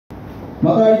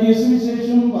മത്തായി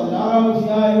സുവിശേഷം 16-ാം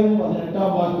അധ്യായം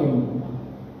 18-ാം വാക്യം,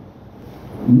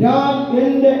 ഞാൻ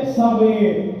എന്റെ സഭയെ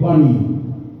പണിയും,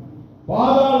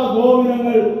 പാതാള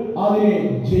ഗോപുരങ്ങൾ അതിനെ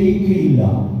ജയിക്കുകയില്ല.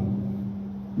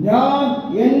 ഞാൻ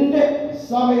എന്റെ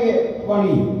സഭയെ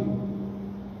പണിയും.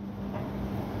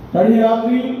 കഴിഞ്ഞ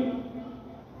രാത്രിയിൽ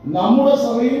നമ്മുടെ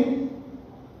സഭയും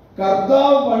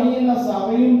കർത്താവ് പണിയുന്ന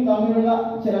സഭയും തമ്മിലുള്ള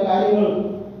ചില കാര്യങ്ങൾ,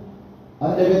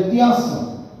 അതിന്റെ വ്യത്യാസം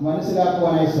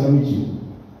മനസ്സിലാക്കുവാനായി ശ്രമിച്ചു.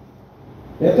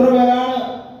 എത്ര പേരാണ്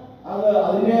അത്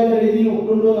അതിൻ്റെതായ രീതിയിൽ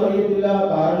ഉൾക്കൊണ്ടെന്ന് അറിയത്തില്ല.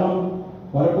 കാരണം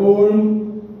പലപ്പോഴും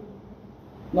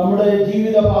നമ്മുടെ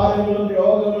ജീവിത ഭാരങ്ങളും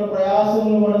രോഗങ്ങളും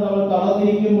പ്രയാസങ്ങളും കൊണ്ട് നമ്മൾ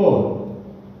തളർന്നിരിക്കുമ്പോൾ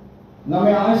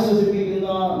നമ്മെ ആശ്വസിപ്പിക്കുന്ന,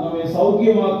 നമ്മെ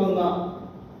സൗഖ്യമാക്കുന്ന,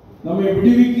 നമ്മെ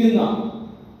വിടുവിക്കുന്ന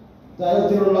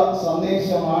തരത്തിലുള്ള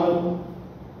സന്ദേശമാണ്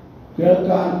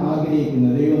കേൾക്കാൻ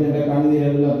ആഗ്രഹിക്കുന്നത്. ദൈവം നിന്റെ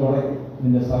കണ്ണീരെല്ലാം തുടങ്ങി,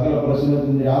 നിന്റെ സകല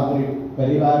പ്രശ്നത്തിന് രാത്രി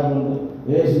പരിഹാരമുണ്ട്,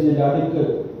 യേശു നിന്റെ അടുക്കൽ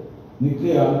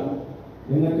നിൽക്കുകയാണ്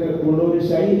എന്നൊക്കെ ഉള്ളൊരു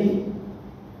ശൈലി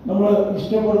നമ്മൾ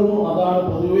ഇഷ്ടപ്പെടുന്നു. അതാണ്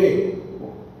പൊതുവെ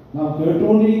നാം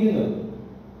കേട്ടുകൊണ്ടിരിക്കുന്നത്.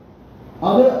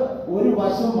 അത് ഒരു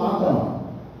വശം മാത്രമാണ്.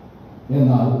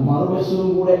 എന്നാൽ മറുവശവും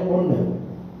കൂടെ ഉണ്ട്.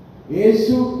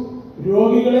 യേശു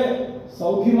രോഗികളെ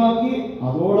സൗഖ്യമാക്കി,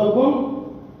 അതോടൊപ്പം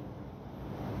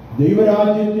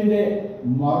ദൈവരാജ്യത്തിന്റെ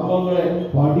മർമ്മങ്ങളെ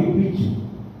പഠിപ്പിച്ചു.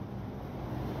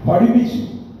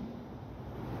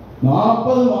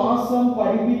 40 മാസം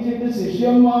പഠിപ്പിച്ചിട്ട്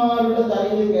ശിഷ്യന്മാരുടെ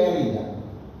തലയിൽ കയറിയില്ല,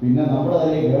 പിന്നെ നമ്മുടെ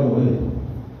തലയിൽ കയറുമല്ലേ.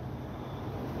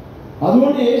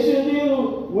 അതുകൊണ്ട് യേശു എന്ത് ചെയ്യുന്നു?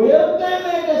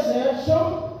 ഉയർത്തെഴുന്നേറ്റ ശേഷം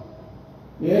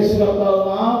യേശു കർത്താവ്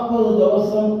 40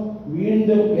 ദിവസം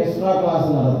വീണ്ടും എക്സ്ട്രാ ക്ലാസ്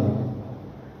നടത്തി.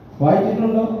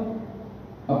 വായിച്ചിട്ടുണ്ടോ?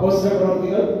 അപ്പോസ്തല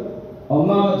പ്രവൃത്തികൾ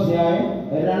 1-ാം അധ്യായം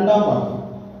 2-ാം വാക്യം.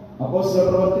 അപ്പോസ്തല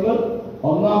പ്രവൃത്തികൾ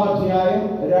 1-ാം അധ്യായം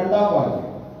 2-ാം വാക്യം.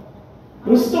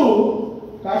 ക്രിസ്തു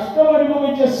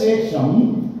കഷ്ടമനുഭവിച്ച ശേഷം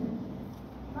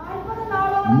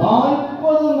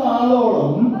 40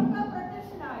 നാളോളം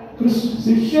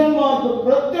ശിഷ്യന്മാർക്ക്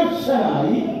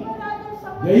പ്രത്യക്ഷനായി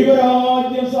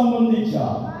ദൈവരാജ്യം സംബന്ധിച്ച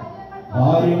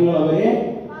കാര്യങ്ങൾ അവരെ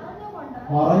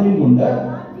പറഞ്ഞുകൊണ്ട്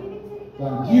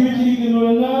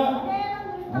ജീവിച്ചിരിക്കുന്നുവെന്ന്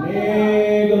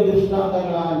അനേകം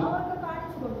ദൃഷ്ടാന്തങ്ങളാൽ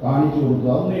കാണിച്ചു കൊടുത്തു.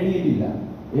 അതൊന്നും എഴുതിയിട്ടില്ല.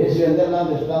 യേശു എന്തെല്ലാം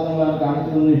ദൃഷ്ടാന്തങ്ങളാൽ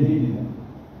കാണിച്ചതൊന്നും എഴുതിയിട്ടില്ല.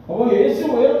 അപ്പോൾ യേശു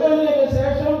ഉയർത്തെഴുന്നേറ്റ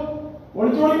ശേഷം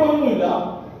ഒളിച്ചോടി പോയൊന്നുമില്ല.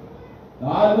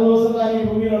 40 ദിവസം താൻ ഈ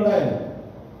ഭൂമിയിലുണ്ടായിരുന്നു.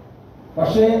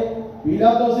 പക്ഷേ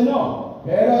പീലാത്തോസിനോ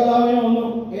ഹേരോദാവിനോ ഒന്നും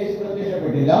യേശു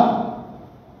പ്രത്യക്ഷപ്പെട്ടില്ല.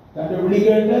 തന്റെ വിളി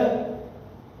കേട്ട്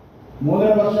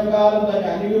 3.5 വർഷക്കാലം തന്നെ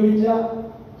അനുഗമിച്ച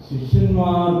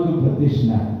ശിഷ്യന്മാർക്ക്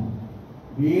പ്രത്യക്ഷനായി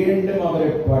വീണ്ടും അവരെ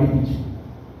പഠിപ്പിച്ചു.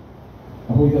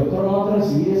 അപ്പോൾ ഇത് എത്രമാത്രം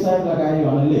സീരിയസ് ആയിട്ടുള്ള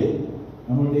കാര്യമാണല്ലേ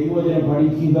നമ്മൾ ദൈവവചനം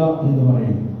പഠിക്കുക എന്ന്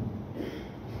പറയുന്നത്.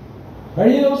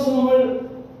 കഴിഞ്ഞ ദിവസം നമ്മൾ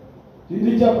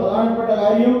ചിന്തിച്ച പ്രധാനപ്പെട്ട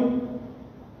കാര്യം,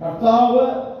 കർത്താവ്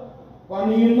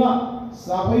പണിയുന്ന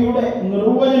സഭയുടെ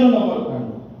നിർവചനം നമ്മൾ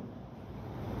കണ്ടു.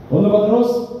 1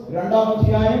 പത്രോസ് 2-ാം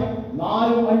അധ്യായം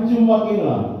 4-ഉം 5-ഉം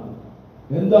വാക്യങ്ങളാണ്.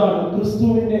 എന്താണ്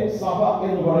ക്രിസ്തുവിന്റെ സഭ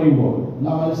എന്ന് പറയുമ്പോൾ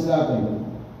നാം മനസ്സിലാക്കേണ്ടത്?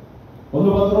 1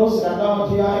 പത്രോസ് 2-ാം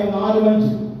അധ്യായം 4-ഉം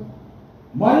 5-ഉം,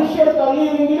 മനുഷ്യർ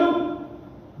തള്ളിയെങ്കിലും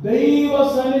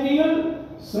ദൈവസന്നിധിയിൽ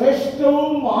ശ്രേഷ്ഠവും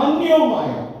മാന്യവുമായ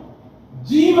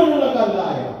ജീവനുള്ള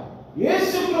കല്ലായ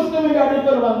യേശു ക്രിസ്തുവിന്റെ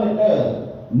അടുക്കൽ വന്നിട്ട്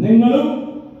നിങ്ങളും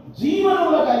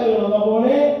ജീവനുള്ള കല്ലുകൾ എന്ന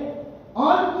പോലെ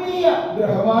ആത്മീയ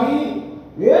ഗ്രഹമായി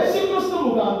യേശു ക്രിസ്തു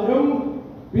മുഖാന്തരം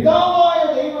പിതാവായ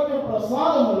ദൈവത്തിന്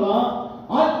പ്രസാദമുള്ള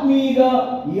ആത്മീക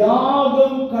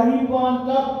യാഗം കഴിപ്പാൻ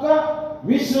തക്ക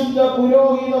വിശുദ്ധ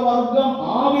പുരോഹിത വർഗം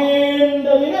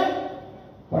ആവേണ്ടതിന്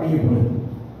പണിയപ്പെടുന്നു.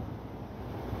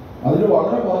 അതിൽ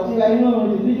വളരെ കുറച്ച് കാര്യങ്ങൾ നമ്മൾ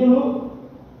ചിന്തിച്ചുള്ളൂ.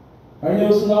 കഴിഞ്ഞ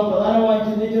ദിവസം നാം പ്രധാനമായി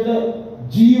ചിന്തിച്ചത്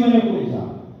ജീവനെ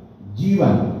കുറിച്ചാണ്.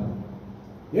 ജീവൻ.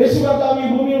 യേശു കർത്താവ് ഈ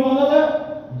ഭൂമിയിൽ വന്നത്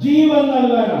ജീവൻ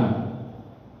നൽകാനാണ്,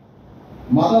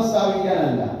 മതം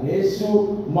സ്ഥാപിക്കാനല്ല. യേശു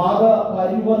മത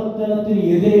പരിവർത്തനത്തിന്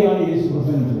എതിരെയാണ് യേശു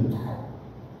പ്രസംഗിച്ചത്.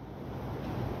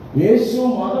 യേശു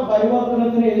മത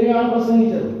പരിവർത്തനത്തിന് എതിരെയാണ്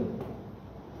പ്രസംഗിച്ചത്.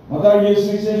 മത്തായി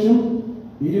സുവിശേഷം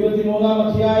 23-ാം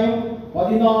അധ്യായം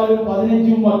 14-ഉം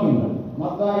 15-ഉം വാക്യങ്ങൾ.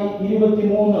 മത്തായി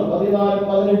 23, 14,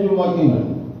 15 വാക്യങ്ങൾ.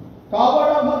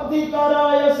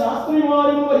 കപടഭക്തിക്കാരായ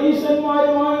ശാസ്ത്രിമാരും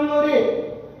പരീശന്മാരുമായുള്ളവരെ,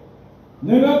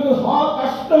 നിങ്ങൾക്ക് ഹാ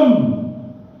കഷ്ടം!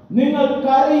 നിങ്ങൾ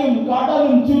കരയും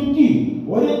കടലും ചുറ്റി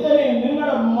ഒരുത്തനെ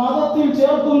നിങ്ങളുടെ മതത്തിൽ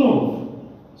ചേർക്കുന്നു.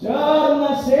 ചേർന്ന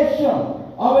ശേഷം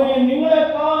അവനെ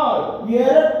നിങ്ങളെക്കാൾ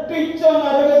ഇരട്ടിച്ച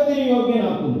നരകത്തിന്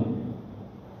യോഗ്യനാക്കുന്നു.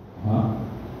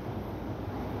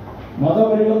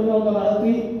 മതപരിവർത്തനമൊക്കെ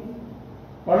നടത്തി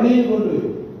പള്ളിയിൽ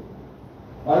കൊണ്ടുവരും.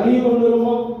 പള്ളിയിൽ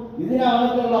കൊണ്ടുവരുമ്പോൾ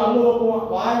ഇതിനകത്തുള്ള അള്ളുവെപ്പും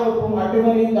വായവെപ്പും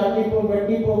അട്ടിമറിയും തട്ടിപ്പും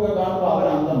വെട്ടിപ്പും ഒക്കെ കാണുമ്പോൾ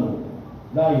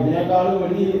ഇതിനേക്കാളും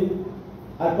വലിയ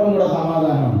അല്പം കൂടെ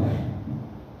സമാധാനമുണ്ടായി.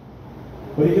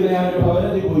 ഒരിക്കലും ഞാനൊരു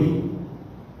ഭവനത്തിൽ പോയി.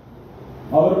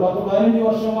 അവർ 10-15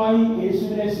 വർഷമായി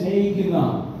യേശുവിനെ സ്നേഹിക്കുന്ന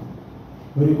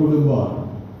ഒരു കുടുംബമാണ്.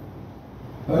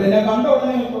 അവരെന്നെ കണ്ട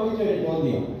ഉടനെ ചോദിച്ചൊരു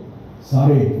ചോദ്യം,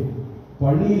 സാറേ,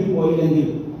 പള്ളിയിൽ പോയില്ലെങ്കിൽ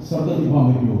സ്വർഗത്തിൽ പോകാൻ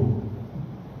പറ്റുമോ?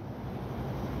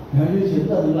 ഞാൻ ചോദിച്ചു,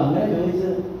 എന്താ നിങ്ങൾ അങ്ങനെ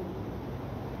ചോദിച്ചത്?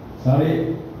 സാറേ,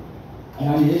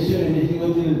 ഞാൻ യേശുവിനെ എൻ്റെ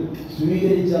ജീവിതത്തിൽ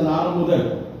സ്വീകരിച്ച നാൾ മുതൽ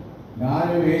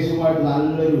ഞാനും യേശുവുമായിട്ട്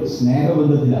നല്ലൊരു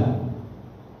സ്നേഹബന്ധത്തിലാണ്.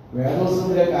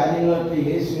 വേദോത്സവത്തിലെ കാര്യങ്ങളൊക്കെ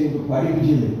യേശു എനിക്ക്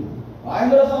പഠിപ്പിച്ചത്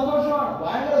ഭയങ്കര സന്തോഷമാണ്,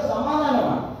 ഭയങ്കര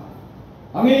സമാധാനമാണ്.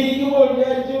 അങ്ങനെ ഇരിക്കുമ്പോൾ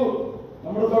വിചാരിച്ചു,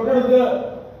 നമ്മൾ തൊട്ടടുത്ത്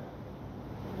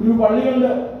ഒരു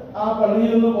പള്ളിയുണ്ട്, ആ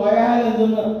പള്ളിയിൽ നിന്ന്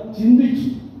പോയാലെന്തെന്ന് ചിന്തിച്ചു.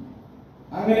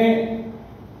 അങ്ങനെ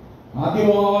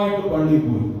ആദ്യമായിട്ട് പള്ളിയിൽ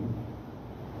പോയി.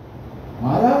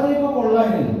 ആരാധനയൊക്കെ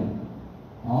കൊള്ളായിരുന്നു.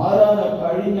 ആരാധന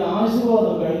കഴിഞ്ഞ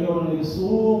ആശീർവാദം കഴിഞ്ഞോണ്ട്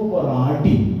സൂപ്പർ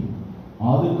അടി.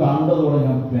 അത് കണ്ടതോടെ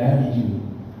ഞാൻ പേടിച്ചു.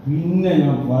 പിന്നെ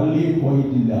ഞാൻ പള്ളിയിൽ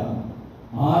പോയിട്ടില്ല.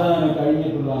 ആരാധന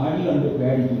കഴിഞ്ഞിട്ടുള്ള അടി കണ്ട്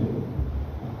പേടിച്ചു.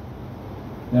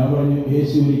 ഞാൻ പറഞ്ഞു,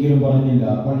 യേശു ഒരിക്കലും പറഞ്ഞില്ല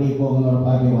പള്ളിയിൽ പോകുന്നവർ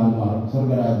ഭാഗ്യവാന്മാർ,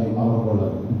 സ്വർഗരാജ്യം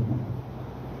അവർക്കുള്ളത്.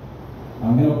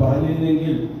 അങ്ങനെ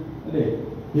പറഞ്ഞിരുന്നെങ്കിൽ അല്ലേ,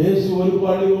 യേശു ഒരു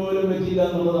പള്ളി പോലും വെച്ചില്ല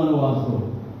എന്നുള്ളതാണ് വാസ്തവം.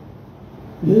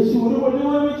 യേശു ഒരു പള്ളി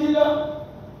പോലും വെച്ചില്ല.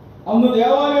 അന്ന്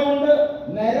ദേവാലയമുണ്ട്,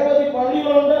 നിരവധി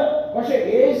പള്ളികളുണ്ട്. പക്ഷെ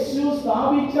യേശു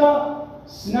സ്ഥാപിച്ച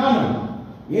സ്നാനം,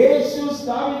 യേശു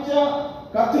സ്ഥാപിച്ച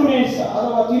കത്രുമേശ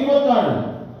അഥവാ തിരുവത്താഴം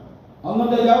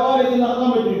അന്നത്തെ ദേവാലയത്തിൽ നടത്താൻ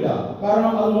പറ്റില്ല.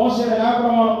 കാരണം അത് മോശയുടെ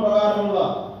ന്യായപ്രമാണം പ്രകാരമുള്ള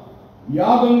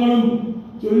യാഗങ്ങളും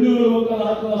ചൊല്ലുകളും ഒക്കെ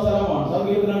നടക്കുന്ന സ്ഥലമാണ്.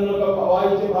 സങ്കീർത്തനങ്ങളൊക്കെ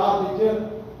വായിച്ച് പ്രാർത്ഥിച്ച്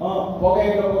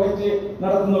പുകയൊക്കെ പുകച്ച്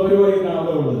നടത്തുന്ന പരിപാടിയൊക്കെയാണ്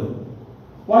അവിടെ ഉള്ളത്.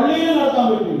 പള്ളിയിൽ നടത്താൻ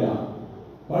പറ്റില്ല.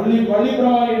 പള്ളി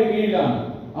പ്രമാണിയുടെ കീഴിലാണ്.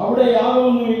 അവിടെ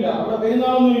യാഗമൊന്നുമില്ല, അവിടെ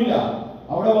പെരുന്നാളൊന്നുമില്ല.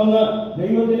 അവിടെ വന്ന്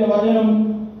ദൈവത്തിന്റെ വചനം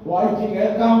വായിച്ച്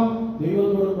കേൾക്കാം,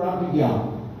 ദൈവത്തോട് പ്രാർത്ഥിക്കാം.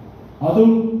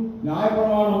 അതും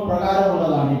ന്യായപ്രമാണം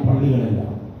പ്രകാരമുള്ളതാണ് ഈ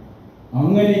പള്ളികളെല്ലാം.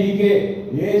 അങ്ങനെ ഇരിക്കെ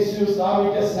യേശു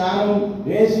സ്ഥാപിച്ച സ്നാനവും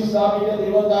യേശു സ്ഥാപിച്ച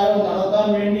തിരുവത്താഴവും നടത്താൻ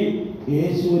വേണ്ടി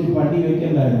യേശു ഒരു പള്ളി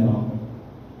വെക്കണ്ടായിരുന്നോ?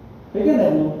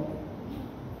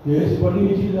 യേശു പള്ളി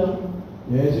വെച്ചില്ല.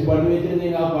 യേശു പള്ളി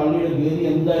വെച്ചിരുന്നെങ്കിൽ ആ പള്ളിയുടെ ഗതി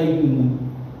എന്തായിരിക്കും?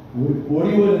 ഒരു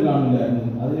പൊടി പോലും കാണില്ലായിരുന്നു.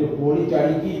 അതിന്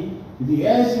പൊടിച്ചടുക്കി ഇത്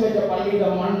യേശു വെച്ച പള്ളിയുടെ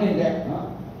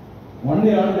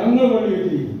മണ്ണിലാണ് ഞങ്ങൾ പള്ളി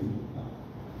വെച്ചിരിക്കുന്നത്.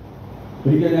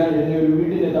 ഒരിക്കൽ ഞാൻ എന്നെ ഒരു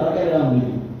വീട്ടിന്റെ തറക്കല്ലിടാൻ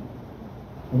വിളിക്കും.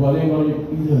 അപ്പൊ അദ്ദേഹം പറഞ്ഞു,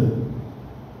 ഇത്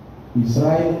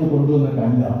ഇസ്രായേലിൽ നിന്ന് കൊണ്ടുവന്ന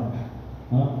കല്ലാണ്.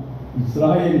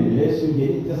 ഇസ്രായേലിൽ യേശു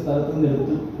ജനിച്ച സ്ഥലത്ത് നിന്ന്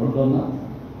എടുത്ത് കൊണ്ടുവന്ന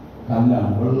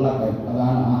കല്ലാണ്, വെള്ളക്കല്ല്.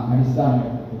 അതാണ് ആ അടിസ്ഥാന.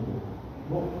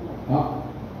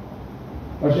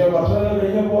 പക്ഷെ വർഷങ്ങൾ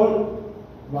കഴിഞ്ഞപ്പോൾ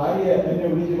ഭാര്യ എന്നെ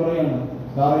വിളിച്ച് പറയാണ്,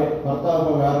 സാറേ, ഭർത്താവ്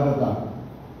വേറെടുത്താണ്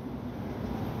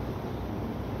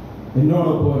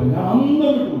എന്നോടൊപ്പം. ഞാൻ അന്ന്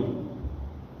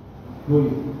പോയി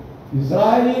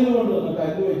ഇസ്രായേലിൽ നിന്ന് കൊണ്ടുവന്ന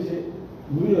കല്ല് വെച്ച്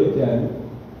വീട് വെച്ചാൽ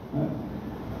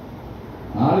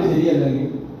ആള് ശരിയല്ലെങ്കിൽ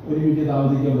ഒരു വീട്ടിൽ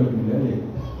താമസിക്കാൻ പറ്റില്ല, അല്ലേ?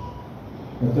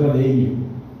 എത്ര ധൈര്യം.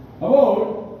 അപ്പോൾ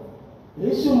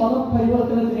യേശു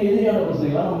മതപരിവർത്തനത്തിന് എതിരെയാണ്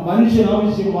പ്രശ്നം. കാരണം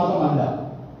മനുഷ്യനാവശ്യം മതമല്ല.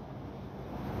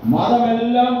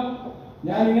 മതമെല്ലാം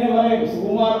ഞാൻ ഇങ്ങനെ പറയും,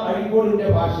 സുകുമാർ അഴീക്കോടിന്റെ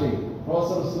ഭാഷയിൽ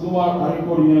പ്രൊഫസർ സുകുമാർ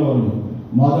അഴീക്കോട് ഇങ്ങനെ പറഞ്ഞു,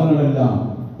 മതങ്ങളെല്ലാം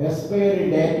എക്സ്പയറി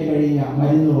ഡേറ്റ് കഴിഞ്ഞ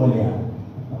മരുന്ന് പോലെയാണ്.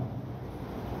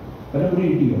 പലപ്പോഴും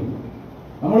കിട്ടിയോ?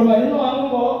 നമ്മൾ മരുന്ന്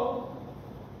വാങ്ങുമ്പോൾ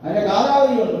അതിന്റെ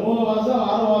കാലാവധിയുണ്ട്. 3 മാസം,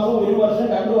 6 മാസം, 1 വർഷം,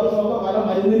 2 വർഷമൊക്കെ പല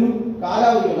മരുന്നിനും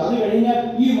കാലാവധിയുണ്ട്. അത് കഴിഞ്ഞാൽ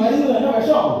ഈ മരുന്ന് തന്നെ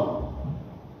വിഷമാവും.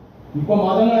 ഇപ്പൊ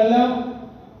മതങ്ങളെല്ലാം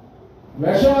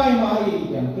വിഷമായി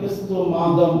മാറിയിരിക്കുകയാണ്, ക്രിസ്തു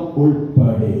മതം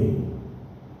ഉൾപ്പെടെ.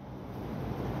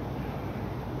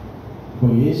 ഇപ്പൊ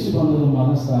യേശു വന്നത്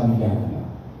മതം സ്ഥാപിക്കാനല്ല.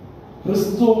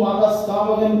 ക്രിസ്തു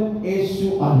മതസ്ഥാപകൻ യേശു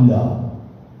അല്ല.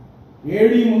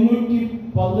 AD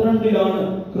 312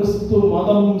 ക്രിസ്തു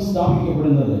മതം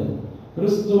സ്ഥാപിക്കപ്പെടുന്നത്.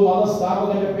 ക്രിസ്തു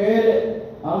മതസ്ഥാപകന്റെ പേര്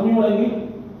അറിഞ്ഞുകൂടെങ്കിൽ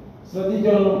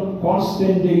ശ്രദ്ധിച്ചോളും,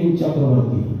 കോൺസ്റ്റന്റൈൻ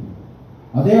ചക്രവർത്തി.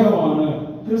 അദ്ദേഹമാണ്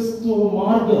ക്രിസ്തു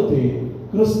മാർഗത്തെ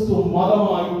ക്രിസ്തു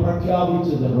മതമായി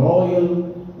പ്രഖ്യാപിച്ചത്, റോയൽ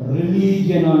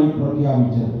റിലീജിയനായി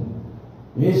പ്രഖ്യാപിച്ചത്.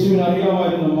 യേശുവിന്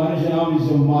അറിയാമായിരുന്നു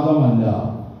മനുഷ്യനാവശ്യം മതമല്ല,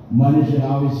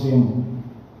 മനുഷ്യനാവശ്യം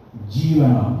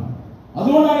ജീവനാണ്.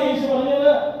 അതുകൊണ്ടാണ് യേശു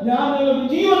പറഞ്ഞത്, ഞാൻ നിങ്ങൾക്ക്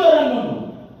ജീവൻ തരാൻ വന്നു.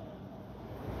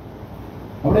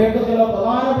 അവിടെയൊക്കെ ചില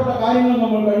പ്രധാനപ്പെട്ട കാര്യങ്ങൾ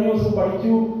നമ്മൾ കഴിഞ്ഞ ദിവസം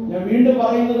പഠിച്ചു. ഞാൻ വീണ്ടും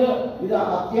പറയുന്നത്, ഇത്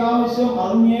അത്യാവശ്യം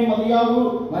അറിഞ്ഞേ മതിയാവൂ,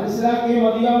 മനസ്സിലാക്കിയേ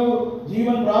മതിയാവൂ.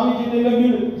 ജീവൻ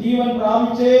പ്രാപിച്ചിട്ടില്ലെങ്കിൽ ജീവൻ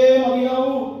പ്രാപിച്ചേ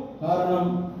മതിയാവൂ. കാരണം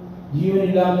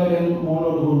ജീവനില്ലാത്തവരൊന്നും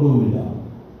മോളോട് കൊണ്ടുപോവില്ല.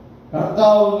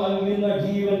 കർത്താവ് നൽകുന്ന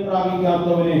ജീവൻ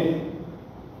പ്രാപിക്കാത്തവനെ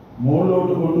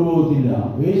മുകളിലോട്ട് കൊണ്ടുപോകത്തില്ല.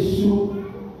 യേശു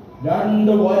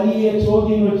രണ്ട് വലിയ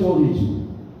ചോദ്യങ്ങൾ ചോദിച്ചു.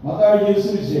 മത്തായി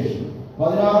സുവിശേഷം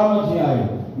 16-ാം അധ്യായം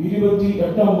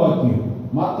 28-ാം വാക്യം.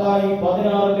 മത്തായി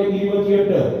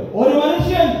 16:28. ഒരു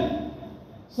മനുഷ്യൻ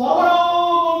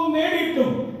സർവ്വവും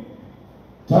നേടിയിട്ടും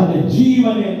തന്റെ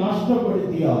ജീവനെ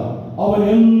നഷ്ടപ്പെടുത്തിയാൽ അവൻ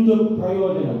എന്ത്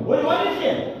പ്രയോജനം? ഒരു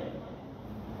മനുഷ്യൻ.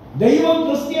 ദൈവം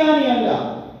ക്രിസ്ത്യാനിയല്ല.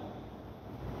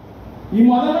 ഈ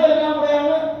മതങ്ങളെല്ലാം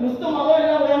കൂടെയാണ്, ക്രിസ്തു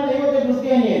മതമെല്ലാം കൂടെയാണ് ദൈവത്തെ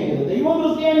ക്രിസ്ത്യാനിയാക്കിയത്. ദൈവം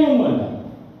ക്രിസ്ത്യാനിയൊന്നുമല്ല.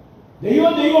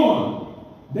 ദൈവം ദൈവമാണ്.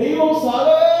 ദൈവം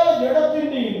സകല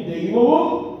ജഡത്തിന്റെയും ദൈവവും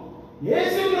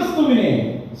യേശു ക്രിസ്തുവിനെ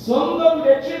സ്വന്തം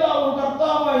രക്ഷിതാവും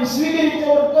കർത്താവായി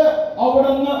സ്വീകരിച്ചവർക്ക്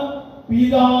അവിടുന്ന്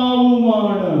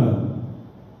പിതാവുമാണ്.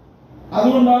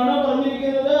 അതുകൊണ്ടാണ്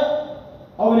പറഞ്ഞിരിക്കുന്നത്,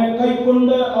 അവനെ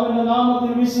കൈക്കൊണ്ട് അവന്റെ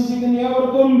നാമത്തിൽ വിശ്വസിക്കുന്ന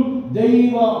ഏവർക്കും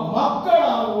ദൈവ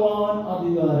മക്കളാകുവാൻ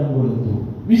അധികാരം കൊടുത്തു.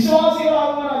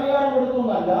 വിശ്വാസികളാകുവാൻ അധികാരം കൊടുത്തു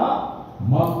എന്നല്ല,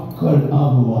 മക്കൾ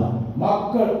ആകുവാൻ.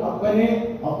 മക്കൾ അപ്പനെ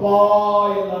അപ്പാ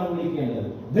എന്നാണ് വിളിക്കേണ്ടത്.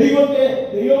 ദൈവത്തെ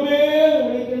ദൈവമേ എന്ന്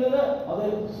വിളിക്കുന്നത് അത്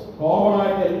കോമൺ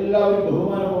ആയിട്ട് എല്ലാവരും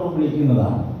ബഹുമാനപൂർവ്വം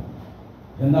വിളിക്കുന്നതാണ്.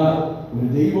 എന്നാൽ ഒരു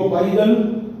ദൈവ പൈതൽ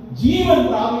ജീവൻ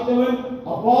പ്രാപിച്ചവൻ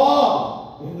അപ്പാ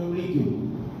എന്ന് വിളിക്കും.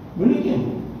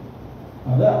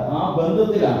 അത് ആ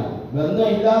ബന്ധത്തിലാണ്. ബന്ധം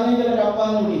ഇല്ലാതെ ചിലർ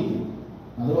അപ്പാന്ന് വിളിക്കും.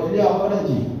 അത് വലിയ അപകടം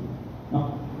ചെയ്യും.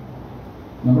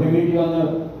 നമ്മുടെ വീട്ടിൽ വന്ന്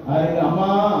ആരെങ്കിലും അമ്മ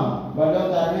വല്ലതും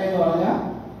തരണേ എന്ന് പറഞ്ഞാൽ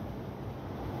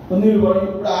ഒന്നിൽ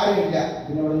പറയും ഇവിടെ ആരുമില്ല,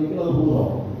 പിന്നെ ഇവിടെ നിൽക്കുന്നത്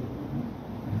പൂർവ്വം,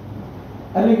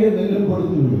 അല്ലെങ്കിൽ എന്തെങ്കിലും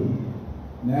കൊടുത്തു വിടും.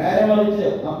 നേരെ മറിച്ച്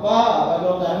അപ്പാ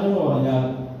വല്ലതും തരണമെന്ന് പറഞ്ഞാൽ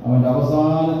അവന്റെ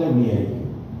അവസാനത്തെ വിളിയായിരിക്കും.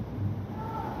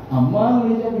 അമ്മ എന്ന്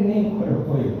വിളിച്ചാൽ പിന്നെയും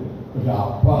കുഴപ്പമില്ല. പക്ഷെ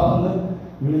അപ്പ എന്ന്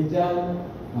വിളിച്ചാൽ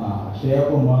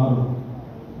ഷേപ്പ് മാറും.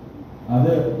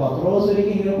 അത്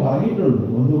പത്രോസിലേക്ക് ഇങ്ങനെ പറഞ്ഞിട്ടുണ്ട്.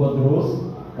 1 പത്രോസ്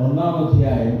 1-ാം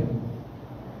അധ്യായം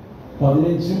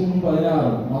 15-ഉം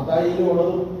 16-ഉം.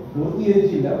 മത്തായിയിലുള്ളത്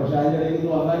പൂർത്തീകരിച്ചില്ല, പക്ഷെ അതിൻ്റെ ഇടയിൽ ഇത്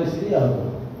വന്നാലും ശരിയാകും.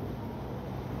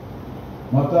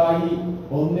 മത്തായി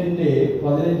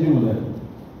 1:15 മുതൽ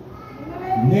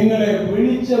നിങ്ങളെ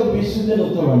വിളിച്ച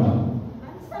വിശുദ്ധനൊത്തവണ്ണം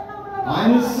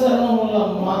അനുസരണമുള്ള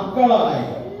മക്കളായി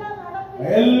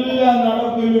എല്ലാ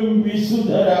നടപ്പിലും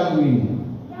വിശുദ്ധരാകുകയും.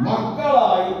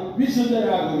 മക്കളായി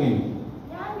വിശുദ്ധരാകുകയും.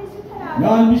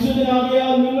 ഞാൻ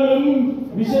വിശുദ്ധനാകിയാൽ നിങ്ങളും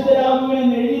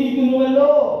വിശുദ്ധരാകുമെന്ന്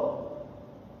എഴുതിയിരിക്കുന്നുവല്ലോ.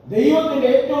 ദൈവത്തിന്റെ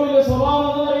ഏറ്റവും വലിയ സ്വഭാവം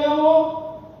എന്നറിയാമോ?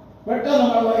 പെട്ടെന്ന്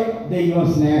നമ്മൾ പറയും ദൈവം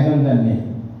സ്നേഹം തന്നെ.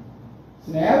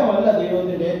 സ്നേഹമല്ല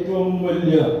ദൈവത്തിന്റെ ഏറ്റവും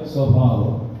വലിയ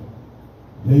സ്വഭാവം.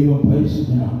 ദൈവം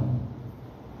പരിശുദ്ധനാണ്.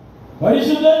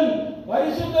 പരിശുദ്ധൻ,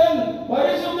 പരിശുദ്ധൻ,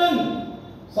 പരിശുദ്ധൻ.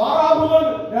 സാറാബുകൾ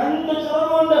 2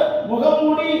 ചിറകുകൊണ്ട് മുഖം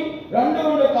മൂടി, 2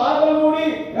 കൊണ്ട് കാലുകൾ മൂടി,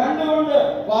 2 കൊണ്ട്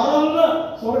പറന്ന്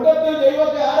സ്വർഗത്തിൽ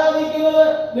ദൈവത്തെ ആരാധിക്കുന്നത്.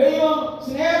 ദൈവം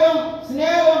സ്നേഹം,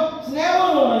 സ്നേഹം, സ്നേഹം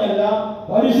എന്ന് പറഞ്ഞല്ല,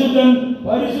 പരിശുദ്ധൻ,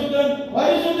 പരിശുദ്ധൻ,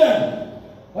 പരിശുദ്ധൻ.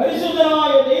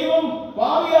 പരിശുദ്ധനായ ദൈവം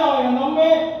പാപിയായ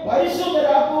നമ്മെ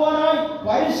പരിശുദ്ധരാക്കുവാനായി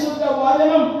പരിശുദ്ധ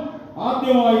വചനം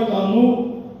ആദ്യമായി തന്നു.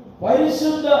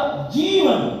 പരിശുദ്ധ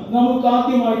ജീവൻ നമുക്ക്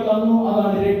ആദ്യമായി തന്നു.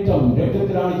 അതാണ് രക്തം.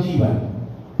 രക്തത്തിലാണ് ജീവൻ.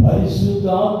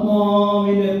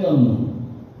 പരിശുദ്ധാത്മാവിനെ തന്നു.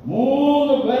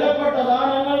 3 വിലപ്പെട്ട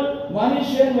ദാനങ്ങൾ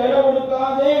മനുഷ്യൻ വില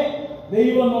കൊടുക്കാതെ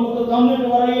ദൈവം നമുക്ക് തന്നിട്ട്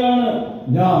പറയുകയാണ്,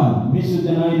 ഞാൻ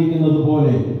വിശുദ്ധനായിരിക്കുന്നത്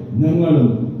പോലെ നിങ്ങളും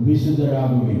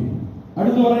വിശുദ്ധരാകുകയും.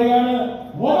 അടുത്ത് പറയുകയാണ്,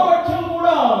 മുഖപക്ഷം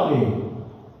കൂടാതെ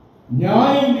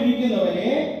ന്യായം വിധിക്കുന്നവനെ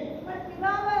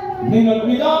നിങ്ങൾ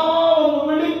പിതാവെന്ന്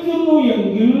വിളിക്കുന്നു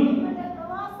എങ്കിൽ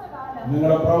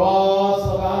നിങ്ങളുടെ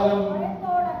പ്രവാസകാലം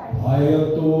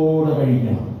ഭയത്തോടെ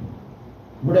കഴിക്കണം.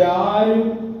 ഇവിടെ ആരും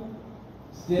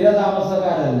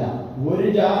സ്ഥിരതാമസക്കാരല്ല. ഒരു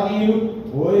ജാതിയിലും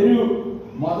ഒരു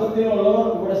മതത്തിലുള്ളവർ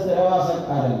ഇവിടെ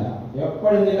സ്ഥിരവാസക്കാരല്ല.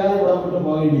 എപ്പോഴും ഇല്ലാതെ ഇവിടെ വിട്ട്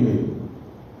പോകേണ്ടി വരും.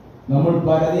 നമ്മൾ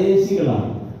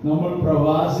പരദേശികളാണ്, നമ്മൾ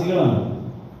പ്രവാസികളാണ്.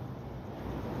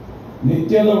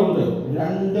 നിത്യത ഉണ്ട്.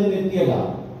 2 നിത്യത.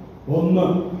 ഒന്ന്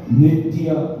നിത്യ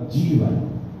ജീവൻ,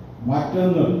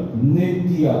 മറ്റൊന്ന്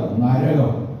നിത്യ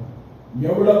നരകം.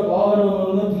 എവിടെ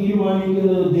പോകണമെന്ന്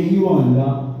തീരുമാനിക്കുന്നത് ദൈവമല്ല,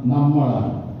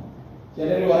 നമ്മളാണ്.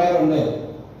 ചിലർ പറയാറുണ്ട്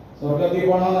സ്വർഗത്തിൽ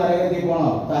പോണോ നരകത്തിൽ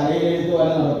പോണോ, തലയിൽ എഴുത്ത്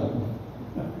വരെ നടക്കും.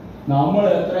 നമ്മൾ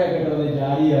എത്രയൊക്കെ കിട്ടുന്നത്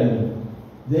ചാടിയാലും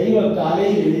ദൈവം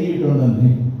തലയിൽ എഴുതിയിട്ടുണ്ടെന്ന്.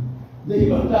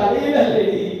 ദൈവം തലയിലല്ല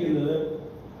എഴുതിയിരിക്കുന്നത്,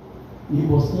 ഈ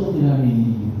പുസ്തകത്തിലാണ്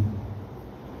എഴുതിയിരിക്കുന്നത്.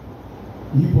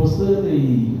 ഈ പുസ്തകത്തിൽ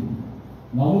എഴുതിയിരിക്കുന്നത്.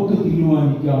 നമുക്ക്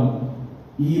തീരുമാനിക്കാം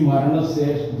ഈ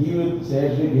മരണശേഷം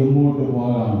ജീവിതശേഷം എങ്ങോട്ട്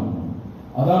പോകാമെന്ന്.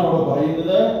 അതാണ് അവിടെ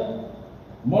പറയുന്നത്.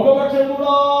 മുഖപക്ഷം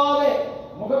കൂടാതെ,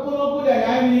 മുഖത്ത് നോക്കൂല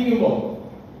ന്യായം വിധിക്കുമ്പോ.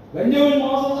 ബെന്യാമിൻ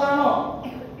മോസസാണോ,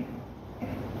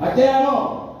 അച്ഛനാണോ,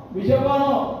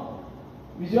 ബിഷപ്പാണോ,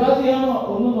 വിശ്വാസിയാണോ,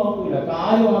 ഒന്നും നോക്കൂല.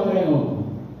 കാല് മാത്രമേ നോക്കൂ.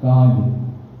 കാല്.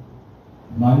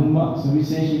 നന്മ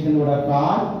സുവിശേഷിക്കുന്നവിടെ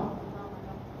കാൽ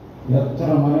എത്ര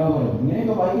മനോഹരം!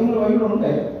 ഇങ്ങനെയൊക്കെ വായിക്കുന്ന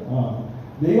ബൈബിളുണ്ട്.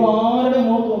 ദൈവം ആരുടെ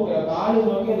മുഖത്ത് നോക്കുക, കാല്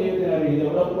നോക്കിയ ദൈവത്തിന് അറിയില്ല.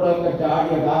 ഇവിടെ കൂടെ ഒക്കെ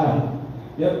ചാടിയ കാലാണ്.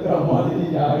 എത്ര മതിൽ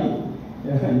ചാടി,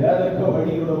 ഏതൊക്കെ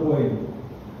വഴിയിലൂടെ പോയി.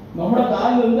 നമ്മുടെ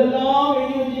കാലിൽ എന്തെല്ലാം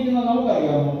എഴുതി വെച്ചിരിക്കുന്നത്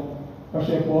നമുക്കറിയാമോ?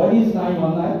 പക്ഷെ പോലീസ് നായി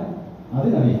വന്നാൽ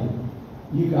അതിനറിയാം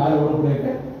ഈ കാലോടെ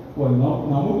കൂടെയൊക്കെ പോയി.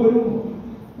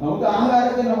 നമുക്ക്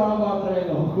ആഹാരത്തിന്റെ മണം മാത്രമേ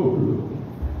നമുക്കുള്ളൂ,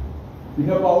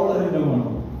 പിന്നെ പൗഡറിന്റെ മണം.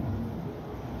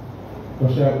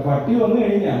 പക്ഷെ പട്ടി വന്നു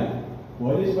കഴിഞ്ഞാൽ,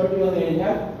 പോലീസ് പട്ടി വന്നു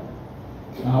കഴിഞ്ഞാൽ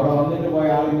അവിടെ വന്നിട്ട് പോയ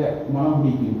ആളിന്റെ മണം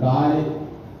പിടിക്കും. കാല്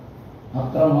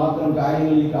അത്രമാത്രം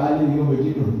കാര്യങ്ങൾ ഈ കാലിൽ ദൈവം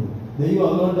വെച്ചിട്ടുണ്ട്. ദൈവം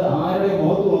അതുകൊണ്ട് ആരുടെ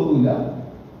മുഖത്ത് നോക്കില്ല,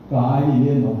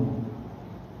 കാലിലേ നോക്കും.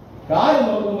 കാല്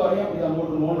നോക്കുമ്പോൾ അറിയാം ഇത്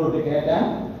അങ്ങോട്ട് മുകളിലോട്ട് കയറ്റാൻ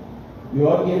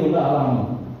യോഗ്യതയുള്ള ആളാണ്.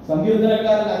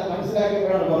 സങ്കീർത്തനക്കാരൻ അത്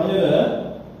മനസ്സിലാക്കിയപ്പോഴാണ് പറഞ്ഞത്,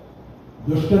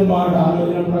 ദുഷ്ടന്മാരുടെ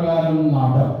ആലോചന പ്രകാരം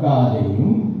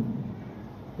നടക്കാതെയും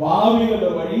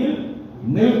പാപികളുടെ വഴിയിൽ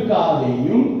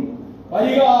നിൽക്കാതെയും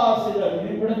പരിഹാസികളുടെ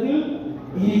ഇരിപ്പിടത്തിൽ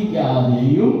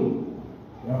ഇരിക്കാതെയും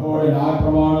യഹോവയുടെ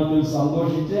ന്യായപ്രമാണത്തിൽ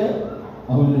സന്തോഷിച്ച്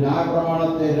അവന്റെ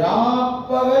ന്യായപ്രമാണത്തെ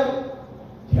രാപ്പകൽ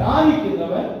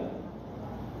ധ്യാനിക്കുന്നവൻ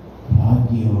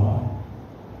ഭാഗ്യവാൻ.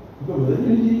 ഇപ്പൊ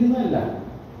വെറുതെ ജീവിക്കുന്നതല്ല.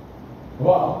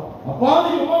 അപ്പാന്ന്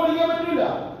ചുമ്മാ വിളിക്കാൻ പറ്റില്ല.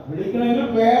 വിളിക്കണമെങ്കിൽ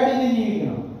പേടിച്ച്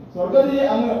ജീവിക്കണം. സ്വർഗത്തിൽ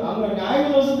അങ്ങ് ന്യായ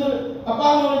ദിവസത്തിൽ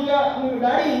അപ്പാന്ന് വിളിച്ചാൽ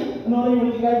ഡാഡി എന്ന് പറഞ്ഞ്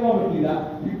വിളിക്കാൻ പോകാൻ പറ്റില്ല.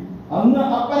 അന്ന്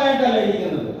അപ്പനായിട്ടല്ല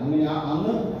ഇരിക്കുന്നത്,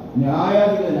 അന്ന്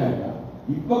ന്യായാധിപനായിട്ടാണ്.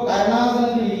 ഇപ്പൊ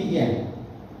കരുണാസനത്തിൽ ഇരിക്കുകയാണ്,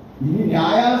 ഇനി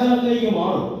ന്യായാസനത്തിലേക്ക്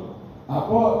മാറും.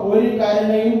 അപ്പോ ഒരു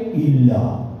കരുണയും ഇല്ല.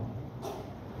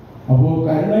 അപ്പോ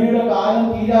കരുണയുടെ കാലം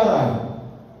തീരാറായി.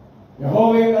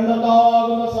 യഹോവയെ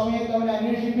കണ്ടെത്താകുന്ന സമയത്ത് അവനെ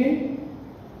അന്വേഷിപ്പിൻ,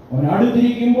 അവൻ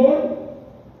അടുത്തിരിക്കുമ്പോൾ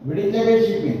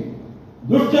വിളിച്ചപേക്ഷിപ്പിൻ.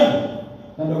 ദുഷ്ടൻ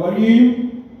തന്റെ വഴിയും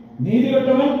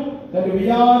നീതികെട്ടവൻ തന്റെ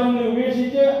വിചാരങ്ങളെ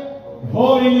ഉപേക്ഷിച്ച്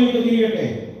യഹോവയിലേക്ക് തിരിയട്ടെ.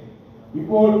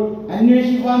 ഇപ്പോൾ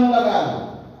അന്വേഷിക്കാനുള്ള കാലം,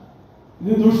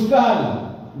 ഇത് ദുഷ്കാലം,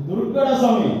 ദുർഘട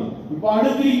സമയം ഇപ്പൊ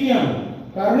അടുത്തിരിക്കുകയാണ്.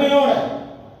 കരുണയോടെ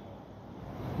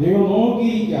ദൈവം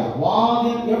നോക്കിയിരിക്കുക.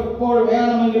 വാതിൽ എപ്പോൾ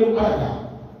വേണമെങ്കിലും അടയ്ക്കാം.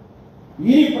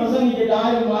 ഇനി പ്രസംഗിച്ചിട്ട്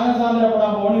ആരും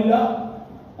മാനസാന്തരപ്പെടാൻ പോണില്ല.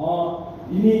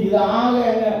 ഇനി ഇതാകെ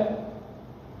അങ്ങ്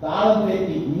താളം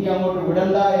തെറ്റി, ഇനി അങ്ങോട്ട്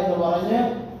വിടണ്ട എന്ന് പറഞ്ഞ്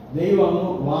ദൈവം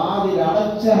വാതിൽ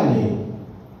അടച്ചാലേ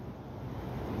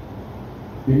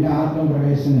പിന്നെ ആർക്കും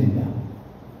പ്രവേശനമില്ല.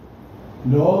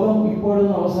 ലോകം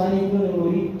ഇപ്പോഴൊന്നും അവസാനിക്കുന്നത് നിങ്ങൾ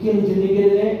ഒരിക്കലും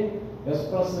ചിന്തിക്കരുതേ.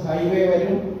 എക്സ്പ്രസ് ഹൈവേ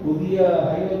വരും, പുതിയ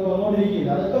ഹൈവേ ഒക്കെ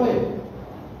വന്നുകൊണ്ടിരിക്കില്ല, അതൊക്കെ വരും.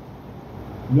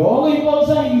 ലോകം ഇപ്പൊ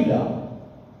അവസാനിക്കില്ല.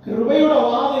 കൃപയുടെ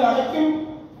വാതിൽ അടയ്ക്കും.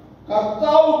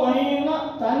 കർത്താവ് പണിയുന്ന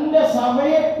തന്റെ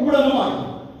സഭയെ ഇവിടെ നിന്ന് മാറ്റി,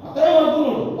 അത്രേ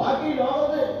നടത്തുന്നുള്ളൂ. ബാക്കി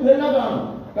ലോകത്ത് ഇതെല്ലാം കാണും.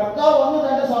 കർത്താവ് വന്ന്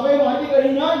തന്റെ സഭയെ മാറ്റി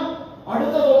കഴിഞ്ഞാൽ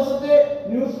അടുത്ത ദിവസത്തെ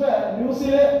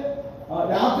ന്യൂസില്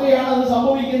രാത്രിയാണ് അത്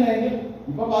സംഭവിക്കുന്നതെങ്കിൽ,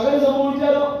 ഇപ്പൊ പകൽ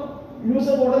സംഭവിച്ചാലോ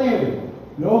ന്യൂസ് ഉടനെ വരും.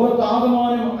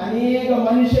 ലോകത്താകമാനം അനേക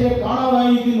മനുഷ്യരെ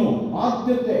കാണാതായിരിക്കുന്നു.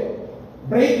 ആദ്യത്തെ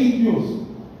ബ്രേക്കിംഗ് ന്യൂസ്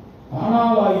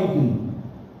കാണാതായിരിക്കുന്നു.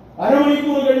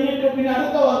 അരമണിക്കൂർ കഴിഞ്ഞിട്ട് പിന്നെ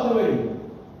അടുത്ത വാർത്ത വരും.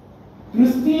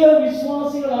 ക്രിസ്തീയ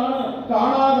വിശ്വാസികളാണ്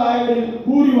കാണാതായവരിൽ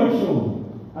ഭൂരിപക്ഷവും.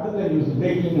 അടുത്ത ന്യൂസ്,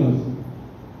 ബ്രേക്കിംഗ് ന്യൂസ്.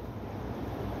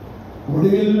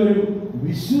 ഒടുവിൽ വരും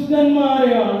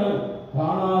വിശുദ്ധന്മാരെയാണ്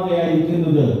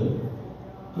കാണാതെയായിരിക്കുന്നത്.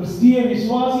 ക്രിസ്തീയ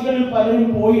വിശ്വാസികളിൽ പലരും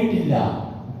പോയിട്ടില്ല,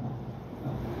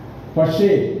 പക്ഷേ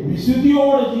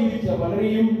വിശുദ്ധിയോടെ ജീവിച്ച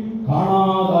പലരെയും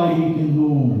കാണാതായിരിക്കുന്നു.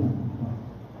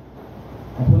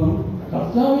 അപ്പൊ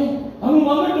കർത്താവേ അങ്ങ്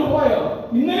വന്നിട്ട് പോയോ?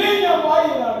 ഇന്നലെ ഞാൻ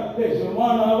പാടിയതാണ്,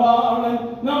 യേശുമണവാളൻ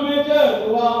നമ്മെ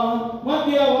ചേർക്കുവാൻ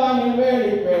മദ്യവാനിൽ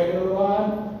വേളിപ്പെടുവാൻ.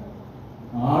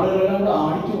 ആളുകളെല്ലാം കൂടെ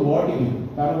അടിച്ചു ഓടിക്കും.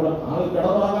 കാരണം ഇവിടെ ആൾ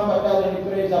കിടന്നുറങ്ങാൻ പറ്റാതെ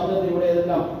ഇത്രയും ശബ്ദത്തിൽ ഇവിടെ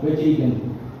ഇതെല്ലാം വെച്ചിരിക്കുന്നു.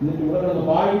 എന്നിട്ട് ഇവിടെ കിടന്ന്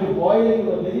പാടിയിട്ട്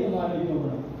പോയതിനുള്ള ഗതിയൊന്നും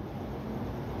ആലോചിക്കണം.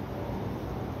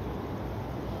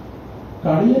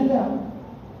 കളിയല്ല,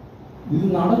 ഇത്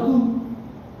നടക്കും.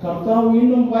 കർത്താവ്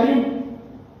വീണ്ടും വരും.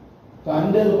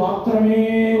 തൻ്റെത് മാത്രമേ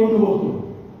കൊണ്ടുപോകൂ,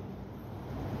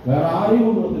 വേറെ ആരെയും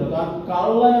കൊണ്ടുപോകത്തില്ല. താൻ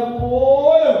കള്ളനെ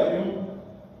പോലെ വരും.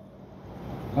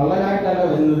 കള്ളനായിട്ടല്ല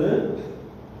വരുന്നത്.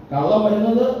 കള്ളം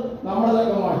വരുന്നത്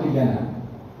നമ്മളതൊക്കെ മാറ്റിക്കാനാണ്.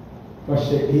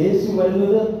 പക്ഷെ യേശു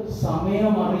വരുന്നത്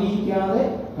സമയം അറിയിക്കാതെ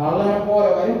കള്ളനെ പോലെ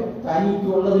വരും.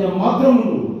 തനിക്കുള്ളതിനെ മാത്രം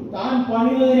കൊണ്ടുപോകും, താൻ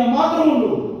പണിതതിനെ മാത്രം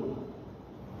കൊണ്ടുപോകും.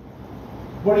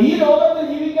 അപ്പോൾ ഈ ലോകത്ത്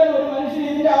ജീവിക്കാൻ ഒരു മനുഷ്യന്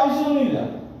ഇതിന്റെ ആവശ്യമൊന്നുമില്ല.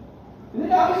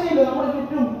 ഇതിന്റെ ആവശ്യമില്ല. നമ്മുടെ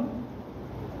ചുറ്റും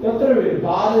എത്ര പേര്,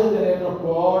 ഭാരതത്തിൽ എത്ര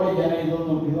കോടി ജനം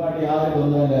ഇതുമായിട്ട് യാതൊരു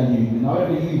ബന്ധമല്ല ജീവിക്കുന്നു.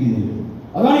 അവരൊക്കെ ജീവിക്കുന്നില്ല.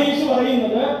 അതാണ് യേശു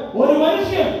പറയുന്നത്, ഒരു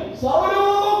മനുഷ്യൻ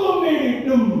സർവ്വലോകവും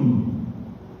നേടിയിട്ടും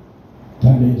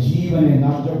തന്റെ ജീവനെ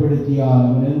നഷ്ടപ്പെടുത്തിയാൽ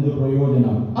അവൻ എന്ത്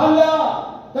പ്രയോജനം? അല്ല,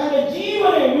 തന്റെ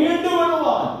ജീവനെ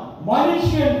വീണ്ടുകൊള്ളുവാൻ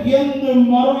മനുഷ്യൻ എന്ത്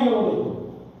മറുപടി കൊടുക്കും?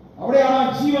 അവിടെയാണ് ആ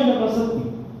ജീവന്റെ പ്രസക്തി.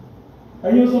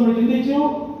 കഴിഞ്ഞ ദിവസം നമ്മൾ ചിന്തിച്ചു,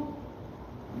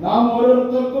 നമുക്ക്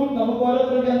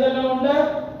ഓരോരുത്തർക്കും എന്തെല്ലാം ഉണ്ട്?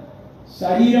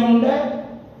 ശരീരമുണ്ട്,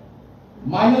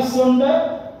 മനസ്സുണ്ട്,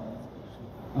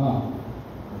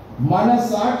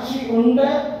 മനസാക്ഷി ഉണ്ട്,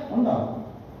 ഉണ്ടാവും,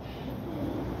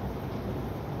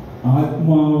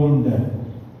 ആത്മാവുണ്ട്,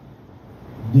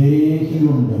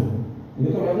 ദേഹിയുണ്ട്.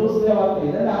 ഇതൊക്കെ വേദപുസ്തകത്തിലെ വാർത്ത.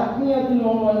 ഇതെല്ലാം ആത്മീയത്തിൽ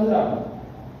നമ്മൾ മനസ്സിലാക്കണം.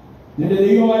 നിന്റെ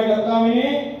ദൈവമായ കർത്താവിനെ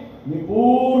നീ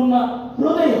പൂർണ്ണ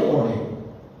ഹൃദയത്തോടെ,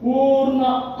 പൂർണ്ണ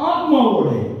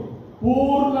ആത്മാവോടെ,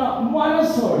 പൂർണ്ണ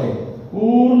മനസ്സോടെ,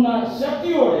 പൂർണ്ണ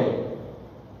ശക്തിയോടെ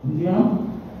എന്ത് ചെയ്യണം?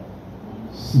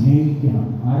 സ്നേഹിക്കണം.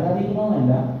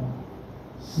 ആരാധിക്കണമെന്നല്ല,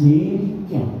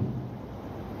 സ്നേഹിക്കണം.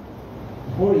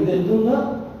 അപ്പോൾ ഇതെന്തെന്ന്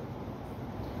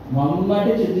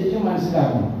നന്നായിട്ട് ചിന്തിച്ച്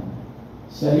മനസ്സിലാക്കണം.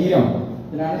 ശരീരം,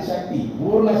 ഇതിനാണ് ശക്തി.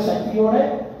 പൂർണ്ണ ശക്തിയോടെ,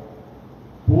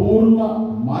 പൂർണ്ണ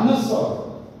മനസ്സോടെ.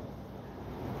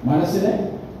 മനസ്സിന്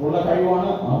ഉള്ള കഴിവാണ്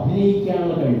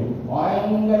അഭിനയിക്കാനുള്ള കഴിവ്.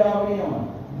 ഭയങ്കര അഭിനയമാണ്.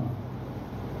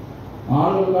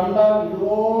 ആളുകൾ കണ്ടാൽ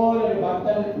ഇതുപോലൊരു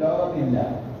ഭക്തൻ ലോകത്തില്ല.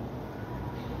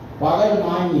 പകൽ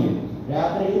മാന്യം,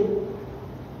 രാത്രി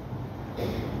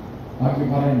ബാക്കി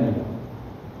പറയണ്ടല്ലോ.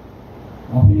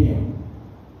 അഭിനയം.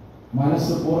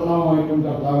 മനസ്സ് പൂർണ്ണമായിട്ടും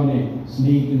കർത്താവിനെ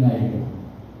സ്നേഹിക്കുന്നതായിരിക്കും.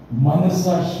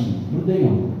 മനസ്സാക്ഷി,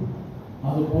 ഹൃദയം,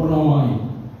 അത് പൂർണ്ണമായി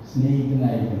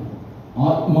സ്നേഹിക്കുന്നതായിരിക്കണം.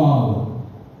 ആത്മാവ്,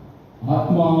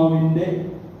 ആത്മാവിൻ്റെ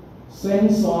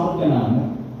സെൻസ് ഓർഗനാണ്,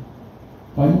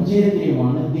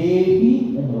 പഞ്ചേന്ദ്രിയമാണ് ദേഹി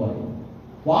എന്ന് പറയുന്നത്.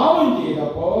 പാപം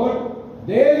ചെയ്തപ്പോൾ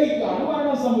ദേഹിക്കാണ്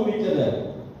മരണം സംഭവിച്ചത്.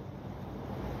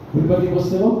 ഉൽപ്പത്തി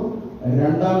പുസ്തകം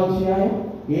 2-ാം അധ്യായം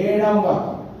 7-ാം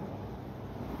വാക്യം.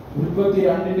 ഉൽപ്പത്തി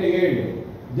 2:7.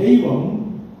 ദൈവം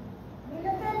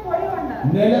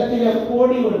നിലത്തിലെ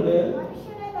പൊടി കൊണ്ട്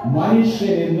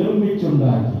മനുഷ്യനെ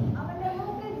നിർമ്മിച്ചുണ്ടാക്കി,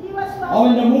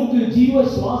 അവന്റെ മൂക്കിൽ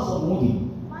ജീവശ്വാസം ഊതി,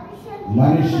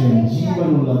 മനുഷ്യൻ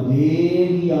ജീവനുള്ള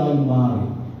ദേഹിയായി മാറി.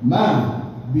 Man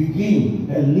became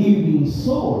a living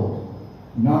soul,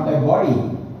 not a body.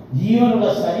 ജീവനുള്ള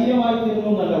ശരീരമായി തീർന്നു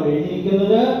എന്നല്ല അവിടെ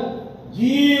എഴുതിയിരിക്കുന്നത്,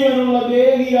 ജീവനുള്ള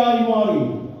ദേഹിയായി മാറി.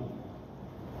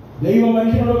 ദൈവം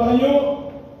മനുഷ്യനോട് പറഞ്ഞു,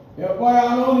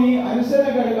 എപ്പോഴാണോ നീ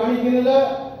അനുസരണക്കേട് കാണിക്കുന്നത്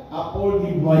അപ്പോൾ നീ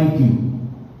മരിക്കും.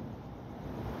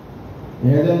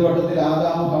 ഏദൻ തോട്ടത്തിൽ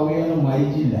ആദാമും ഹവ്വയൊന്നും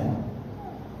മരിച്ചില്ല.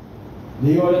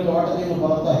 ദൈവം തോട്ടത്തിൽ നിന്ന്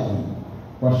പുറത്താക്കി.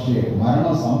 പക്ഷേ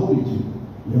മരണം സംഭവിച്ചു.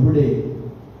 എവിടെ?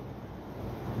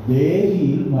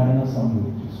 ദേഹിയിൽ മരണം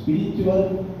സംഭവിച്ചു. Spiritual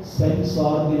sense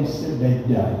organs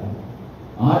ഡെഡായി.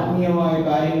 ആത്മീയമായ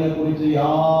കാര്യങ്ങളെക്കുറിച്ച്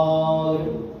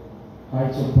യാതൊരു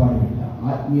കാഴ്ചപ്പാടുമില്ല.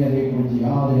 ആത്മീയതയെക്കുറിച്ച്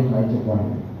യാതൊരു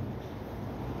കാഴ്ചപ്പാടുമില്ല.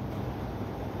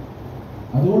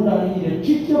 അതുകൊണ്ടാണ് ഈ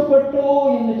രക്ഷിക്കപ്പെട്ടോ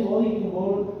എന്ന്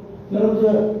ചോദിക്കുമ്പോൾ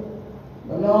ചിലർക്ക്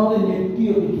വല്ലാതെ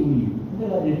നെറ്റിയൊക്കെ ചുഴിയും.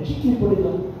 എന്താ രക്ഷിക്കപ്പെടുക?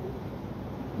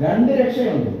 2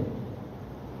 രക്ഷയുണ്ട്.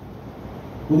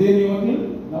 പുതിയ നിയമത്തിൽ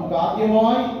നമുക്ക്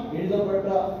ആദ്യമായി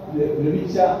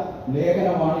ലഭിച്ച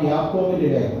ലേഖനമാണ് യാക്കോബിന്റെ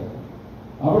ലേഖനം.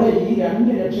 അവിടെ ഈ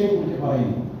 2 രക്ഷയെക്കുറിച്ച്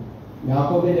പറയുന്നു.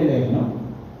 യാക്കോബിന്റെ ലേഖനം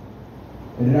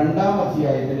 2-ാം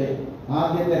അധ്യായത്തിലെ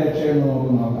ആദ്യത്തെ രക്ഷയെന്ന്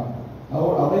നമുക്ക് നോക്കാം.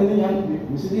 അപ്പോൾ അവിടെ നിന്ന് ഞാൻ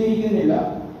വിശദീകരിക്കുന്നില്ല.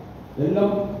 എല്ലാം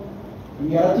ഈ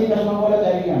ഇറച്ചി കഷ്ണം പോലെ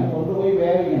തരികയാണ്, കൊണ്ടുപോയി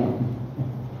വേവിക്കണം.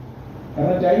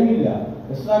 കാരണം ടൈമില്ല,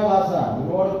 എക്സ്ട്രാ ക്ലാസ്സാണ്,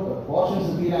 ഒരുപാട്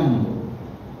പോർഷൻസ് തീരാനുണ്ട്.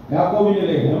 യാക്കോബിന്റെ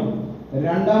ലേഖനം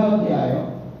 2-ാം അധ്യായം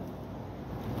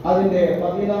അതിന്റെ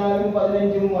 14-ഉം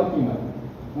 15-ഉം വാക്യങ്ങൾ,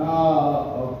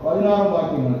 16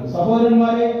 വാക്യങ്ങൾ.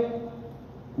 സഹോദരന്മാരെ,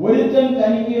 ഒരുത്തൻ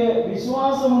തനിക്ക്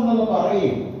വിശ്വാസമുണ്ടെന്ന്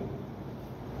പറയും,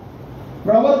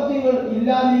 പ്രവൃത്തികൾ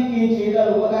ഇല്ലാതിരിക്കുകയും ചെയ്താൽ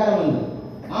ഉപകാരമെന്ന്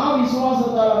ആ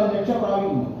വിശ്വാസത്താൽ അവൻ രക്ഷ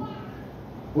പ്രാപിക്കുന്നു.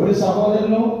 ഒരു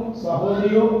സഹോദരനോ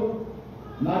സഹോദരിയോ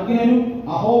നഗ്നനും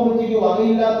അഹോവൃത്തിക്ക്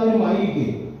വകയില്ലാത്തവനുമായിരിക്കെ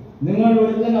നിങ്ങൾ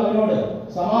ഒരുത്തൻ അവനോട്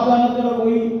സമാധാനത്തോടെ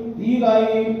പോയി തീ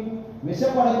കായുകയും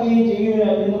വിശപ്പടക്കുകയും ചെയ്യുക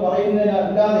എന്ന്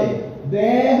പറയുന്നതിനല്ലാതെ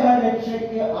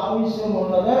ദേഹരക്ഷയ്ക്ക്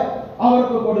ആവശ്യമുള്ളത്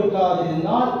അവർക്ക്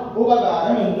കൊടുക്കാതിരുന്നാൽ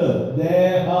ഉപകാരം എന്ത്?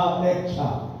 ദേഹരക്ഷ.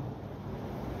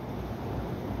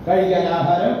 കഴിക്കാൻ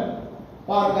ആഹാരം,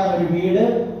 പാർക്കാൻ ഒരു വീട്,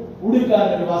 ഉടുക്കാൻ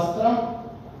ഒരു വസ്ത്രം,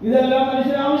 ഇതെല്ലാം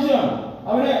മനുഷ്യന് ആവശ്യമാണ്.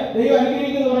 അവനെ ദൈവം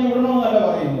അനുഗ്രഹിക്കുന്നു പറഞ്ഞ് വിടണമെന്നല്ല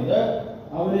പറയുന്നത്,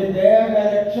 അവന്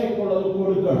ദേഹരക്ഷയ്ക്കുള്ളത്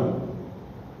കൊടുക്കണം.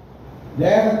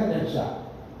 ദേഹരക്ഷ.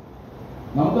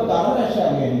 നമുക്ക് തറരക്ഷ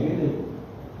അറിയാമെങ്കിൽ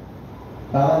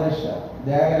തറരക്ഷ,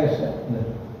 ദേഹരക്ഷ.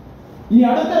 ഇനി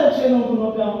അടുത്ത രക്ഷ നമുക്ക്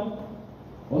നോക്കാം.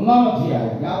 1-ാം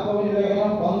അധ്യായം, യാക്കോബിന്റെ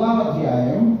ലേഖനം 1-ാം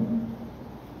അധ്യായം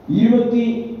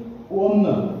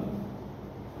 21.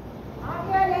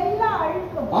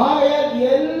 ആകയാൽ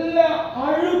എല്ലാ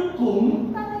അഴുക്കും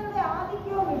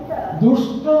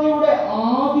ദുഷ്ടതയുടെ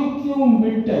ആധിക്യവും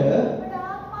വിട്ട്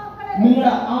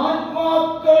നിങ്ങളുടെ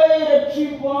ആത്മാക്കളെ രക്ഷിക്കുക.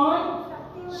 രക്ഷിപ്പാൻ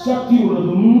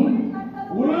ശക്തിയുള്ളതും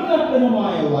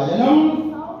ഉൾനട്ടനുമായ വചനം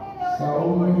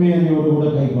സൗമ്യതയോടുകൂടെ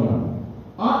കൈക്കൊള്ളണം.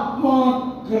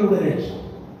 ആത്മാക്കളുടെ രക്ഷ.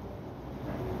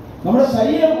 നമ്മുടെ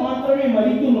ശരീരം മാത്രമേ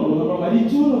മരിക്കുന്നുള്ളൂ. നമ്മൾ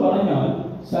മരിച്ചു എന്ന് പറഞ്ഞാൽ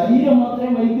ശരീരം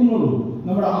മാത്രമേ മരിക്കുന്നുള്ളൂ.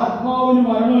 നമ്മുടെ ആത്മാവിന്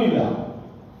മരണമില്ല.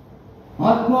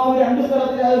 ആത്മാവ് രണ്ട്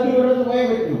സ്ഥലത്തിലേക്ക് ഇവിടുത്തെ പോയേ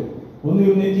പറ്റൂ.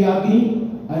 ഒന്നുകിൽ നിത്യാഗ്നി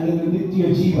അല്ലെങ്കിൽ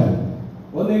നിത്യജീവൻ,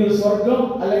 ഒന്നുകിൽ സ്വർഗം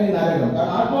അല്ലെങ്കിൽ നരകം.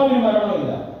 കാരണം ആത്മാവിന്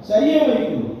മരണമില്ല, ശരീരം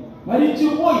മരിക്കുന്നു. മരിച്ചു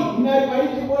പോയി, ഇന്നാരും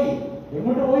മരിച്ചു പോയി.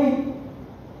 എങ്ങോട്ട് പോയി?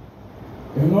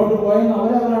 എങ്ങോട്ട് പോയെന്ന്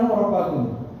അവരവരാണ്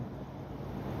ഉറപ്പാക്കുന്നത്.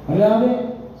 അല്ലാതെ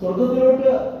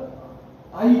സ്വർഗത്തിലോട്ട്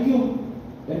അയക്കും.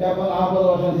 എൻ്റെ അപ്പം 40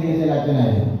 വർഷം CSL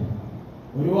അച്ഛനായിരുന്നു.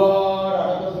 ഒരുപാട്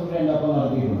അടക്ക ശുശ്രൂഷ എൻ്റെ അപ്പം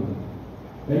നടത്തിയിട്ടുണ്ട്.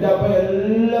 എൻ്റെ അപ്പ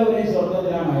എല്ലാവരെയും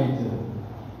സ്വർഗത്തിലാണ് അയച്ചത്.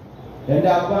 എൻ്റെ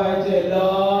അപ്പ അയച്ച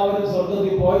എല്ലാവരും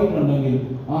സ്വർഗത്തിൽ പോയിട്ടുണ്ടെങ്കിൽ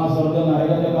ആ സ്വർഗം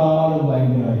നരകത്തെക്കാളും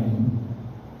ഭയങ്കരമായിരിക്കും.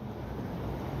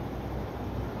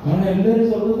 കാരണം എല്ലാവരും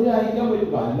സ്വർഗത്തിൽ അയക്കാൻ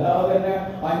പറ്റും. അല്ലാതെ തന്നെ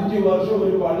 5 വർഷം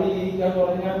ഒരു പള്ളി ജീവിക്കാന്ന്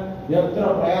പറഞ്ഞാൽ എത്ര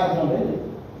പ്രയാസമുണ്ട്.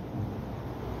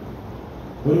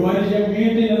 ഒരു മനുഷ്യൻ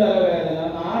വീട്ടിന് തലവേദന,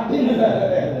 നാട്ടിന്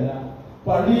തലവേദന,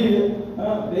 പള്ളിയിൽ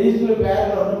രജിസ്റ്റർ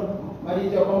പേരുണ്ട്,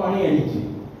 മരിച്ചപ്പോൾ മണി അടിച്ച്.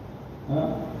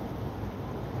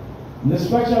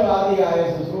 നിഷ്പക്ഷവാദിയായ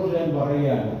ശുശ്രൂഷകൻ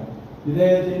പറയുകയാണ്,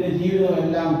 ഇദ്ദേഹത്തിന്റെ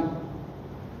ജീവിതമെല്ലാം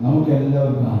നമുക്ക്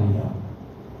എല്ലാവർക്കും അറിയാം.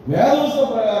 വേദപുസ്തക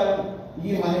പ്രകാരം ഈ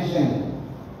മനുഷ്യൻ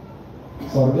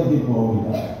സ്വർഗത്തിൽ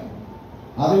പോകില്ല.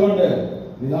 അതുകൊണ്ട്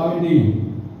പിതാവിന്റെയും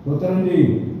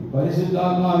പുത്രന്റെയും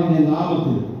പരിശുദ്ധാത്മാവിന്റെ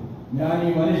നാമത്തിൽ ഞാൻ ഈ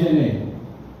മനുഷ്യനെ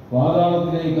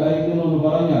പാതാളത്തിലേക്ക് അയക്കുന്നു എന്ന്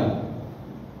പറഞ്ഞാൽ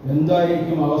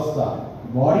എന്തായിരിക്കും അവസ്ഥ?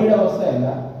 ബോഡിയുടെ അവസ്ഥയല്ല,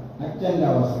 അച്ഛൻ്റെ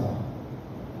അവസ്ഥ.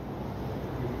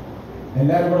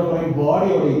 എല്ലാവരും കൂടെ പറയും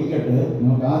ബോഡിയോടെ ഇരിക്കട്ടെ,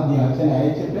 നമുക്ക് ആദ്യം അച്ഛനെ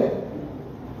അയച്ചിട്ട്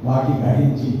ബാക്കി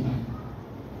കഴിച്ച്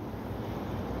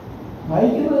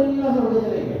അയക്കുന്നതെല്ലാം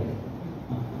സ്വർഗത്തിലേക്ക്,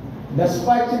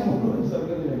 ഡെസ്പാച്ച് മുഴുവൻ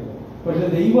സ്വർഗത്തിലേക്ക്. പക്ഷെ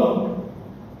ദൈവം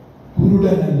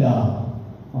കുരുടനല്ല.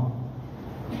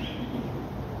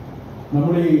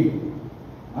 നമ്മൾ ഈ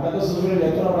അടക്ക ശുശ്രൂഷയിൽ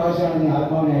എത്ര പ്രാവശ്യമാണ് ഈ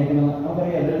ആത്മാവിനെ അയക്കുന്നത്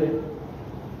നമുക്കറിയാമല്ലോ.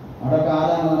 അടക്ക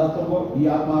ആരാധന നടത്തുമ്പോൾ ഈ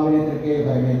ആത്മാവിനെ തെക്കേ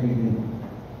പരിവേൽപ്പിക്കുന്നു.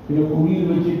 പിന്നെ കുഴിയിൽ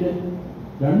വെച്ചിട്ട്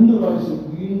 2 പ്രാവശ്യം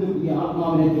വീണ്ടും ഈ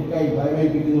ആത്മാവിനെ തെക്കായി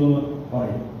പരിവേൽപ്പിക്കുന്നു എന്ന്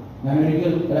പറയും. ഞാൻ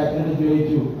ഒരിക്കൽ ഒരു അച്ഛനോട്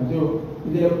ചോദിച്ചു, അച്ഛോ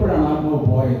ഇതിലെപ്പോഴാണ് ആത്മാവ്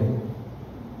പോയത്?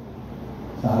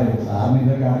 സാറിന്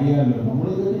ഇതൊക്കെ അറിയാമല്ലോ,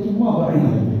 നമ്മളിതൊക്കെ ചുമ്മാ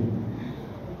പറയുന്നതല്ലേ.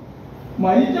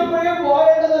 മരിച്ചപ്പോഴേ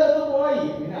പോയേണ്ട സ്ഥലത്ത് പോയി.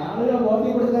 പിന്നെ ആളുകളെ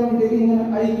ബോധ്യപ്പെടുത്താൻ വേണ്ടി ഇങ്ങനെ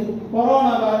അയക്കും. കൊറോണ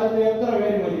കാലത്ത് എത്ര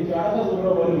പേര് മരിച്ചു, അടുത്ത സുഖ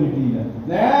പോലും കിട്ടിയില്ല.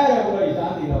 നേരെ പോയി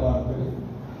ശാന്തി വാർത്തകൾ.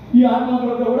 ഈ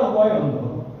ആത്മാക്കളൊക്കെ എവിടെ പോയുണ്ടോ?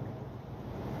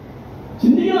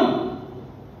 ചിന്തിക്കണം,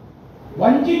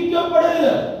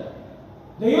 വഞ്ചിക്കപ്പെടരുത്.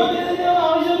 ദൈവത്തിന്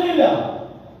ആവശ്യമൊന്നുമില്ല.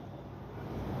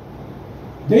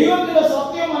 ദൈവത്തിന്റെ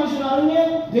സത്യം മനുഷ്യൻ അറിഞ്ഞ്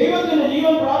ദൈവത്തിന്റെ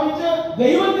ജീവൻ പ്രാപിച്ച്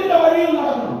ദൈവത്തിന്റെ വഴിയിൽ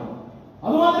നടക്കണം.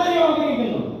 അതുമാത്രമേ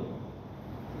ആഗ്രഹിക്കുന്നു.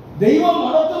 ദൈവം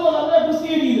നടത്തുന്നതല്ല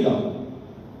ക്രിസ്തീയ ജീവിതം.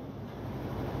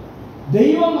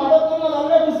 ദൈവം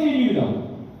നടത്തുന്നതല്ല ക്രിസ്തീയ ജീവിതം.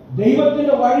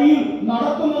 ദൈവത്തിന്റെ വഴിയിൽ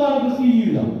നടത്തുന്നതാണ് ക്രിസ്തീയ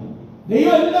ജീവിതം.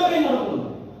 ദൈവം എല്ലാവരെയും നടത്തുന്നു.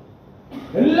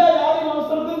 എല്ലാ ജാതി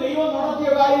മതസ്ഥർക്കും ദൈവം നടത്തിയ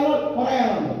കാര്യങ്ങൾ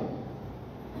പറയാനുണ്ട്.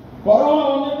 കൊറോണ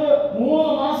വന്നിട്ട് 3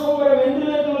 മാസം വരെ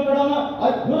വെന്റിലേറ്ററിൽ കിടന്ന്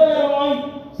അത്ഭുതകരമായി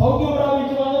സൗഖ്യം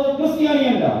പ്രാപിച്ചു വന്നത്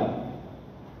ക്രിസ്ത്യാനിയല്ല.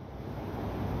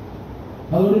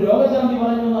 അതുകൊണ്ട് രോഗശാന്തി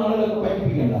പറയുന്ന ആളുകൾക്ക്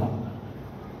പഠിപ്പിക്കണ്ട.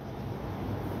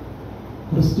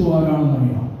 ക്രിസ്തു ആരാണെന്ന്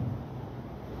അറിയണം,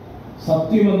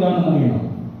 സത്യം എന്താണെന്ന് അറിയണം.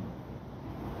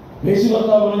 യേശു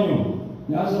കർത്താവ് പറഞ്ഞു,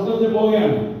 ഞാൻ സ്വർഗത്തിൽ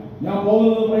പോവുകയാണ്, ഞാൻ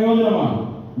പോകുന്നത് പ്രയോജനമാണ്.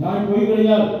 ഞാൻ പോയി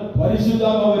കഴിഞ്ഞാൽ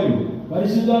പരിശുദ്ധാത്മാവ് വരും.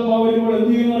 പരിശുദ്ധാത്മാവ് വരുമ്പോൾ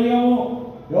എന്ത് ചെയ്യുമെന്ന് അറിയാമോ?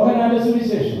 യോഹന്നാന്റെ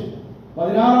സുവിശേഷം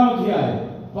 16-ാം അധ്യായം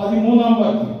 13-ാം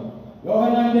വാക്യം.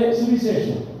 യോഹന്നാന്റെ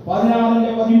സുവിശേഷം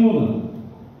 16:13.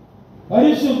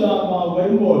 പരിശുദ്ധാത്മാവ്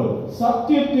വരുമ്പോൾ,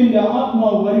 സത്യത്തിന്റെ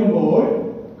ആത്മാവ് വരുമ്പോൾ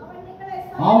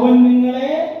അവൻ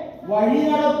നിങ്ങളെ വഴി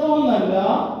നടത്തുമെന്നല്ല,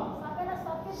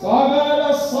 സകല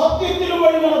സത്യത്തിലും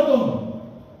വഴി നടത്തും.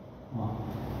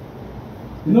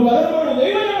 ഇന്ന് പലപ്പോഴും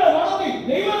ദൈവങ്ങളെ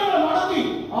നടത്തി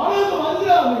ആളുകൾക്ക്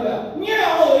മനസ്സിലാവുന്നില്ല.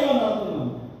 ഇങ്ങനെയാണോ ദൈവം നടത്തുന്നത്?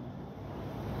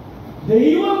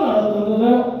 ദൈവം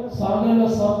നടത്തുന്നത് സകല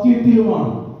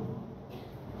സത്യത്തിലുമാണ്.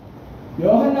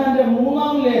 യോഹന്നാന്റെ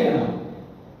 3-ാം ലേഖനം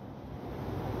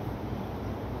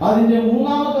അതിന്റെ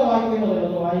 3-ാമത്തെ വാക്യം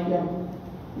ഒന്ന് വായിക്കാം.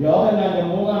 യോഹന്നാന്റെ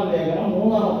 3-ാം ലേഖനം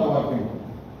 3-ാമത്തെ വാക്യം.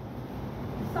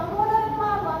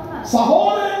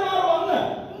 സഹോദരന്മാർ വന്ന്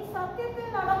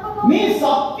നീ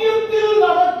സത്യത്തിൽ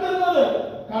നടക്കുന്നത്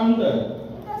കണ്ട്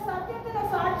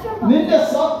നിന്റെ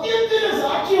സത്യത്തിന്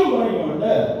സാക്ഷ്യം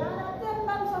പറയുന്നുണ്ട്.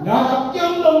 ഞാൻ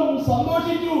അത്യന്തം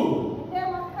സന്തോഷിച്ചു.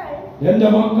 എന്റെ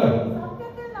മക്കൾ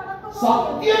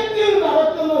സത്യത്തിൽ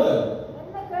നടക്കുന്നത്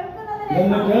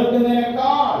എന്ന്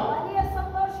കേൾക്കുന്നതിനേക്കാൾ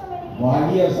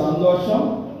വലിയ സന്തോഷം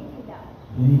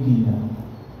എനിക്കില്ല.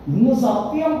 ഇന്ന്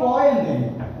സത്യം പോയെന്നേ,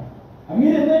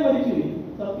 അങ്ങനെ എന്നെ മരിച്ചു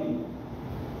സത്യം.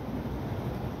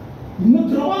 ഇന്ന്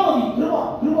കൃപ മതി, കൃപ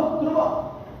കൃപ കൃപ.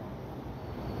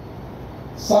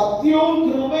 സത്യവും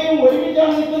കൃപയും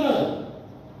ഒരുമിച്ചാണ് നിൽക്കുന്നത്.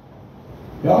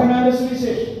 യോഹന്നാന്റെ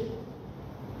സുവിശേഷം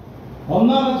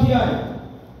 1-ാം അധ്യായം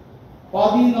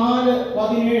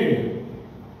 14-17.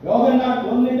 യോഹന്നാൻ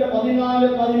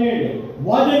 1:14-17.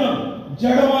 വചനം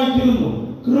ജഡമായി തീർന്നു,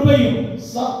 കൃപയും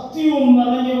സത്യവും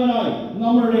നിറഞ്ഞവനായി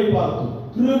നമ്മളുടെ പാർത്തു.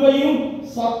 കൃപയും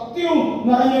സത്യവും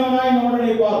നിറഞ്ഞവനായി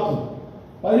നമ്മളുടെ പാർത്തു.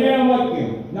 17-ാം വാക്യം,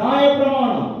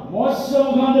 ന്യായപ്രമാണം മോശ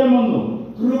മുഖാന്തരം വന്നു,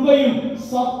 കൃപയും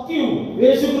സത്യവും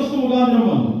യേശുക്രിസ്തു മുഖാന്തരം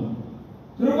വന്നു.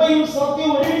 കൃപയും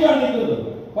സത്യവും ഒരുമിച്ചാണ് നിൽക്കുന്നത്.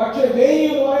 പക്ഷെ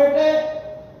ദൈവം പറയട്ടെ,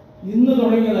 ഇന്ന്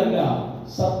തുടങ്ങിയതല്ല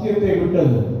സത്യത്തെ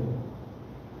വിട്ടത്.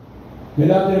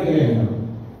 ഗലാത്യർക്ക് ലേഖനം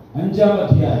 5-ാം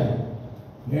അധ്യായം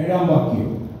 7-ാം വാക്യം.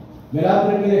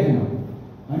 ഗലാത്യർക്ക് ലേഖനം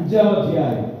 5-ാം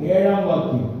അധ്യായം 7-ാം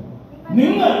വാക്യം.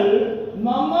 നിങ്ങൾ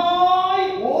നന്നായി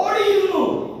ഓടിയിരുന്നു.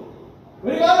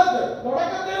 ഒരു കാലത്ത്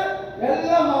തുടക്കത്തിൽ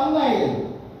എല്ലാം നന്നായിരുന്നു.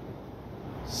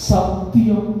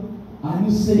 സത്യം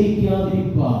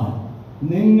അനുസരിക്കാതിരിക്കാൻ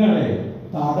നിങ്ങളെ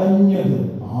തടഞ്ഞത്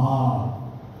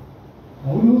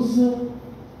പൗലോസ്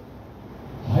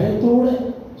ഭയത്തോടെ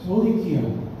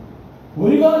ചോദിക്കുകയാണ്.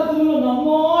 ഒരു കാലത്ത് നിങ്ങൾ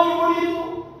നന്നായി ഓടിയിരുന്നു,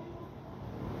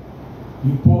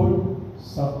 ഇപ്പോൾ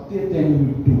സത്യത്തെ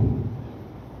വിട്ടു.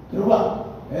 കൃപ,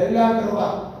 എല്ലാ കൃപ.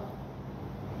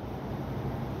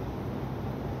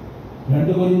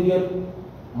 2 കൊരിന്ത്യർ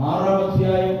 6-ാം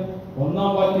അധ്യായം 1-ാം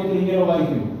വാക്യത്തിൽ ഇങ്ങനെ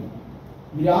വായിക്കുന്നു.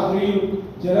 ഈ രാത്രിയിൽ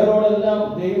ചിലരോടെല്ലാം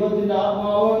ദൈവത്തിന്റെ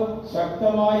ആത്മാവ്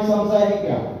ശക്തമായി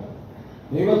സംസാരിക്കാം.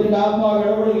 ദൈവത്തിന്റെ ആത്മാവ്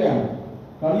ഇടപെടുകയാണ്.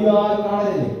 കളിയാൽ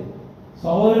കാണരുത്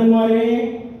സഹോദരന്മാരെ.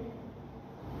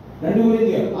 2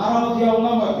 കൊരിന്ത്യർ 6-ാം അധ്യായം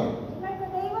 1-ാം വാക്യം.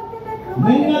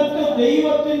 നിങ്ങൾക്ക്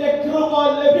ദൈവത്തിന്റെ കൃപ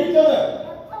ലഭിച്ചത്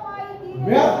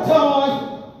വ്യർത്ഥമായി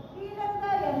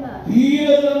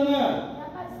തീരരുതെന്ന്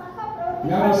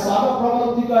ഞങ്ങൾ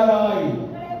സഹപ്രവർത്തിക്കാരായി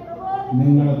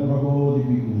നിങ്ങളെ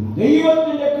പ്രബോധിപ്പിക്കുന്നു.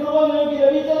 ദൈവത്തിന്റെ കൃപ നിങ്ങൾക്ക്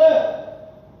ലഭിച്ചത്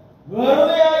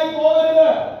വെറുതെ ആയി പോകരുത്.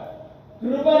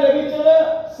 കൃപ ലഭിച്ചത്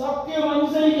സത്യം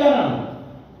അനുസരിക്കാനാണ്.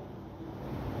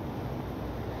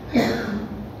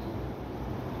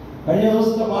 കഴിഞ്ഞ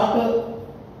ദിവസത്തെ പാട്ട്,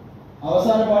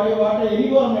 അവസാനം പാടിയ പാട്ട്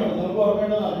എനിക്ക് ഓർമ്മയുണ്ട്, നിങ്ങൾക്ക്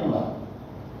ഓർമ്മയുണ്ടെന്ന് അറിഞ്ഞൂടാ.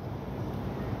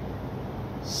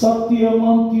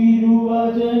 സത്യമാം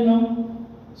തിരുവചനം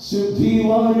ശുദ്ധി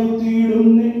വരുത്തിയിടും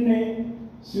നിന്നെ,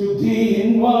 ശുദ്ധിയിൻ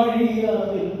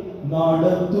വഴിയാതിൽ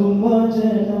നടത്തും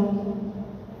വചനം.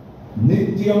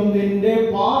 നിത്യം നിന്റെ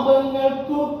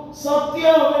പാദങ്ങൾക്കു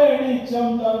സത്യവെളിച്ചം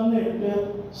തന്നിട്ട്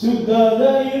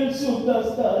ശുദ്ധതയിൽ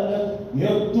ശുദ്ധസ്ഥലം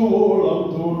എത്തോളം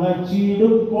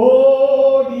തുണച്ചിടും.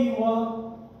 ഓടിവാ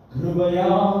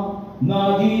കൃപയാ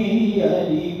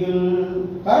നദിയരികിൽ.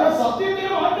 കാരണം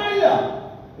സത്യത്തിന് മാറ്റമില്ല.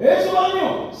 യേശു പറഞ്ഞു,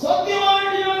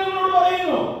 സത്യമായിട്ട് ഞാൻ നിങ്ങളോട്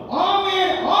പറയുന്നു,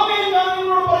 ആമേൻ ആമേൻ ഞാൻ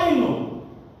നിങ്ങളോട് പറയുന്നു.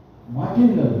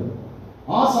 മാറ്റില്ലത്.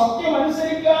 ആ സത്യം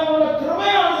അനുസരിക്കാനുള്ള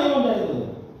കൃപയാണ് ദൈവം തരുന്നത്.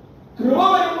 കൃപ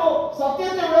വരുമ്പോൾ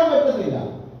സത്യത്തെ വിടാൻ പറ്റത്തില്ല.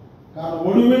 കാരണം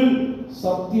ഒടുവിൽ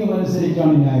സത്യം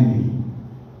അനുസരിച്ചാണ് ന്യായവിധി.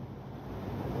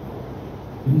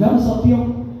 എന്താണ് സത്യം?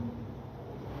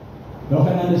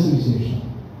 യോഹന്നാന്റെ സുവിശേഷം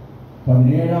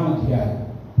 17-ാം അധ്യായം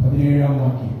 17-ാം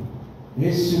വാക്യം.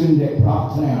 യേശുവിന്റെ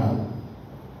പ്രാർത്ഥനയാണ്.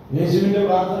 യേശുവിന്റെ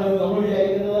പ്രാർത്ഥന നമ്മൾ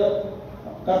വിചാരിക്കുന്നത്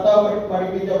കർത്താവ്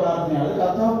പഠിപ്പിച്ച പ്രാർത്ഥനയാണ്. അത്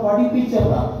കർത്താവ് പഠിപ്പിച്ച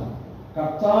പ്രാർത്ഥന,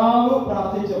 കർത്താവ്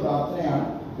പ്രാർത്ഥിച്ച പ്രാർത്ഥനയാണ്.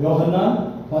 യോഹന്നാൻ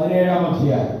 17-ാം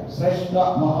അധ്യായം ശ്രേഷ്ഠ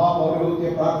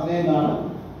മഹാപൗരോഹിത്യ പ്രാർത്ഥന എന്നാണ്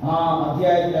ആ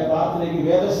അധ്യായത്തിലെ പ്രാർത്ഥനയ്ക്ക്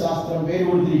വേദശാസ്ത്രം പേര്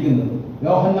കൊടുത്തിരിക്കുന്നത്.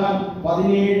 യോഹന്നാൻ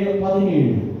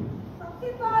 17:17.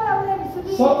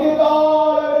 സത്യത്താൽ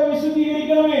അവരെ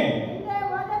വിശുദ്ധീകരിക്കണമേ,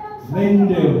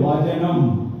 നിന്റെ വചനം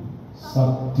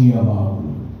സത്യമാകും.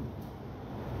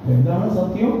 എന്താണ്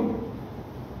സത്യം?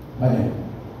 വചനം.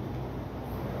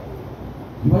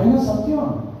 ഈ വചനം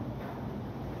സത്യമാണ്.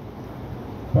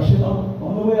 പക്ഷെ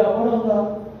ഒന്നുപോയി അവിടെ എന്താ?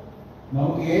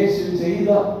 നമുക്ക് യേശു ചെയ്ത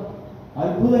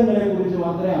അത്ഭുതങ്ങളെ കുറിച്ച്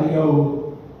മാത്രമേ അറിയാവൂ.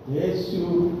 യേശു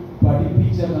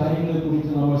പഠിപ്പിച്ച കാര്യങ്ങളെ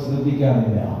കുറിച്ച് നമ്മൾ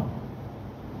ശ്രദ്ധിക്കാറില്ല.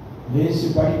 യേശു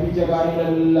പഠിപ്പിച്ച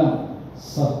കാര്യങ്ങളെല്ലാം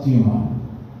സത്യമാണ്,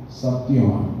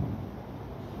 സത്യമാണ്.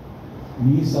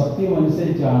 ഈ സത്യം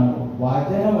അനുസരിച്ചാണ്,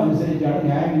 വചനം അനുസരിച്ചാണ്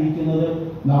ഞാൻ ഇരിക്കുന്നത്.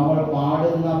 നമ്മൾ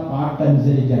പാടുന്ന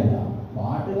പാട്ടനുസരിച്ചല്ല.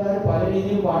 പാട്ടുകാർ പല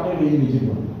രീതിയിൽ പാട്ടുകൾ എഴുതി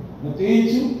വെച്ചിട്ടുണ്ട്.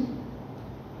 പ്രത്യേകിച്ചും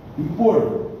ഇപ്പോൾ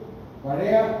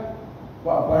പഴയ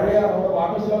നമ്മുടെ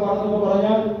പാട്ടുപുസ്തകം പാടുന്നൊക്കെ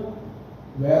പറഞ്ഞാൽ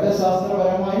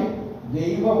വേദശാസ്ത്രപരമായി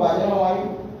ദൈവവചനമായി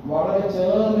വളരെ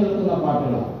ചേർന്ന് നിൽക്കുന്ന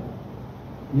പാട്ടുകളാണ്.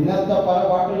 ഇന്നത്തെ പല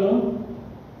പാട്ടുകളും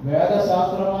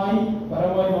വേദശാസ്ത്രമായി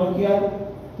നോക്കിയാൽ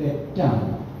തെറ്റാണ്.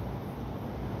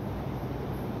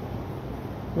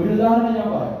 ഒരു ഉദാഹരണം ഞാൻ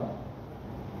പറയാം.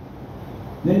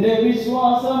 നിന്റെ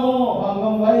വിശ്വാസമോ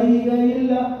ഭംഗം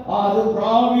വരികയില്ല, അത്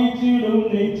പ്രാപിച്ചിടും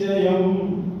നിശ്ചയം.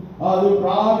 അത്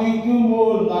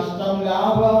പ്രാപിക്കുമ്പോൾ നഷ്ടം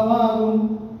ലാഭമാകും.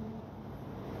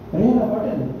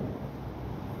 പാട്ടല്ലേ?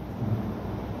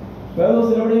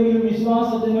 എവിടെയെങ്കിലും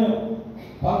വിശ്വാസത്തിന്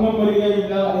ഭംഗം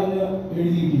വരികയില്ല എന്ന്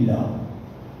എഴുതിയിട്ടില്ല.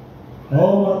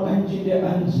 റോമർ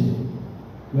 5:5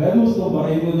 വേദപുസ്തകം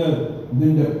പറയുന്നത്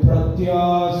നിന്റെ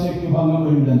പ്രത്യാശയ്ക്ക് ഭംഗം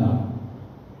വരില്ലെന്നാണ്.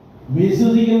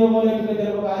 വിശ്വസിക്കുന്ന പോലെയൊക്കെ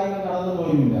ചിലപ്പോൾ കാര്യങ്ങൾ നടന്നു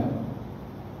പോയില്ല,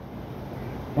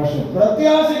 പക്ഷെ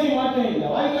പ്രത്യാശയ്ക്ക് മാറ്റമില്ല.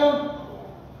 വായിക്കാം.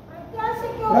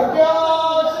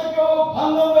 പ്രത്യാശയ്ക്കോ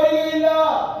ഭംഗം വരികയില്ല.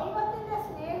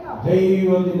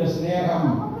 ദൈവത്തിന്റെ സ്നേഹം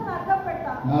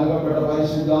നൽകപ്പെട്ട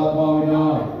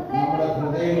പരിശുദ്ധാത്മാവിനാൽ നമ്മുടെ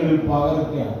ഹൃദയങ്ങളിൽ പകർന്നു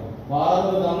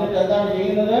തന്നിട്ട് എന്താണ്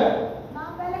ചെയ്യുന്നത്?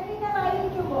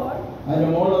 അതിന്റെ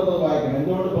മുകളിലൊക്കെ വായിക്കണം.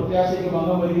 എന്തുകൊണ്ട് പ്രത്യാശയ്ക്ക്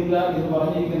ഭംഗം വരില്ല എന്ന്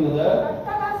പറഞ്ഞിരിക്കുന്നത്?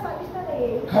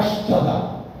 കഷ്ടത,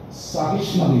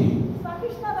 സഹിഷ്ണുതയും,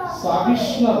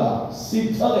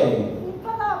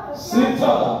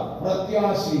 സിദ്ധത,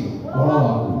 പ്രത്യാശയും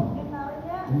ഉളവാകും.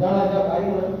 എന്താണ് അതിന്റെ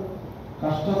കാര്യങ്ങൾ?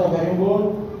 കഷ്ടത വരുമ്പോൾ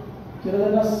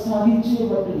ചിലതെല്ലാം സഹിച്ചേ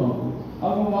പറ്റുന്നു.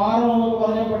 അത് മാറുമെന്നൊക്കെ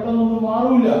പറഞ്ഞാൽ പെട്ടെന്നൊന്നും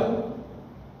മാറൂല.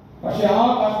 പക്ഷെ ആ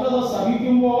കഷ്ടത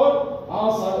സഹിക്കുമ്പോൾ ആ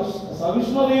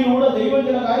സഹിഷ്ണുതയിലൂടെ ദൈവം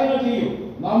ചില കാര്യങ്ങൾ ചെയ്യും,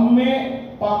 നമ്മെ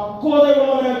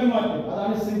പക്വതയുള്ളവരാക്കി മാറ്റും.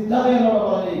 അതാണ് സിദ്ധത എന്നോട്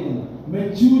പറഞ്ഞിരിക്കുന്നത്,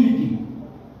 മെച്യൂരിറ്റി.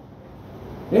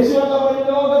 യേശു പറഞ്ഞു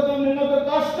ലോകത്തിൽ നിങ്ങൾക്ക്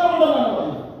കഷ്ടമുണ്ടെന്നാണ്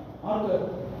പറഞ്ഞത്. ആർക്ക്?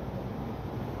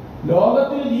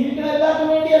 ലോകത്തിൽ ജീവിക്കുന്ന എല്ലാവർക്കും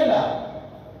വേണ്ടിയല്ല.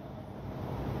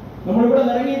 നമ്മളിവിടെ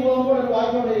ഇറങ്ങി പോകുമ്പോൾ ഒരു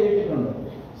വാക്യോടെ എഴുതിയിട്ടുണ്ട്,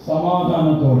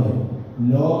 സമാധാനത്തോടെ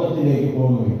ലോകത്തിലേക്ക്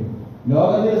പോകുകയും.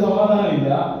 ലോകത്തിൽ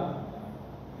സമാധാനമില്ല,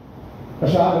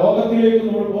 പക്ഷെ ആ ലോകത്തിലേക്ക്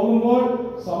നമ്മൾ പോകുമ്പോൾ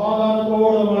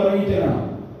സമാധാനത്തോടെ നമ്മൾ ഇറങ്ങിച്ചേരണം.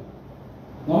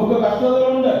 നമുക്ക്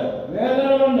കഷ്ടതകളുണ്ട്,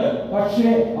 വേദനകളുണ്ട്, പക്ഷേ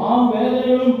ആ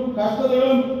വേദനകളും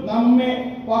കഷ്ടതകളും നമ്മെ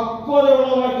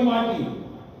പക്വതയുള്ളതാക്കി മാറ്റി.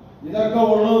 ഇതൊക്കെ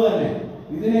ഉള്ളത് തന്നെ,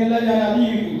 ഇതിനെല്ലാം ഞാൻ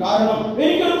അതിജീവിക്കും. കാരണം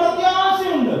എനിക്കൊരു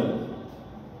പ്രത്യാശയുണ്ട്.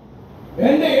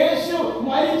 എന്റെ യേശു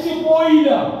മരിച്ചു പോയില്ല,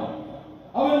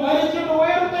 അവൻ മരിച്ചിട്ട്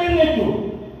ഉയർത്തെഴുന്നേറ്റു.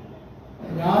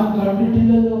 ഞാൻ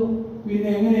കണ്ടിട്ടില്ലല്ലോ, പിന്നെ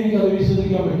എങ്ങനെ എനിക്കത്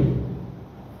വിശ്വസിക്കാൻ പറ്റും?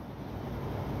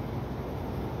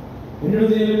 എന്റെ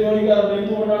അടുത്ത് ചോദിക്കാറുണ്ട്,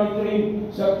 എന്തുകൊണ്ടാണ് ഇത്രയും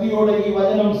ശക്തിയോടെ ഈ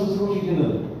വചനം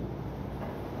ശുശ്രൂഷിക്കുന്നത്?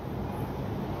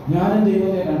 ഞാനും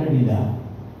ദൈവത്തെ കണ്ടിട്ടില്ല,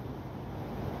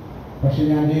 പക്ഷെ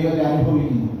ഞാൻ ദൈവത്തെ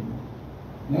അനുഭവിക്കുന്നു.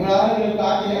 നിങ്ങൾ ആരെങ്കിലും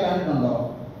കാറ്റിനെ കണ്ടിട്ടുണ്ടോ?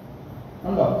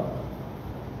 ഉണ്ടോ?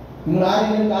 നിങ്ങൾ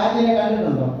ആരെങ്കിലും കാറ്റിനെ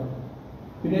കണ്ടിട്ടുണ്ടോ?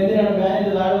 പിന്നെ എന്തിനാണ്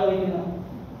ഫാനിന്റെ താഴെ വഹിക്കുന്നത്?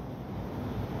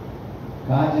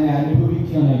 കാറ്റിനെ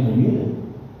അനുഭവിക്കാനായി കഴിയില്ല,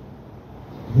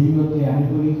 ദൈവത്തെ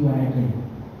അനുഭവിക്കുവാനായി കഴിയും.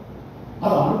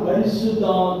 അതാണ്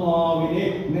പരിശുദ്ധാത്മാവിനെ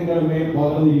നിങ്ങളുടെ മേൽ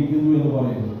പകർന്നിരിക്കുന്നു എന്ന്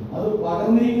പറയുന്നത്. അത്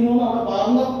പകർന്നിരിക്കുന്നു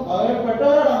അവിടെ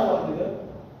പകരപ്പെട്ടവരോടാണ് പറഞ്ഞത്.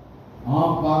 ആ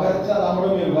പകർച്ച നമ്മുടെ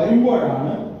മേൽ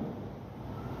വരുമ്പോഴാണ്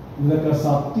ഇതൊക്കെ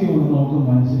സത്യമെന്ന് നമുക്ക്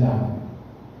മനസ്സിലാകും.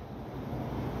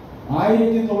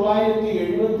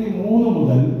 1973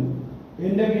 മുതൽ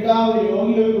എന്റെ പിതാവ്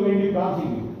രോഗികൾക്ക് വേണ്ടി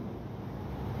പ്രാർത്ഥിക്കും.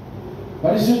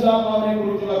 പരിശുദ്ധാത്മാവിനെ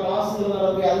കുറിച്ചുള്ള ക്ലാസുകൾ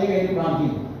നടത്തി അതിന് വേണ്ടി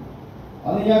പ്രാർത്ഥിക്കും.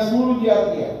 അന്ന് ഞാൻ സ്കൂൾ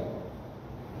വിദ്യാർത്ഥിയാണ്,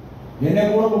 എന്നെ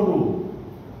കൂടെ കൊണ്ടുപോകും.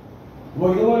 അപ്പോൾ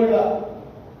ഇതുപോലുള്ള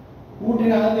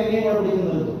കൂട്ടിനകത്ത് എന്നെയും കൂടെ പിടിച്ച്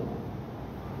നിർത്തും.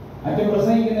 അച്ഛൻ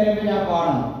പ്രസംഗിക്കുന്നതിന് ഞാൻ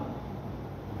പാടണം.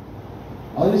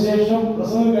 അതിനുശേഷം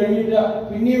പ്രസംഗം കഴിഞ്ഞിട്ട്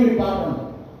പിന്നെയും ഒരു പാട്ടുണ്ട്,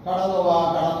 കടന്നു വാ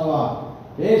കടന്നു വാ,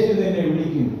 യേശു നിന്നെ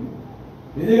വിളിക്കും.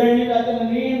 ഇത് കഴിഞ്ഞിട്ട് അച്ഛൻ്റെ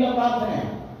നീണ്ട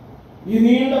പ്രാർത്ഥനയാണ്. ഈ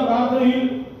നീണ്ട പ്രാർത്ഥനയിൽ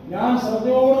ഞാൻ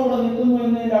ശ്രദ്ധയോടുകൂടെ നിൽക്കുന്നു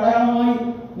എന്നതിന്റെ അടയാളമായി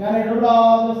ഞാൻ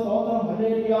ഇടപെടാതെ സ്തോത്രം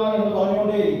ഹല്ലേലൂയ എന്ന്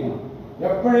പറഞ്ഞുകൊണ്ടേയിരിക്കണം.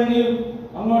 എപ്പോഴെങ്കിലും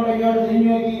അങ്ങോട്ട് ഇങ്ങോട്ട് തിരിഞ്ഞു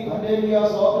നോക്കി ഹല്ലേലൂയ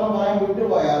സ്തോത്രം പറയാൻ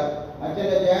വിട്ടുപോയാൽ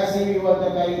അച്ഛൻ്റെ JCB പോലത്തെ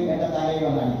കൈ എന്റെ തലയിൽ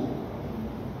വന്നടിക്കും.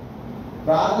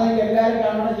 പ്രാർത്ഥനയ്ക്ക് എല്ലാവരും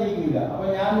കണ്ണട ചെയ്യിക്കില്ല. അപ്പൊ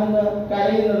ഞാൻ നിന്ന്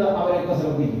കരയുന്നത് അവരൊക്കെ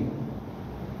ശ്രദ്ധിക്കും.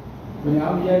 അപ്പൊ ഞാൻ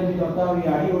വിചാരിച്ചു, കർത്താവ് ഈ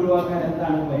അടി ഒഴിവാക്കാൻ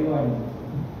എന്താണ് പരിപാടി?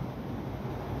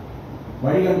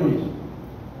 വഴി കണ്ടുപിടിച്ചു.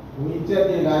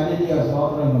 ഉച്ചത്തിൽ ഹല്ലേലൂയ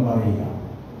സ്തോത്രം എന്ന് പറയുക.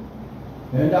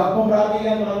 എന്റെ അപ്പം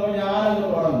പ്രാർത്ഥിക്കാൻ തുടങ്ങുമ്പോൾ ഞാനങ്ങ്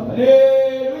തുടങ്ങും,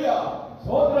 ഹല്ലേലൂയ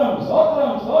സ്തോത്രം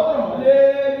സ്തോത്രം സ്തോത്രം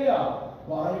ഹല്ലേലൂയ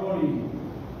പറഞ്ഞുകൊണ്ടിരിക്കും.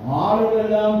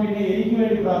 ആളുകളെല്ലാം പിന്നെ എനിക്ക്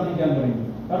വേണ്ടി പ്രാർത്ഥിക്കാൻ തുടങ്ങി.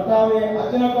 കർത്താവെ,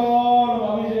 അച്ഛനെക്കാളും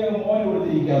അഭിഷേകം മോന്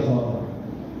കൊടുത്തിരിക്കുക സ്തോത്രം.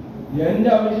 എന്റെ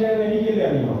അഭിഷേകം എനിക്കല്ലേ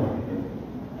അറിയാം.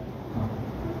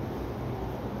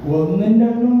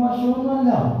 1-2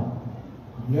 വർഷമൊന്നുമല്ല,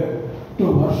 8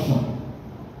 വർഷം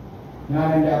ഞാൻ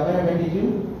എൻ്റെ അപ്പനെ പറ്റിച്ചു,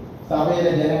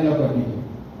 സഭയിലെ ജനങ്ങളെ പറ്റിച്ചു.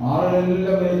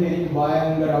 ആളുകളെല്ലാം കഴിഞ്ഞ് എനിക്ക്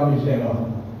ഭയങ്കര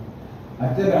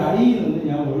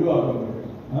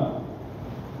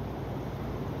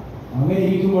അങ്ങനെ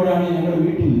ഇരിക്കുമ്പോഴാണ് ഞങ്ങളുടെ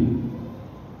വീട്ടിൽ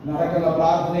നടക്കുന്ന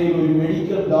പ്രാർത്ഥനയിൽ ഒരു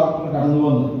മെഡിക്കൽ ഡോക്ടർ കടന്നു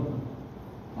വന്നത്.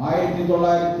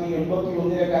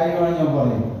 1981 കാര്യമാണ് ഞാൻ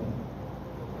പറയുന്നത്.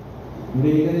 ഇവിടെ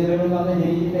ഇരിക്കുന്ന ചിലപ്പോൾ അന്ന്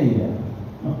ജനിച്ചിട്ടേ ഇല്ല.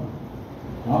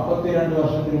 42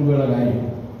 വർഷത്തിന് മുമ്പുള്ള കാര്യം.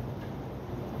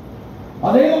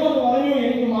 അദ്ദേഹം പറഞ്ഞു,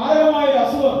 എനിക്ക് മാരകമായ ഒരു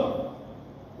അസുഖം,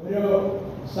 ഒരു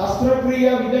ശസ്ത്രക്രിയ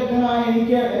വിദഗ്ധനായ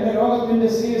എനിക്ക് എന്റെ രോഗത്തിന്റെ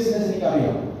സീരിയസ്നെസ്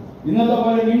എനിക്കറിയാം. ഇന്നത്തെ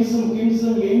പോലെ കിംസും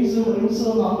എയിംസും റിംസും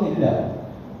ഒന്നും അന്നില്ല.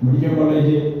 മെഡിക്കൽ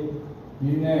കോളേജ്,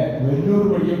 പിന്നെ വെല്ലൂർ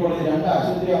മെഡിക്കൽ കോളേജ്, 2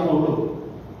 ആശുപത്രിയാണുള്ളൂ.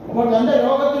 അപ്പോൾ തന്റെ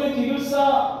രോഗത്തിന് ചികിത്സ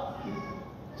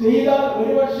ചെയ്താൽ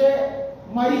ഒരുപക്ഷെ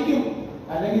മരിക്കും,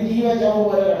 അല്ലെങ്കിൽ ജീവചാവ്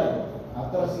പോലെ കിടക്കും.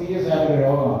 അത്ര സീരിയസ് ആയൊരു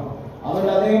രോഗമാണ്.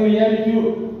 അതുകൊണ്ട് അദ്ദേഹം വിചാരിച്ചു,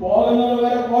 പോകുന്നത്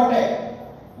വരെ പോട്ടെ,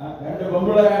 2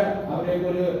 പെമ്പിളരാണ്, അവരെയൊക്കെ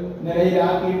ഒരു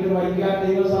നിലയിലാക്കിയിട്ട് മരിക്കാൻ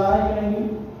ദൈവം സഹായിക്കണമെങ്കിൽ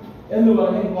എന്ന്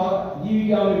പറഞ്ഞ്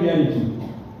ജീവിക്കാമെന്ന് വിചാരിച്ചു.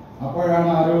 അപ്പോഴാണ്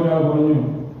ആരോ ഒരാൾ പറഞ്ഞു,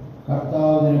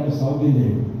 കർത്താവ് നിനക്ക് സൗഖ്യം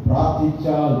തരും,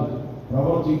 പ്രാർത്ഥിച്ചാൽ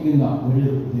പ്രവർത്തിക്കുന്ന ഒരു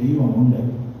ദൈവമുണ്ട്,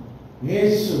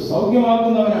 യേശു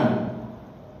സൗഖ്യമാക്കുന്നവനാണ്.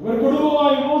 ഇവർ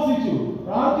കുടുംബമായി ഉപവസിച്ചു,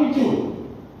 പ്രാർത്ഥിച്ചു.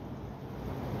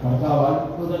 കർത്താവ്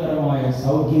അത്ഭുതകരമായ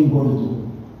സൗഖ്യം കൊടുത്തു.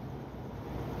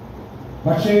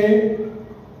 പക്ഷേ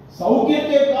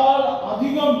സൗഖ്യത്തെക്കാൾ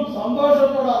അധികം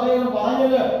സന്തോഷത്തോടെ അദ്ദേഹം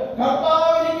പറഞ്ഞത്,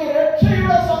 കർത്താവ് എനിക്ക്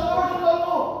രക്ഷയുടെ സന്തോഷം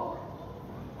തന്നു,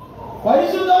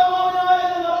 പരിശുദ്ധാത്മാവിനാൽ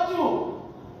എന്നെ നിറച്ചു.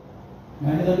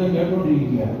 ഞാനിതൊക്കെ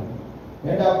കേട്ടുകൊണ്ടിരിക്കുകയാണ്.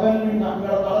 എന്റെ അപ്പൻ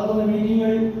നടത്തുന്ന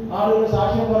മീറ്റിങ്ങുകളിൽ ആളുകൾ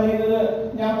സാക്ഷ്യം പറയുന്നത്,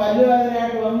 ഞാൻ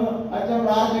പല്ലുവേദനയായിട്ട് വന്ന് അച്ഛൻ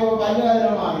പ്രാർത്ഥിച്ചപ്പോൾ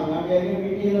പല്ലുവേദന മാറി. ഞാൻ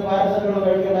വീട്ടിൽ നിന്ന് പാരസെറ്റമോൾ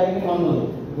കഴിക്കേണ്ടായിരിക്കും വന്നത്.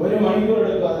 1 മണിക്കൂർ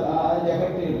എടുക്കും അതിന്റെ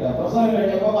എഫക്ട് കിട്ടുക. പ്രസവം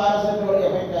കഴിഞ്ഞപ്പോൾ പാരസെറ്റമോൾ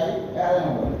എഫക്റ്റായി വേദന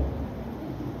പോയി.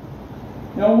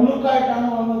 ഞാൻ ഉളുക്കായിട്ടാണ്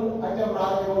വന്നത്, അച്ഛൻ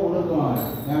പ്രാർത്ഥിച്ചപ്പോൾ ഉളുക്കുമാണ്.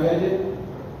 ഞാൻ വിചാരിച്ച്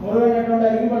മുഴുവൻ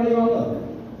കേട്ടോണ്ടായിരിക്കും പള്ളി വന്നത്.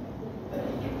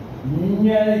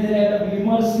 ഞാൻ ഇതിനെ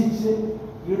വിമർശിച്ച്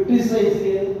ക്രിട്ടിസൈസ്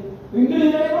ചെയ്ത് എങ്കിലും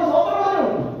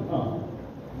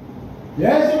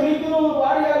യേശു വിളിക്കുന്നു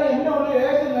പാടിയാൽ എന്നെ ഉള്ളിൽ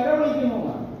യേശു നിലവിളിക്കുന്നു.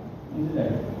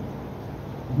 മനസ്സിലായി?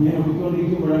 ഇങ്ങനെ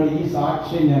വിളിക്കൊണ്ടിരിക്കുമ്പോഴാണ് ഈ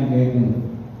സാക്ഷ്യം ഞാൻ കേൾക്കുന്നത്.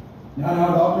 ഞാൻ ആ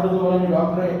ഡോക്ടറെടുത്ത് പറഞ്ഞു,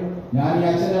 ഡോക്ടറെ, ഞാൻ ഈ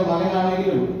അച്ഛൻ്റെ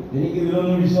മകനാണെങ്കിലും എനിക്ക്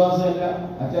ഇതിലൊന്നും വിശ്വാസമില്ല.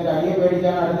 അച്ഛൻ്റെ അടിയെ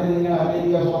പേടിച്ചാണ് അടുത്ത് നിങ്ങൾ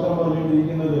അമേരിക്ക സ്വത്രം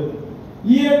പറഞ്ഞുകൊണ്ടിരിക്കുന്നത്.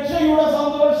 ഈ രക്ഷയുടെ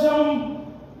സന്തോഷം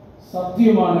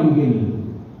സത്യമാണെങ്കിൽ,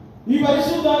 ഈ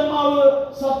പരിശുദ്ധാത്മാവ്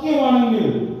സത്യമാണെങ്കിൽ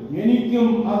എനിക്കും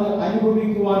അത്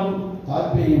അനുഭവിക്കുവാൻ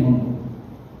താല്പര്യമുണ്ട്.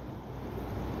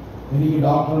 എനിക്ക്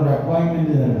ഡോക്ടറുടെ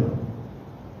അപ്പോയിന്റ്മെന്റ് തരണം.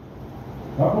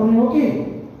 Doctor okay.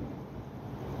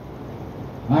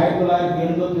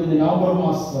 1981 നവംബർ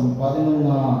മാസം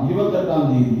 28-ാം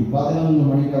തീയതി 11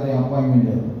 മണിക്ക് അതേ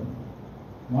അപ്പോയിന്റ്മെന്റ്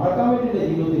നടക്കാൻ പറ്റില്ല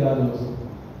ജീവിതത്തിൽ. ആ ദിവസം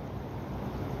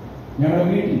ഞങ്ങളുടെ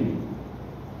വീട്ടിൽ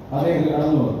അദ്ദേഹം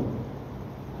കടന്നു വന്നു.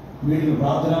 വീട്ടിൽ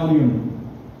പ്രാർത്ഥനാ മുറിയുണ്ട്.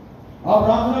 ആ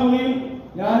പ്രാർത്ഥനാ മുറിയിൽ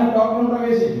ഞാനും ഡോക്ടറും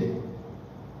പ്രവേശിച്ചു.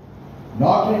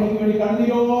 ഡോക്ടർ എനിക്ക് വേണ്ടി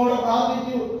കണ്ണീരോടെ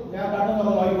പ്രാർത്ഥിച്ചു. ഞാൻ കണ്ണു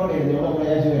തുറന്ന് നോക്കിക്കൊണ്ടേയിരുന്നു, എവിടെ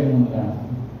പ്രയാസം വരുന്നു കാണാൻ.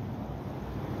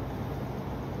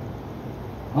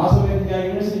 ആ സമയത്ത് ഞാൻ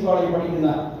യൂണിവേഴ്സിറ്റി കോളേജിൽ പഠിക്കുന്ന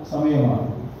സമയമാണ്.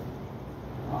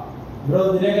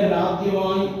 ദിനകരൻ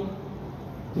ആദ്യമായി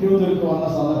തിരുവനന്തപുരത്ത് വന്ന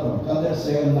സന്ദർഭം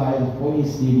ചന്ദ്രശേഖരൻ നായർ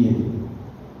പോലീസ് സ്റ്റേഡിയത്തിൽ.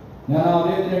 ഞാൻ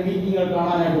അദ്ദേഹത്തിന്റെ മീറ്റിങ്ങുകൾ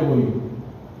കാണാനായിട്ട് പോയി.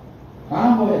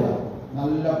 കാണാൻ പോയതാ.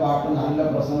 നല്ല പാട്ട്, നല്ല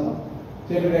പ്രസംഗം,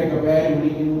 ചിലരുടെയൊക്കെ പേര്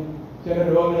വിളിക്കുന്നു, ചില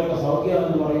രോഗികളൊക്കെ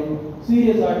സൗഖ്യമാണെന്ന് പറയുന്നു,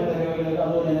 സീരിയസ് ആയിട്ടുള്ള രോഗികളൊക്കെ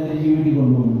അതുപോലെ തന്നെ തിരിച്ച് വീട്ടിൽ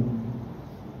കൊണ്ടുപോകുന്നു.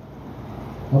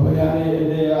 അപ്പൊ ഞാൻ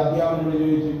എൻ്റെ അധ്യാപകനോട്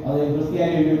ചോദിച്ചു, അത്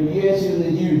ക്രിസ്ത്യാനികൾ യേശു എന്ന്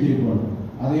ജീവിച്ചിരിപ്പുണ്ട്.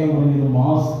 അദ്ദേഹം പറഞ്ഞത്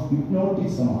മാസ്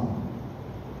ഹിപ്നോട്ടിസമാണ്.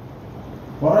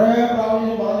 കുറെ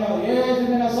പ്രാവശ്യം പറഞ്ഞാൽ യേശു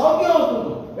നിന്നെ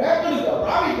സൗഖ്യമാക്കുന്നു, ഏറ്റെടുക്കുക,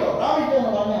 പ്രാപിച്ചോ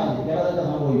എന്ന് പറഞ്ഞാൽ മതി, ചിലതൊക്കെ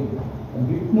സംഭവിക്കും.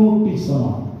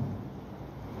 ഹിപ്നോട്ടിസമാണ്.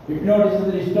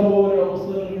 ഹിപ്നോട്ടിസത്തിൽ ഇഷ്ടംപോലെ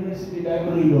പുസ്തകങ്ങൾ യൂണിവേഴ്സിറ്റി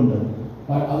ലൈബ്രറിയിലുണ്ട്.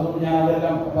 അതുകൊണ്ട് ഞാൻ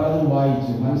അതെല്ലാം പലതും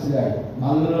വായിച്ചു, മനസ്സിലായി.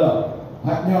 നല്ല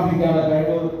ആജ്ഞാപിക്കാനുള്ള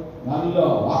കഴിവ്, നല്ല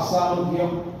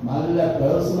വാക്സാമർഥ്യം, നല്ല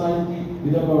പേഴ്സണാലിറ്റി,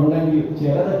 ഇതൊക്കെ ഉണ്ടെങ്കിൽ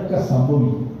ചിലതൊക്കെ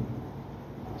സംഭവിക്കും.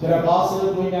 ചില ക്ലാസ്സുകൾ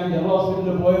പോയി ഞാൻ ജനറൽ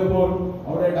ഹോസ്പിറ്റലിൽ പോയപ്പോൾ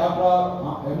അവിടെ ഡോക്ടർ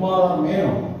MR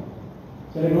മേനോ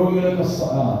ചില രോഗികളൊക്കെ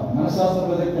മനഃശാസ്ത്ര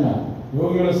വിദഗ്ധനാണ്,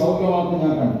 രോഗികളെ സൗഖ്യമാക്കും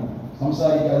ഞാൻ കണ്ടു.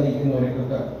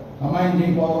 സംസാരിക്കാതിരിക്കുന്നവരൊക്കെ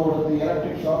കമാൻഡിങ് പവർ കൊടുത്ത്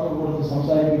ഇലക്ട്രിക് ഷോക്ക് കൊടുത്ത്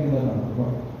സംസാരിപ്പിക്കുന്നത് കണ്ടു.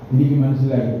 എനിക്ക്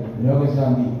മനസ്സിലായി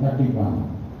രോഗശാന്തി തട്ടിപ്പാണ്.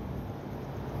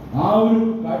 ആ ഒരു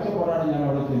കാഴ്ചപ്പാടാണ് ഞാൻ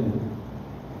അവിടെ ചെയ്യുന്നത്.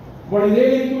 അപ്പോൾ ഇതേ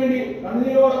എനിക്ക് വേണ്ടി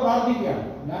കണ്ണീരോടെ പ്രാർത്ഥിക്കാം.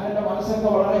 ഞാൻ എൻ്റെ മനസ്സൊക്കെ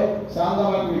വളരെ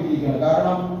ശാന്തമാക്കി വെച്ചിരിക്കുകയാണ്.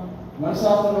 കാരണം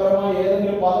മനഃശാസ്ത്രപരമായി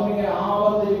ഏതെങ്കിലും പദം ഇങ്ങനെ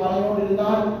ആവർത്തിച്ച്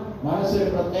പറഞ്ഞുകൊണ്ടിരുന്നാൽ മനസ്സൊരു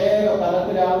പ്രത്യേക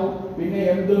തലത്തിലാകും. പിന്നെ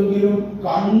എന്തെങ്കിലും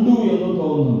കണ്ടു എന്ന്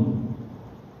തോന്നുന്നു,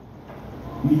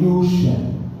 ഇലൂഷൻ,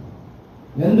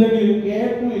 എന്തെങ്കിലും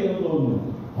കേട്ടു എന്ന് തോന്നുന്നു,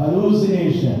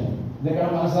 ഹലൂസിനേഷൻ.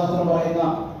 ഇതൊക്കെയാണ് മനഃശാസ്ത്രം പറയുന്ന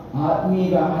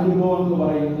ആത്മീക അനുഭവം എന്ന്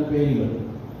പറയുന്ന പേരുകൾ.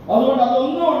 അതുകൊണ്ട്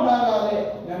അതൊന്നും ഉണ്ടാകാതെ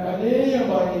ഞാൻ അനേകം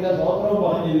പറഞ്ഞില്ല, സ്തോത്രവും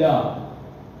പറഞ്ഞില്ല.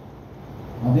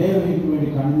 അദ്ദേഹം എനിക്ക് വേണ്ടി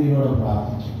കണ്ണീരോടെ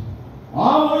പ്രാർത്ഥിച്ചു. ആ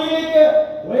മുറിയിലേക്ക്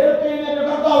ഉയർത്തെഴുന്നേറ്റ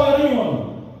കർത്താവ് ഇറങ്ങി വന്നു.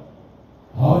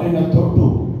 അവനെന്നെ തൊട്ടു.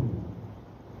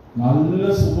 നല്ല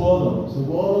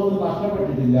സുബോധമൊന്നും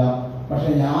നഷ്ടപ്പെട്ടിട്ടില്ല. പക്ഷെ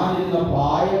ഞാനിരുന്ന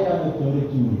പായക്കങ്ങ്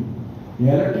തെറിച്ചു പോയി.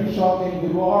 ഇലക്ട്രിക് ഷോക്ക് എനിക്ക്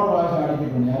ഒരുപാട് പ്രാവശ്യം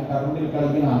അടിച്ചിട്ടുണ്ട്. ഞാൻ കറണ്ടിൽ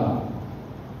കളിക്കുന്ന ആളാണ്.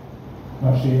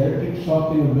 പക്ഷെ ഇലക്ട്രിക്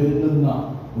ഷോക്കിന് വെല്ലുന്ന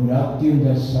ഒരു അത്യന്ത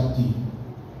ശക്തി,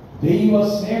 ദൈവ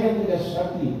സ്നേഹത്തിന്റെ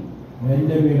ശക്തി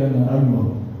എൻ്റെ മേലെ നിറഞ്ഞു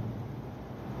വന്നു.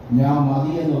 ഞാൻ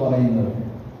മതിയെന്ന് പറയുന്നത്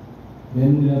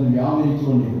എന്നിലത്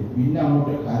വ്യാപരിച്ചുകൊണ്ടിരുന്നു. പിന്നെ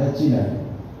അങ്ങോട്ട് കരച്ചിലായി.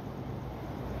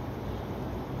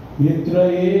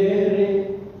 ഇത്രയേറെ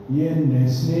എന്നെ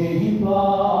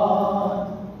സ്നേഹിപ്പാൻ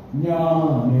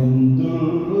ഞാൻ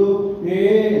എന്തുള്ളു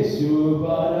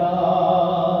യേശുവരാ,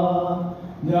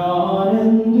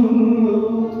 ഞാനെന്തുള്ളു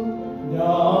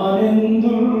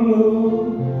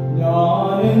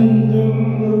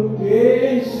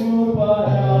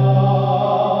യേശുവരാ.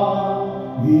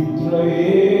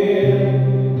 ഇത്രയേറെ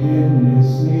എന്നെ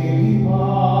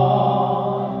സ്നേഹിപ്പാൻ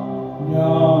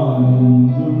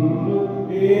ഞാനെന്തുള്ളു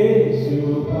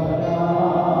യേശുവരാ.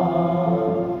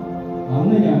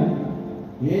 അന്ന് ഞാൻ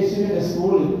യേശുവിന്റെ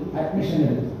സ്കൂളിൽ അഡ്മിഷൻ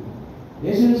എടുത്തു.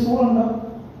 യേശുവിന്റെ സ്കൂളുണ്ട്.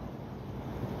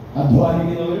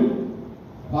 അധ്വാനിക്കുന്നവരും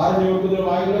ഭാരം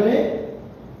ചുമക്കുന്നവരുമായുള്ളവരെ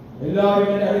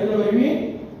എല്ലാവരും എൻ്റെ അടുക്കൽ വരുവീൻ,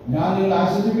 ഞാൻ നിങ്ങളെ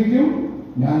ആശ്വസിപ്പിക്കും.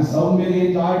 ഞാൻ സൗമ്യതയും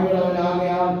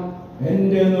താഴ്മയുള്ളവനാകയാൽ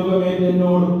എൻ്റെ നുകമേറ്റ്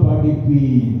എന്നോട്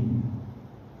പഠിപ്പീൻ.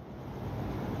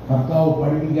 കർത്താവ്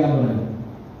പഠിപ്പിക്കാൻ തുടങ്ങി.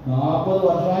 40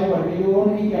 വർഷമായി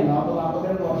പഠിപ്പിച്ചുകൊണ്ടിരിക്കുകയാണ്.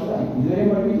 42 വർഷമായി. ഇതുവരെ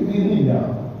പഠിപ്പിക്കുന്നില്ല.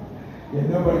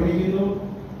 എന്നെ പഠിപ്പിക്കുന്നു,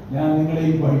 ഞാൻ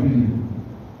നിങ്ങളെയും പഠിപ്പിക്കുന്നു.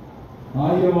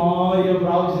 1000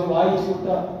 പ്രാവശ്യം വായിച്ചു വിട്ട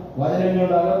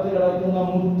വചനങ്ങളുടെ അകത്ത് കിടക്കുന്ന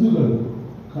മുത്തുകൾ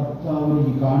കർത്താവ്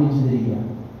എനിക്ക് കാണിച്ചു തരികയാണ്.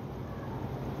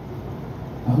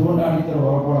 അതുകൊണ്ടാണ് ഇത്ര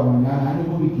ഉറപ്പോടെ ഞാൻ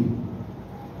അനുഭവിക്കും.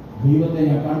 ദൈവത്തെ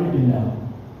ഞാൻ കണ്ടിട്ടില്ല,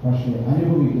 പക്ഷെ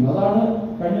അനുഭവിക്കുന്നു. അതാണ്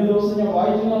കഴിഞ്ഞ ദിവസം ഞാൻ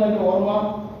വായിച്ചതാണ് എൻ്റെ ഓർമ്മ.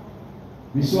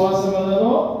 വിശ്വാസം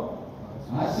എന്നതോ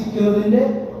ആശിക്കുന്നതിന്റെ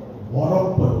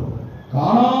ഉറപ്പ്,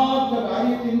 കാണാത്ത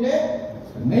കാര്യത്തിന്റെ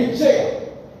നിശ്ചയം.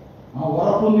 ആ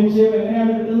ഉറപ്പും നിശ്ചയം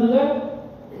എങ്ങനെയാണ് കിട്ടുന്നത്?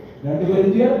 2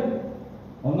 കൊരിന്ത്യർ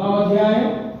 1-ാം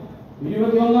അധ്യായം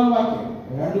 21-ാം വാക്യം.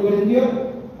 2 കൊരിന്ത്യർ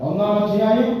 1-ാം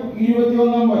അധ്യായം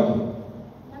 21-ാം വാക്യം.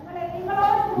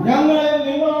 ഞങ്ങളെ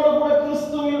നിങ്ങളോട് കൂടെ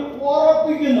ക്രിസ്തുവിൽ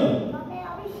ഉറപ്പിക്കുന്നത്,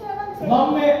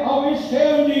 നമ്മെ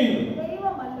അഭിഷേകം ചെയ്യുന്നത്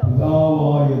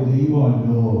പിതാവായ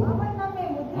ദൈവമല്ലോ.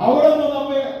 അവിടുന്ന്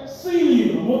നമ്മെ സീൽ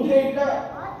ചെയ്യുന്നു, മുദ്രയിട്ട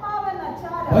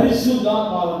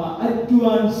പരിശുദ്ധാത്മാവെന്ന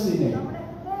അഡ്വാൻസിനെ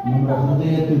നമ്മുടെ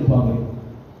ഹൃദയത്തിൽ പകരും.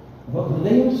 അപ്പൊ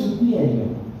ഹൃദയം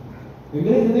ശുദ്ധിയായിരിക്കണം.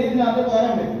 എങ്കിലും ഹൃദയത്തിനകത്ത്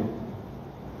വരാൻ പറ്റും.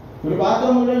 ഒരു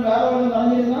പാത്രം മുഴുവൻ വേറെ വല്ലതും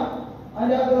നിറഞ്ഞിരുന്ന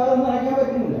അതിൻ്റെ അകത്ത് വേറെ നിറയ്ക്കാൻ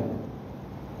പറ്റില്ല.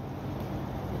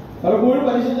 പലപ്പോഴും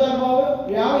പരിശുദ്ധാത്മാവ്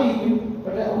വ്യാപരിക്കും,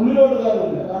 പക്ഷെ ഉള്ളിലോട്ട്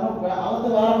കയറില്ല. കാരണം അകത്ത്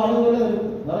വേറെ പലതുപോലെ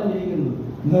നിറഞ്ഞിരിക്കുന്നത്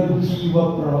നിർജീവ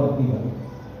പ്രവർത്തികൾ.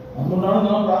 അതുകൊണ്ടാണ്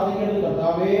നാം പ്രാർത്ഥിക്കേണ്ടത്,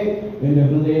 കർത്താവേ എൻ്റെ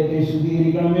ഹൃദയത്തെ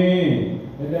ശുദ്ധീകരിക്കണമേ,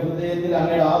 എൻ്റെ ഹൃദയത്തിൽ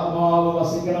അങ്ങയുടെ ആത്മാവ്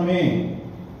വസിക്കണമേ.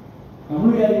 നമ്മൾ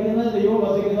വിചാരിക്കുന്നത് ദൈവം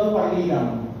വസിക്കുന്നത്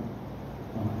പള്ളിയിലാണ്.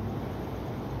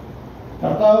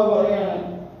 കർത്താവ് പറയാണ്,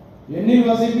 എന്നിൽ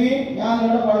വസിപ്പീൻ, ഞാൻ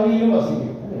നിങ്ങളുടെ പള്ളിയിലും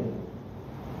വസിക്കും. അല്ലേ?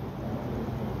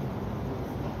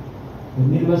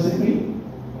 എന്നിൽ വസിപ്പീൻ,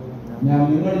 ഞാൻ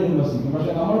നിങ്ങളിലും വസിക്കും.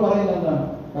 പക്ഷെ നമ്മൾ പറയുന്നത് എന്താണ്?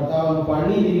 കർത്താവ് അങ്ങ്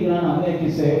പള്ളിയിൽ ഇരിക്കണമാണ് അങ്ങേക്ക്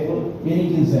സേഫ്,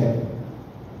 എനിക്കും സേഫ്.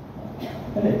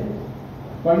 അല്ലേ?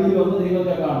 പള്ളിയിൽ വന്ന്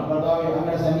ദൈവത്തെ കാണും. കർത്താവ്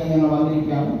അങ്ങനെ സന്നി ഞങ്ങൾ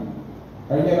വന്നിരിക്കുകയാണ്.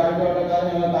 കഴിഞ്ഞ കാഴ്ചവട്ടക്കാരൻ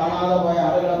ഞങ്ങൾ കാണാതെ പോയ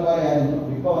ആളുകളെ പോലെ ആയിരുന്നു.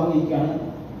 ഇപ്പൊ വന്നിരിക്കുകയാണ്,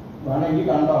 വേണമെങ്കിൽ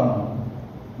കണ്ടോണം.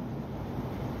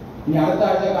 ഇനി അടുത്ത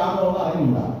ആഴ്ച കാണണമെന്ന്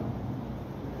അറിഞ്ഞൂടാ.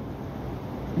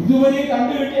 ഇതുവരെ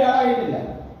കണ്ടുകിട്ടിയ ആളായിട്ടില്ല,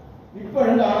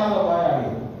 ഇപ്പോഴും കാണാതെ പോയ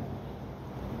ആളായിരുന്നു.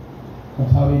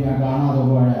 കർത്താവേ, ഞാൻ കാണാതെ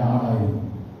പോയ ആളായിരുന്നു,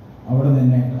 അവിടെ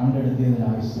നിന്നെ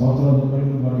കണ്ടെടുത്തിയതിനായി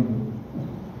സ്തോത്രം പറയുന്നു.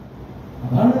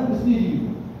 അതാണ് ക്രിസ്തീയ ജീവിതം.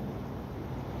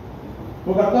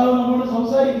 ഇപ്പൊ കർത്താവ് നമ്മോട്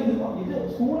സംസാരിക്കുന്നത്, ഇത്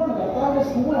സ്കൂളാണ്, കർത്താവിന്റെ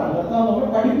സ്കൂളാണ്. കർത്താവ് നമ്മളെ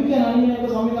പഠിപ്പിക്കാനാണ് ഇങ്ങനെയൊക്കെ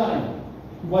സംവിധാനം.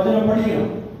 വചനം പഠിക്കണം,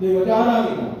 ദൈവത്തെ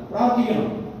ആരാധിക്കണം, പ്രാർത്ഥിക്കണം.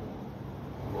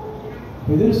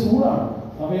 ഇതൊരു സ്കൂളാണ്.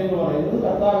 സഭയെന്ന് പറയുന്നത്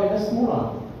കർത്താവിന്റെ സ്കൂളാണ്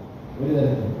ഒരു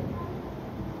തരത്തിൽ.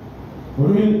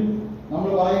 ഒടുവിൽ നമ്മൾ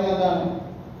പറയുന്നത് എന്താണ്?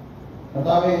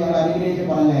 കർത്താവെ നിങ്ങൾ അനുഗ്രഹിച്ച്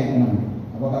പറഞ്ഞയക്കണം.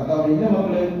 അപ്പൊ കർത്താവ്, ഇല്ല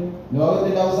മക്കള്,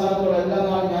 ലോകത്തിന്റെ അവസാനത്തോടെ എല്ലാ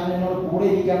നാളും ഞാൻ എന്നോട് കൂടെ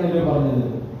ഇരിക്കാന്നല്ലേ പറഞ്ഞത്.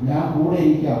 ഞാൻ കൂടെ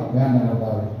ഇരിക്കാം. വേണ്ട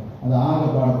കർത്താവ്, അത്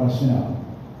ആകെപ്പാടെ പ്രശ്നമാണ്.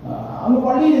 അങ്ങ്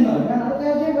പള്ളിയിൽ നിന്നാണ്, ഞാൻ അടുത്ത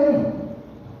ആഴ്ചയും വരും.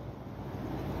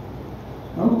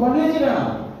 നമുക്ക് പള്ളിയിൽ വെച്ച് കാണാം.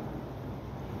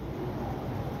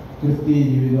 ക്രിസ്തീയ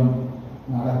ജീവിതം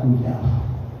നടക്കില്ല.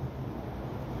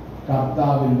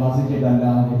 കർത്താവിൽ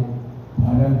വസിച്ചിട്ടല്ലാതെ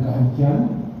ഫലം കഴിക്കാൻ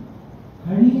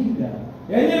കഴിയില്ല.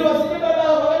 എന്നിൽ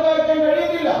വസിച്ചിട്ടല്ലാതെ ഫലം കായ്ക്കാൻ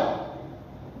കഴിയുന്നില്ല.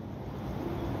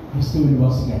 ക്രിസ്തുവിൽ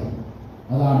വസിക്കണം.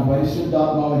 അതാണ്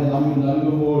പരിശുദ്ധാത്മാവിനെ നമ്മിൽ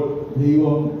നൽകുമ്പോൾ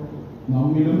ദൈവം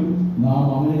നമ്മിലും നാം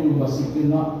അവനിലും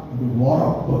വസിക്കുന്ന ഒരു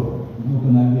ഉറപ്പ് നമുക്ക്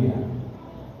നൽകുകയാണ്.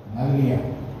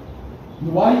 ഇത്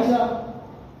വായിച്ച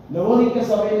ലവോദിക്യ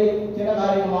സഭയിലെ ചില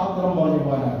കാര്യങ്ങൾ മാത്രം പറഞ്ഞു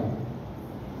പോകാനാകും.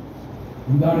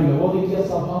 എന്താണ് ലവോദിക്യ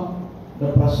സഭയുടെ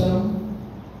പ്രശ്നം?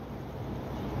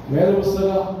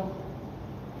 വേദപുസ്തക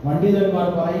പണ്ഡിതന്മാർ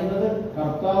പറയുന്നത്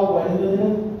കർത്താവ് വരുന്നതിന്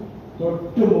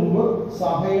തൊട്ട് മുമ്പ്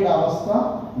സഭയുടെ അവസ്ഥ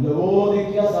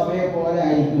ലവോദിക്യ സഭയെ പോലെ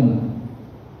ആയിരിക്കുന്നു.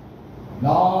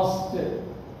 ലാസ്റ്റ്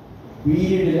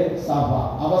പീരീഡിലെ സഭ,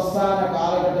 അവസാന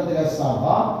കാലഘട്ടത്തിലെ സഭ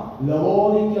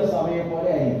ലവോദിക്യ സഭയെ പോലെ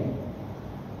ആയിരിക്കും.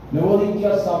 ലവോദിക്യ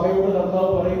സഭയോട് കർത്താവ്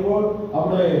പറയുമ്പോൾ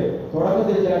അവിടെ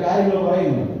തുടക്കത്തിൽ ചില കാര്യങ്ങൾ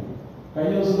പറയുന്നു.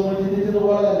 കഴിഞ്ഞ ദിവസം നമ്മൾ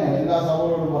ചിന്തിച്ചതുപോലെ തന്നെ എല്ലാ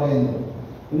സഭകളോടും പറയുന്നത്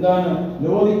എന്താണ്?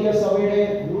 ലവോദിക്യ സഭയുടെ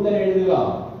ദൂതൻ എഴുതുക,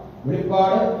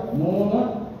 വെളിപ്പാട്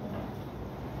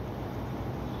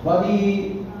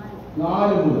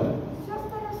 3:14 മുതൽ.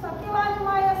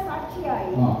 സത്യവാനുമായ സാക്ഷിയായി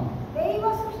ദൈവ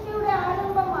സൃഷ്ടിയുടെ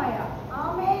ആരംഭമായ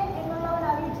ആമേൻ എന്നുള്ളവൻ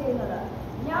അറിയി ചെയ്യുന്നത്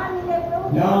ഞാൻ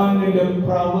നിന്റെ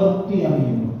പ്രവൃത്തി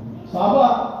അറിയുന്നു. സഭ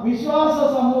വിശ്വാസ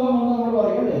സമൂഹം എന്ന് നമ്മൾ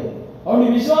പറയല്ലേ? അതുകൊണ്ട്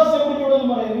വിശ്വാസത്തെക്കുറിച്ചുള്ളതെന്ന്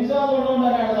പറയും. വിശ്വാസം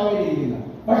ഉള്ളതുകൊണ്ടാണ് സഭയിലിരിക്കുന്നത്.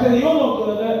 പക്ഷെ ദൈവം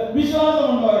നോക്കുന്നത് വിശ്വാസം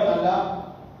ഉണ്ടോ എന്നല്ല,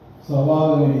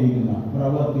 സ്വഭാവം എങ്ങനെയിരിക്കുന്ന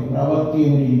പ്രവൃത്തി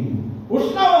എങ്ങനെയിരിക്കുന്നു.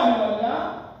 ഉഷ്ണവാനുമല്ല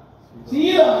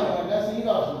ശീതവാനുമല്ല,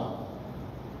 ശീതോഷ്ണ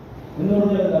എന്ന്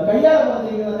പറഞ്ഞാൽ കയ്യാളെ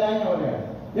പറഞ്ഞിരിക്കുന്ന തേങ്ങ പോലെയാണ്.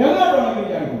 എങ്ങോട്ട് വേണമെങ്കിൽ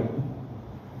ചാടിക്കും.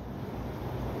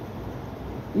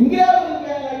 ഇംഗ്രാജ്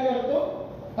കൈകെടുത്തും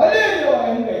അല്ലെങ്കിൽ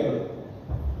കൈകെടുത്തും.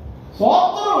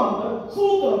 സ്വാത്രമുണ്ട്,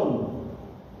 സൂത്രമുണ്ട്.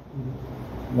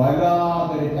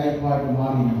 വല്ലാത്തൊരു ടൈപ്പായിട്ട്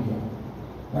മാറിയിരിക്കുക.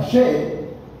 പക്ഷേ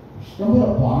ഇഷ്ടംപോലെ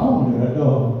പണമുണ്ട് കേട്ടോ.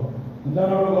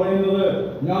 എന്താണ് അവിടെ പറയുന്നത്?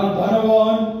 ഞാൻ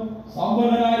ധനവാൻ,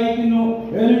 സമ്പന്നനായിരിക്കുന്നു,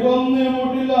 എനിക്കൊന്നിനും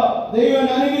മുട്ടില്ല, ദൈവം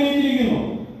അനുഗ്രഹിച്ചിരിക്കുന്നു.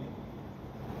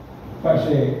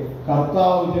 പക്ഷേ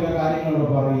കർത്താവ് ചില കാര്യങ്ങളോട്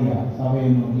പറയുക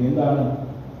സഭയിൽ നോക്കി. എന്താണ്?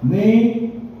 നീ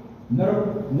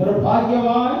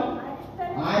നിർഭാഗ്യവാൻ,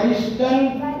 അരിഷ്ടൻ,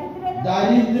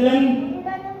 ദരിദ്രൻ,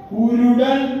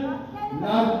 കുരുടൻ,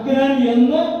 നഗ്നൻ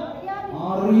എന്ന്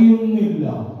അറിയുന്നില്ല.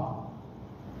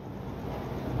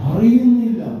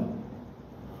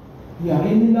 ഈ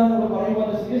അറിയുന്നില്ല എന്നൊക്കെ പറയുമ്പോൾ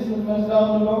സീരിയസ്നെസ്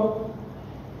മനസ്സിലാവുന്നുണ്ടോ?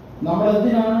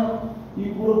 നമ്മളെന്തിനാണ് ഈ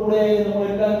കൂടെ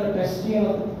നമ്മളെല്ലാം ടെസ്റ്റ്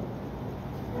ചെയ്യണത്?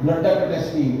 ബ്ലഡൊക്കെ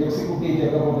ടെസ്റ്റ് ചെയ്യും, എക്സിക്യൂട്ടീവ്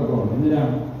ചെക്കപ്പ് ഒക്കെ ഉണ്ട്.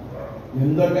 എന്തിനാണ്?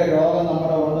 എന്തൊക്കെ രോഗം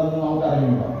നമ്മുടെ ഉണ്ടെന്ന് നമുക്ക്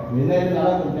അറിയുന്നുണ്ടോ? എഴുന്നേറ്റ്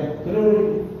നടക്കും.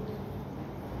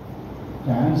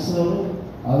 ക്യാൻസർ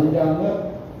അതിൻ്റെ അങ്ങ്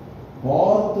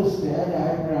 4th സ്റ്റേജ്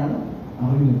ആയപ്പോഴാണ്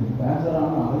അറിഞ്ഞത്. ക്യാൻസർ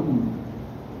ആണ്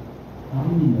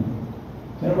അറിഞ്ഞില്ല.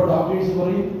 ചിലപ്പോൾ ഡോക്ടേഴ്സ്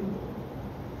പറയും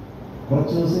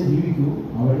കുറച്ച് ദിവസം ജീവിക്കൂ,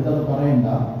 അവരെടുത്തത് പറയണ്ട,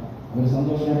 അവർ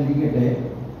സന്തോഷമായിട്ടിരിക്കട്ടെ,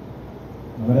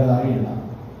 അവരത് അറിയണ്ട.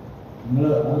 നിങ്ങൾ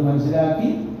അത് മനസ്സിലാക്കി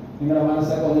നിങ്ങളുടെ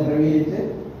മനസ്സൊക്കെ ഒന്ന് ക്രമീകരിച്ച്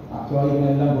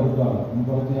ചോദിക്കുന്നതെല്ലാം കൊടുത്തോളാം,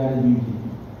 കുറച്ച് കാലം ജീവിക്കും.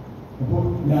 അപ്പോൾ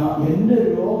എൻ്റെ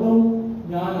രോഗം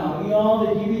ഞാൻ അറിയാതെ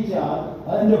ജീവിച്ചാൽ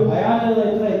അതിൻ്റെ ഭയാനകത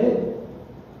എത്രയല്ലേ?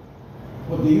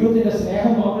 അപ്പൊ ദൈവത്തിന്റെ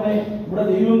സ്നേഹം നോക്കണേ. ഇവിടെ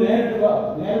ദൈവം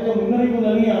നേരത്തെ മുന്നറിയിപ്പ്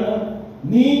നൽകിയാണ്.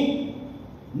 നീ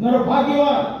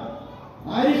നിർഭാഗ്യവാൻ,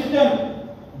 അരിഷ്ടൻ,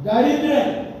 ദരിദ്രൻ,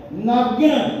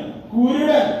 നഗ്നൻ,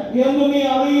 കുരുടൻ എന്ന് നീ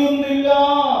അറിയുന്നില്ല.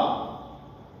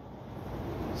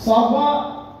 സഭ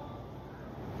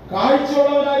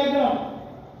കാഴ്ചയുള്ളവനായിരിക്കണം,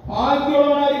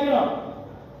 ഭാഗ്യമുള്ളവനായിരിക്കണം.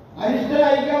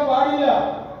 അരിഷ്ടനായിരിക്കാൻ പാടില്ല,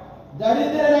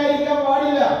 ദരിദ്രനായിരിക്കാൻ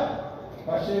പാടില്ല.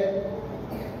 പക്ഷേ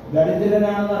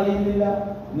ദരിദ്രനാണെന്ന് അറിയുന്നില്ല,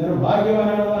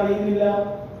 നിർഭാഗ്യവാനാണെന്ന് അറിയുന്നില്ല,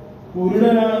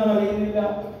 കുരുടനാണെന്ന് അറിയുന്നില്ല,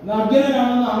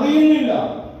 നഗ്നനാണെന്ന് അറിയുന്നില്ല.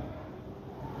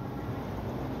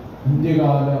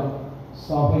 ഇന്ത്യകാല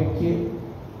സഭയ്ക്ക്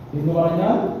എന്ന്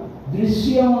പറഞ്ഞാൽ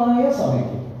ദൃശ്യമായ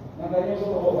സഭയ്ക്ക്, ഞാൻ കഴിഞ്ഞ ദിവസം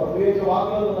ഉപയോഗിച്ച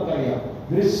വാക്കുകൾ നമുക്കറിയാം.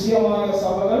 ദൃശ്യമായ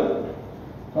സഭകൾ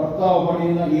കർത്താവ്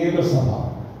പണിയുന്ന ഏക സഭ.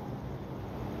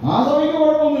 ആ സഭയ്ക്ക്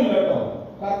കുഴപ്പമൊന്നുമില്ല കേട്ടോ.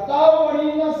 കർത്താവ്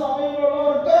പണിയുന്ന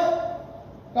സഭയിലുള്ളവർക്ക്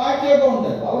കാഴ്ചയൊക്കെ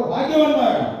ഉണ്ട്, അവർ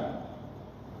ഭാഗ്യവാന്മാരാണ്.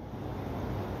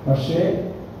 പക്ഷേ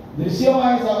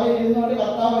ദൃശ്യമായ സഭയിൽ ഇരുന്നുകൊണ്ട്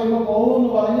കർത്താവ് വരുമ്പോൾ പോകുമെന്ന്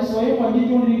പറഞ്ഞ് സ്വയം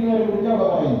വഞ്ചിച്ചുകൊണ്ടിരിക്കുന്നവരെ കുറിച്ച് അവിടെ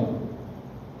പറയുന്നു.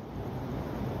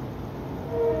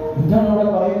 എന്താണ് അവിടെ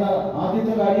പറയുന്ന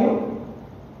ആദ്യത്തെ കാര്യം?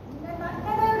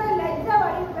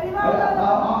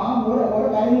 ഓരോ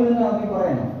കാര്യങ്ങൾ തന്നെ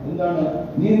പറയണം. എന്താണ്?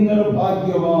 നീ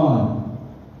നിർഭാഗ്യവാൻ.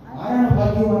 ആരാണ്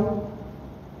ഭാഗ്യവാൻ?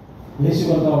 യേശു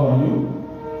കർത്താവ് പറഞ്ഞു,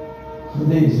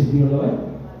 ഹൃദയശുദ്ധിയുള്ളവൻ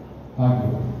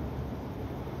ഭാഗ്യവാൻ,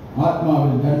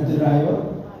 ആത്മാവിൽ ദരിദ്രരായവർ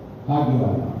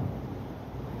ഭാഗ്യവാനാണ്,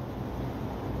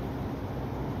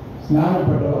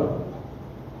 സ്നാനപ്പെട്ടവർ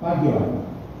ഭാഗ്യവാനാണ്.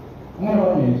 അങ്ങനെ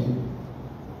പറഞ്ഞു യേശു.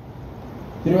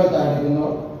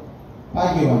 തിരുവത്താഴെടുക്കുന്നവർ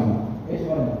ഭാഗ്യവാന്മാർ. യേശു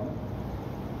പറഞ്ഞു.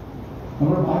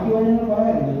 നമ്മൾ ഭാഗ്യവാന്മാർ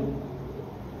പറയാറുണ്ട്.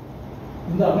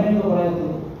 എന്താ അങ്ങനെയൊക്കെ പറയുന്നത്?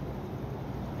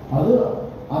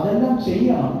 അതെല്ലാം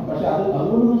ചെയ്യണം, പക്ഷെ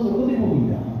അതുകൊണ്ടൊന്നും സ്വർഗ്ഗത്തിൽ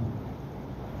പോകില്ല.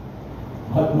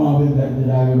 ആത്മാവിൽ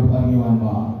ദരിദ്രരായവർ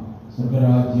ഭാഗ്യവാന്മാർ,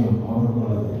 സ്വർഗരാജ്യം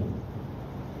അവർക്കുള്ളത്.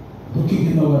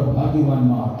 ദുഃഖിക്കുന്നവർ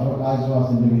ഭാഗ്യവാന്മാർ, അവർക്ക്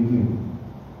ആശ്വാസം ലഭിക്കും.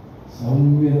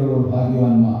 സൗമ്യതയുള്ളവർ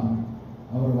ഭാഗ്യവാന്മാർ,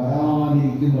 അവർ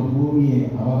വരാനിരിക്കുന്ന ഭൂമിയെ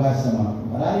അവകാശമാണ്.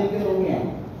 വരാനിരിക്കുന്ന ഭൂമിയാണ്.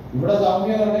 ഇവിടെ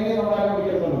സൗമ്യത ഉണ്ടെങ്കിൽ നമ്മളെ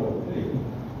പിടിച്ചെടുത്തോണ്ട് പോകും.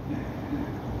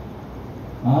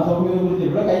 ആ സൗമ്യതയെ കുറിച്ച്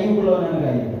ഇവിടെ കൈകൊള്ളുവാനാണ്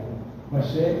കാര്യമില്ല.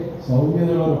 പക്ഷേ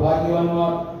സൗമ്യതയുള്ളവർ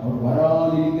ഭാഗ്യവാന്മാർ, അവർ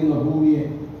വരാനിരിക്കുന്ന ഭൂമിയെ,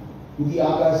 പുതിയ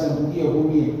ആകാശം, പുതിയ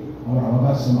ഭൂമിയെ അവർ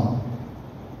അവകാശമാണ്.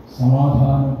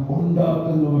 സമാധാനം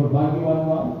ഉണ്ടാക്കുന്നവർ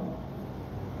ഭാഗ്യവാന്മാർ,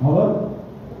 അവർ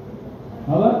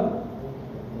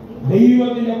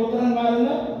ദൈവത്തിന്റെ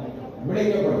പുത്രന്മാരെന്ന്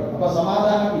വിളിക്കപ്പെടും. അപ്പൊ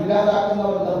സമാധാനം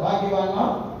ഇല്ലാതാക്കുന്നവർ നിർഭാഗ്യവാന്മാർ,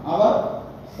 അവർ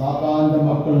സാത്താന്റെ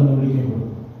മക്കൾ എന്ന് വിളിക്കപ്പെടും.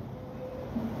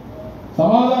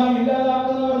 സമാധാനം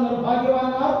ഇല്ലാതാക്കുന്നവർ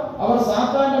നിർഭാഗ്യവാന്മാർ, അവർ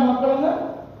സാത്താന്റെ മക്കളെന്ന്.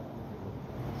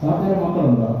 സാത്താന്റെ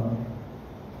മക്കളുണ്ടോ?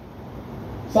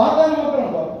 സാത്താന്റെ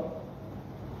മക്കളുണ്ടോ?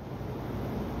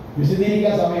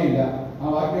 വിശദീകരിക്കാൻ സമയമില്ല. ആ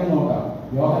വാക്യം നോക്കാം.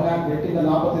 യോഹന്നാൻ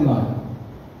 8:44.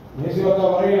 യേശുവൊക്കെ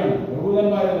പറയുകയാണ്,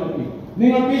 യഹൂദന്മാരെ നോക്കി,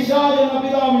 നിങ്ങൾ പിശാച് എന്ന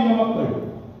പിതാവിന്റെ മക്കൾ,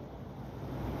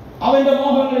 അവന്റെ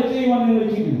മോഹങ്ങളെ ചെയ്യുവാൻ നിങ്ങൾ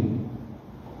ഇച്ഛിക്കുന്നു.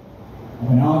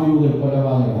 അവൻ ആദ്യം മുതൽ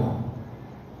കൊലപാതകനാണ്.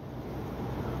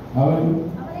 അവൻ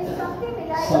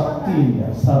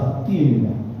സത്യമില്ല.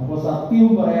 അപ്പൊ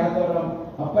സത്യവും പറയാത്തവരും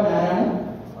അപ്പൻ ആരാണ്?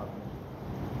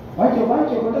 വായിച്ചോ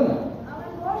പെട്ടെന്ന്.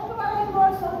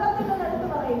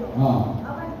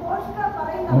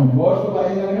 അവൻ ഭോഷ്ക്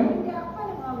പറയുന്നവനും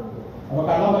അപ്പൊ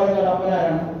കള്ളം പറയുന്നവരുടെ അപ്പൻ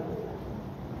ആരാണ്?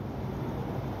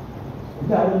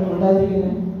 ഇതാരൊന്നും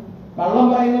ഉണ്ടായിരിക്കുന്നത്. കള്ളം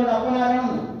പറയുന്നവരുടെ അപ്പൻ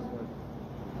ആരാണെന്ന്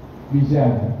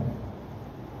വിചാരം.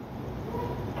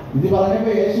 ഇത്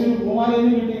പറഞ്ഞപ്പോ യേശുവിന്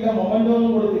പൂമാലയൊന്നും കിട്ടിയില്ല, മൊമെന്റോ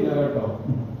ഒന്നും കൊടുത്തില്ല കേട്ടോ.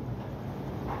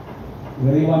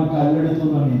 എറിയുവാൻ കല്ലെടുത്തു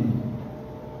എന്നാണ് ഇനി.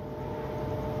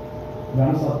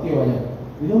 ഇതാണ് സത്യവചനം.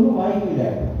 ഇതൊന്നും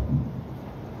വായിക്കില്ലായിരുന്നു,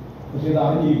 പക്ഷെ ഇത്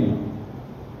അറിഞ്ഞിരിക്കണം.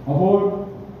 അപ്പോൾ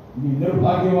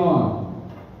നിർഭാഗ്യമാണ്.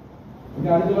 പിന്നെ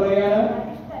അടുത്ത് പറയാണ്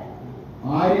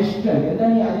അരിഷ്ടൻ.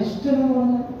 എന്താണ് ഈ അരിഷ്ടൻ എന്ന്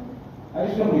പറഞ്ഞാൽ?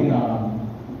 അരിഷ്ടം പിടിക്കുന്ന ആളാണ്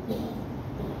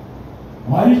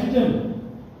അരിഷ്ടൻ.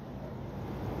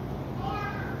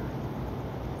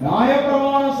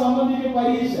 ന്യായപ്രമാണം സംബന്ധിച്ച്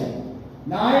പരീക്ഷ,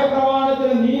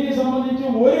 ന്യായപ്രമാണത്തിലെ നീതി സംബന്ധിച്ച്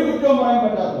ഒരു കുറ്റവും പറയാൻ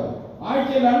പറ്റാത്തവർ,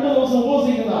 ആഴ്ചയിൽ 2 ദിവസം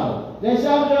ഉപവസിക്കുന്ന ആൾ,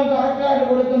 ദശാംശം കറക്റ്റായിട്ട്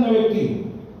കൊടുക്കുന്ന വ്യക്തി,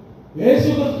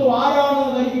 യേശുക്രിസ്തു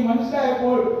ആരാണെന്ന് തനിക്ക്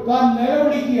മനസ്സിലായപ്പോൾ താൻ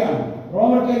നിലവിളിക്കുകയാണ്.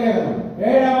 റോമർക്ക് ലേഖനം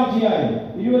 7-ാം അധ്യായം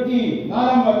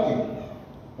 24-ാം വാക്യം.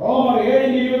 റോമർ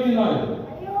 7:24.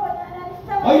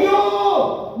 അയ്യോ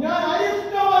ഞാൻ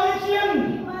അരിഷ്ട മനുഷ്യൻ,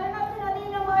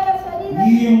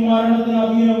 ഈ മരണത്തിന്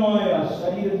അധീനമായ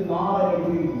ശരീരത്തിൽ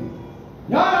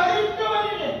ഞാൻ അരിഷ്ട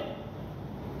മനുഷ്യൻ.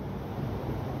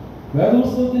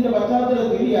 വേദപുസ്തകത്തിന്റെ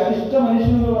പശ്ചാത്തലത്തിൽ ഈ അരിഷ്ട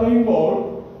മനുഷ്യൻ എന്ന് പറയുമ്പോൾ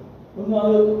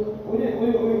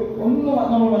ഒന്ന്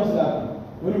നമ്മൾ മനസ്സിലാക്കണം.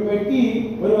 ഒരു വ്യക്തി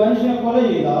ഒരു മനുഷ്യനെ കൊല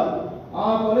ചെയ്താൽ ആ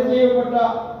കൊല ചെയ്യപ്പെട്ട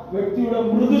വ്യക്തിയുടെ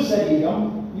മൃദു ശരീരം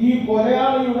ഈ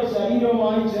കൊലയാളിയുടെ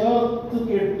ശരീരവുമായി ചേർത്ത്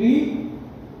കെട്ടി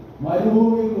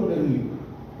മരുഭൂമിയിൽ കൊണ്ടെറിയും.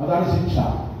 അതാണ് ശിക്ഷ.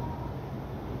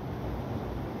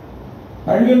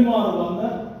 കഴുകന്മാർ വന്ന്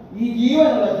ഈ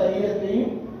ജീവനുള്ള ശരീരത്തെയും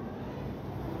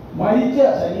മരിച്ച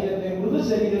ശരീരത്തെയും മൃദു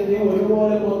ശരീരത്തെയും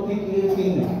ഒരുപോലെ കൊത്തിക്ക്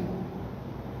തിന്നും.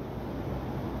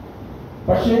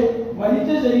 പക്ഷെ മരിച്ച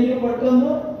ശരീരം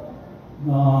പെട്ടെന്ന്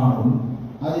നാടും,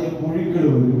 അതിന് പുഴുക്കൾ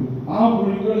വരും. ആ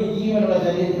പുഴുക്കൾ ഈ ജീവനുള്ള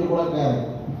ശരീരത്തിൽ കൂടെ കയറും.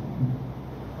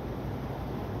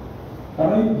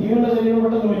 കാരണം ജീവനുള്ള ശരീരം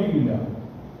പെട്ടെന്ന് മരിക്കില്ല,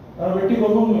 കാരണം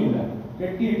വെട്ടിക്കൊന്നൊന്നുമില്ല,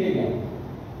 കെട്ടിയിട്ടേക്കാണ്.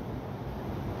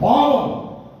 പാപം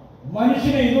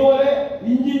മനുഷ്യനെ ഇതുപോലെ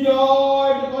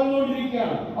ഇഞ്ചിഞ്ചായിട്ട്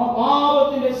കൊന്നുകൊണ്ടിരിക്കുകയാണ്. ആ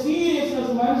പാപത്തിന്റെ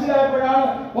സീരിയസ്നെസ് മനസ്സിലായപ്പോഴാണ്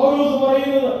പൗലോസ്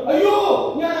പറയുന്നത്, അയ്യോ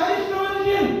ഞാൻ അരിഷ്ട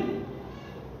മനുഷ്യൻ,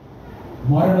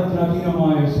 മരണത്തിന്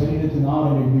അധീനമായ ശരീരത്തിൽ നാളെ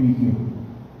ലഭിക്കും.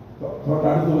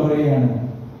 തൊട്ടടുത്ത് പറയുകയാണ്,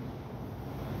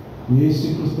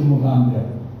 യേശുക്രിസ്തു മുഖാന്തരം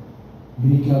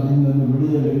എനിക്ക് അതിൽ നിന്ന്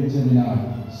വിടുതൽ ലഭിച്ചതിനാൽ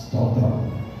സ്തോത്രം.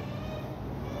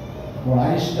 അപ്പോൾ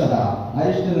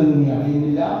അരിഷ്ടനെന്ന് നീ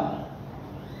അറിയുന്നില്ല,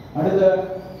 അടുത്ത്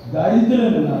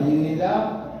ദരിദ്രനെന്ന് അറിയുന്നില്ല,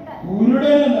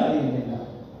 കുരുടനെന്ന് അറിയുന്നില്ല,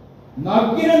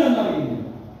 നഗ്നനെന്ന് അറിയുന്നില്ല.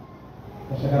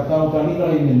 പക്ഷെ കർത്താവ്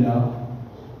തള്ളിക്കളയുന്നില്ല.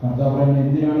 കർത്താവ് പറയുന്നത്,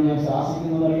 എന്തിനാണ് ഞാൻ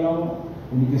ശാസിക്കുന്നത് അറിയാമോ?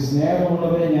 എനിക്ക്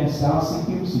സ്നേഹമുള്ളവരെ ഞാൻ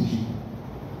ശാസിക്കും, ശിക്ഷിക്കും.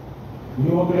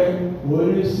 മക്കളെ,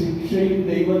 ഒരു ശിക്ഷയും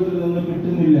ദൈവത്തിൽ നിന്ന്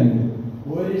കിട്ടുന്നില്ലെങ്കിൽ,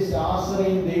 ഒരു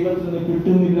ശാസനയും ദൈവത്തിൽ നിന്ന്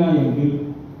കിട്ടുന്നില്ല എങ്കിൽ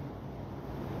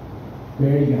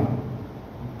പേടിക്കണം.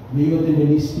 ദൈവത്തിന്റെ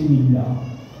ലിസ്റ്റിലില്ല.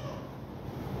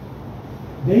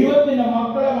 ദൈവത്തിന്റെ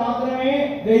മക്കളെ മാത്രമേ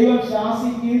ദൈവം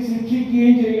ശാസിക്കുകയും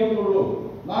ശിക്ഷിക്കുകയും ചെയ്യത്തുള്ളൂ.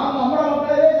 നാം നമ്മുടെ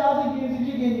മക്കളെ ശാസിക്കുകയും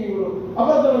ശിക്ഷിക്കുകയും ചെയ്യുള്ളൂ.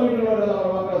 അപ്പുറത്തുള്ള വീട്ടിലുള്ളവരെ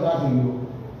നമ്മുടെ മക്കളെ ശാസിക്കൂ.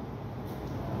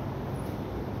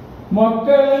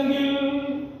 മക്കളെങ്കിൽ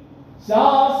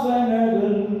ശാസനകൾ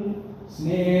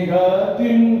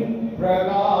സ്നേഹത്തിൻ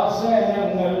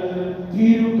പ്രകാശനങ്ങൾ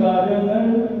തിരുകരങ്ങൾ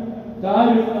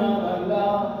താഴുന്ന നല്ല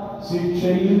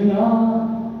ശിക്ഷയിൽ ഞാൻ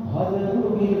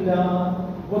പതറുകില്ല.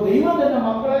 അപ്പൊ ദൈവം തന്നെ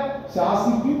മക്കളെ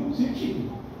ശാസിക്കും ശിക്ഷിക്കും.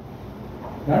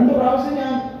 2 പ്രാവശ്യം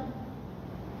ഞാൻ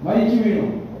മരിച്ചു വീണു,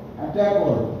 അറ്റാക്ക്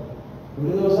വന്നു.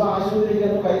 ഒരു ദിവസം ആശുപത്രിയിൽ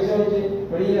ചെന്ന് പൈസ വെച്ച്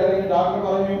വെളിയിൽ ഇറങ്ങി ഡോക്ടർ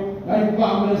പറഞ്ഞു ഞാൻ ഇപ്പൊ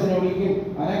ആംബുലൻസിനെ വിളിക്കും,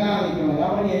 അനങ്ങാൻ നിൽക്കണം. ഞാൻ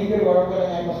പറഞ്ഞു എനിക്കൊരു കുഴപ്പമില്ല,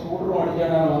 ഞാൻ ഇപ്പൊ സ്കൂട്ടർ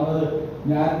ഓടിച്ചാണ് വന്നത്,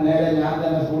 ഞാൻ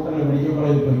തന്നെ സ്കൂട്ടറിൽ മെഡിക്കൽ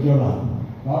കോളേജിൽ പൊയ്ക്കോളാം.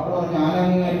 ഡോക്ടർ പറഞ്ഞു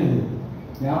അനങ്ങരുത്.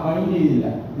 ഞാൻ മൈൻഡ് ചെയ്തില്ല.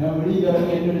 ഞാൻ വെളിയിൽ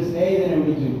ഇറങ്ങി എൻ്റെ ഒരു സ്നേഹിതനെ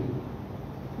വിളിച്ചു.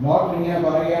 ഡോക്ടർ ഇങ്ങനെ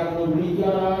പറയുകയാണെന്ന്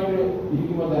വിളിക്കാനായിട്ട്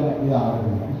ഇരിക്കുമ്പോൾ തന്നെ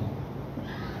ഇതാകുന്നു.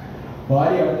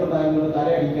 ഭാര്യ അടുത്തുണ്ടായിരുന്നത്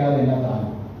തലയടിക്കാതെ ഇല്ലാത്താണ്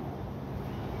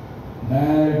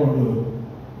നേരെ കൊണ്ടുപോയി.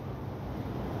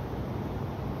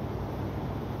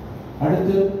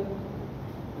 അടുത്ത്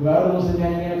വേറെ ദിവസം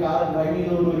ഞാൻ ഇങ്ങനെ കാർ ഡ്രൈവ്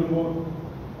ചെയ്തുകൊണ്ട് വരുമ്പോൾ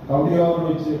കൗടിയോട്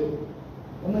വെച്ച്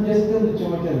ഒന്ന് ജസ്റ്റ് ഒന്ന്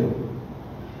ചുമറ്റത്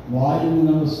വായിൽ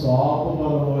നിന്ന് സ്വാപ്പ്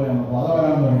പദം പോലെയാണ് പത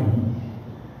വരാൻ തുടങ്ങി.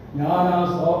 ഞാൻ ആ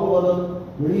സ്വാപ്പ് പദം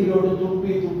വെളിയിലോട്ട്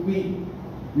തുപ്പി തുപ്പി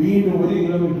വീണ്ടും 1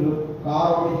 കിലോമീറ്റർ കാർ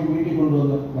ഓടിച്ച് വീട്ടിൽ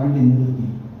കൊണ്ടുവന്ന് വണ്ടി നിർത്തി.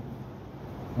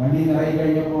 വണ്ടി നിറയി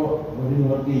കഴിഞ്ഞപ്പോൾ ഒരു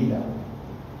നിവർത്തിയില്ല.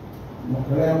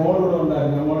 മക്കളെ മോളോട്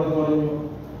ഉണ്ടായിരുന്നു. മോളോട് പറഞ്ഞു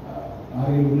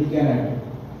ആരെയും വിളിക്കാനായിട്ട്.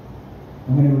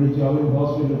 അങ്ങനെ വിളിച്ചു. അവർ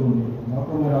ഹോസ്പിറ്റലിൽ കൊണ്ടുപോയി.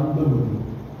 ഡോക്ടർമാർ അന്തം വിട്ടു.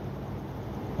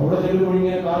 അവിടെ ചെല്ലുമ്പോൾ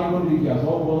ഇങ്ങനെ കാണിക്കൊണ്ടിരിക്കുക,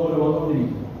 സോപ്പ് പോലെ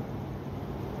വന്നുകൊണ്ടിരിക്കുക.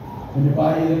 എൻ്റെ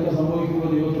ഭാര്യ ഇതൊക്കെ സംഭവിക്കുമ്പോൾ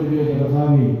ദൈവത്തോട് ചോദിച്ച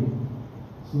കർത്താവേ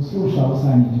ശുശ്രൂഷ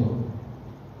അവസാനിച്ചോ?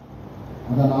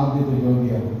 അതാണ് ആദ്യത്തെ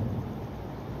ചോദ്യം.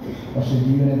 പക്ഷെ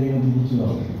ജീവനെ ദൈവം തിരിച്ചു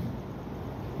തന്നു.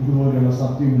 ഇതുപോലെയുള്ള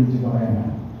സത്യം വിളിച്ച്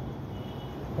പറയാനാണ്.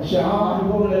 പക്ഷെ ആ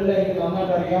അനുഭവങ്ങളെല്ലാം എനിക്ക്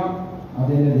നന്നായിട്ട് അറിയാം.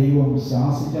 അതെന്നെ ദൈവം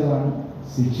ശാസിച്ചതാണ്,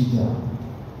 ശിക്ഷിച്ചതാണ്.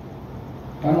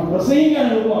 കാരണം പ്രസംഗിക്കാൻ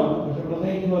എളുപ്പമാണ്, പക്ഷെ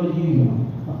പ്രസംഗിക്കുന്നവർ ജീവിക്കണം.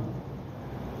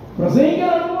 പ്രസംഗിക്കാൻ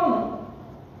എളുപ്പമാണ്.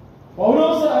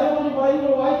 പൗലോസ് അതിനെക്കുറിച്ച്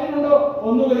പറയുന്നത് വായിക്കുന്നുണ്ടോ?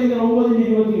 1 Corinthians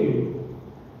 9:27.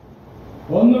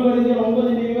 1 Corinthians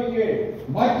 9:27.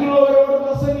 മറ്റുള്ളവരോട്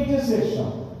പ്രസംഗിച്ച ശേഷം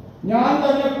ഞാൻ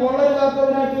തന്നെ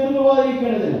കൊള്ളരുതാത്തവനായി തീർന്നു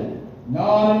പോയിരിക്കേണ്ടതിന്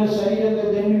ഞാൻ എന്റെ ശരീരത്തെ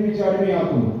ജന്മിപ്പിച്ച്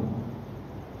അടിമയാക്കുന്നു.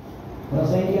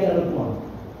 പ്രസംഗിക്കാൻ എളുപ്പമാണ്,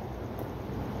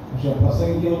 പക്ഷെ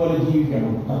പ്രസംഗിക്കുന്ന പോലെ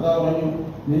ജീവിക്കണം. കർത്താവ് പറഞ്ഞു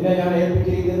നിന്നെ ഞാൻ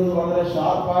ഏൽപ്പിച്ചിരിക്കുന്നത് വളരെ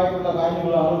ഷാർപ്പായിട്ടുള്ള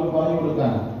കാര്യങ്ങൾ ആളുകൾക്ക് പറഞ്ഞു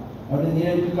കൊടുക്കാൻ. അവിടെ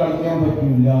നിനക്ക് കളിക്കാൻ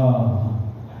പറ്റില്ല.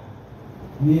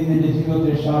 നീ നിന്റെ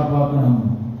ജീവിതത്തെ ഷാർപ്പാക്കണം.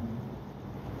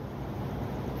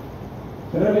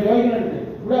 ചിലർക്ക് ചോദിക്കുന്നുണ്ട്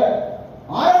ഇവിടെ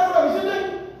ആരാണ് വിശുദ്ധൻ?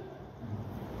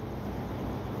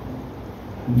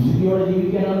 വിശുദ്ധിയോടെ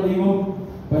ജീവിക്കാനാണ് ദൈവം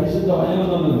പരിശുദ്ധ വചനം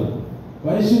തന്നത്,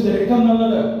 പരിശുദ്ധ രക്തം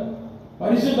തന്നത്,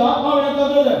 പരിശുദ്ധ ആത്മാവിനെ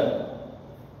തന്നത്.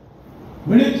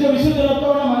 വിളിച്ച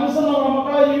വിശുദ്ധനത്തോടെ മനസ്സെന്നുള്ള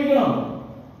മക്കളെ ജീവിക്കണം,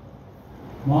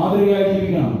 മാതൃകയായി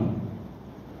ജീവിക്കണം.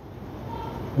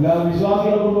 അല്ലാതെ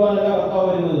വിശ്വാസികളെ കൊണ്ടുപോകാനല്ല കർത്താവ്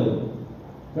വരുന്നത്.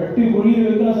 വെട്ടി കുഴിയിൽ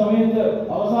വെക്കുന്ന സമയത്ത്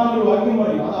അവസാനം ഒരു വാക്യം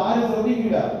പറയും, അത് ആരും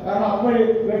ശ്രദ്ധിക്കില്ല. കാരണം അപ്പോഴും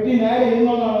വെട്ടി നേരെ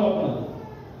ഇരുന്നോന്നാണ് നോക്കുന്നത്.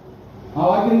 ആ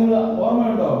വാക്യം നിങ്ങൾ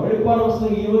ഓർമ്മയുണ്ടോ? വെളിപ്പാട്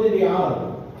പുസ്തകം 20:6.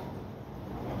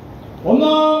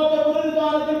 ഒന്നാമത്തെ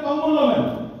പുനരുദ്ധാനത്തിൽ പങ്കുള്ളവൻ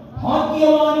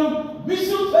ഭാഗ്യവാനും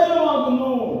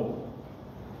വിശുദ്ധനുമാകുന്നു.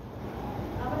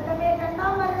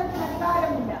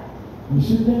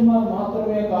 വിശുദ്ധന്മാർ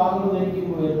മാത്രമേ കാർന്നു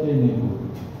ധരിക്കുമ്പോൾ ഉയർത്തെഴുന്നേൽക്കൂ.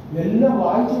 എല്ലാം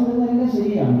വായിച്ചു വിടുന്നതെല്ലാം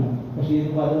ശരിയാണ്, പക്ഷെ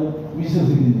ഇത് പലരും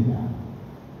വിശ്വസിക്കുന്നില്ല.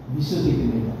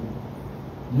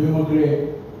 ദൈവമക്കളെ,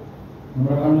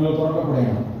 നമ്മുടെ കണ്ണുകൾ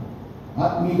തുറക്കപ്പെടണം.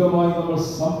 ആത്മീകമായി നമ്മൾ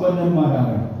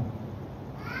സമ്പന്നന്മാരാകണം.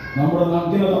 നമ്മുടെ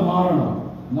നഗ്നത മാറണം.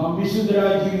 നാം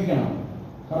വിശുദ്ധരായി ജീവിക്കണം.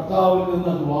 കർത്താവിൽ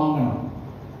നിന്ന് വാങ്ങണം.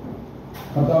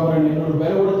 കർത്താവ് പറയുന്നത് എന്നോട്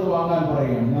വില കൊടുത്ത് വാങ്ങാൻ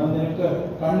പറയുകയാണ്. ഞാൻ നിനക്ക്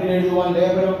കണ്ണിനെഴുതുവാൻ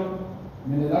ലേപനം,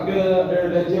 നിന്റെ നഗ്നതയുടെ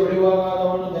ലജ്ജ വെളിവാകാതെ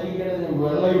വണ്ണം ധരിക്കേണ്ടതിന്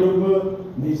വെള്ളയുടുപ്പ്,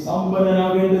 നീ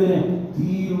സമ്പന്നനാകേണ്ടതിന്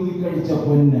തീരുതി കഴിച്ച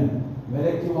പൊന്ന്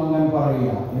വിലയ്ക്ക് വാങ്ങാൻ പറയുക.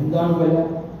 എന്താണ് വില?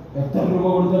 എത്ര രൂപ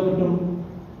കൊടുത്താൽ കിട്ടും?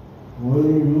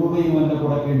 1 രൂപയും അല്ല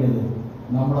കൊടുക്കേണ്ടത്.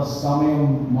 നമ്മുടെ സമയം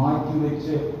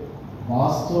മാറ്റിവെച്ച്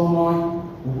വാസ്തവമായി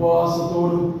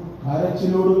ഉപവാസത്തോടും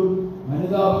കരച്ചിലോടും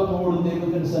അനുതാപത്തോടും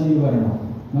ദൈവത്തിന് സന്നിധി വരണം.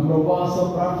 നമ്മുടെ ഉപവാസ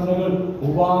പ്രാർത്ഥനകൾ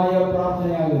ഉപായ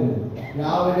പ്രാർത്ഥനയാകരുത്.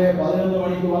 രാവിലെ 11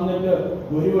 മണിക്ക് വന്നിട്ട്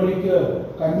 1 മണിക്ക്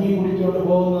കഞ്ഞി കുടിച്ചുകൊണ്ട്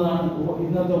പോകുന്നതാണ്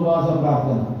ഇന്നത്തെ ഉപവാസ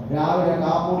പ്രാർത്ഥന. രാവിലെ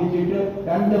കാപ്പുടിച്ചിട്ട്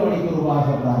 2 മണിക്കൂർ ഉപവാസ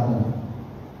പ്രാർത്ഥന.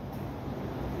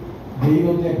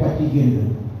 ദൈവത്തെ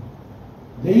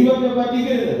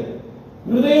പറ്റിക്കരുത്.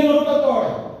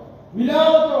 ഹൃദയനുറുക്കത്തോടെ,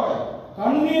 വിലാപത്തോടെ,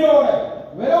 കണ്ണീരോടെ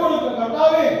വില കൊടുക്കുക.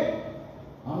 കർത്താവേ,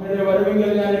 അങ്ങയുടെ വരവെങ്കിൽ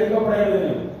ഞാൻ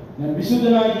എടുക്കപ്പെടേണ്ടതിന് ഞാൻ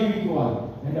വിശുദ്ധനായി ജീവിക്കുവാൻ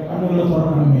എന്റെ കണ്ണുകളെ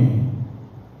തുറക്കണമേ.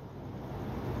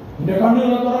 എന്റെ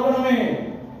കണ്ണുകളെ തുറക്കണമേ.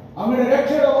 അങ്ങയുടെ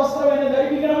രക്ഷയുടെ വസ്ത്രം എന്നെ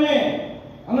ധരിപ്പിക്കണമേ.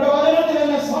 അങ്ങയുടെ വചനത്തിൽ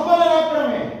എന്നെ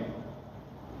സമ്പന്നനാക്കണമേ.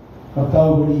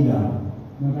 കർത്താവ് വെളിയിലാണ്.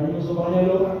 ഞാൻ കഴിഞ്ഞ ദിവസം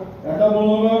പറഞ്ഞല്ലോ,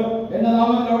 2-3 പേർ എന്റെ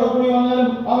നാമത്തിൽ എവിടെ കൂടി വന്നാലും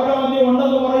അവരുടെ മധ്യ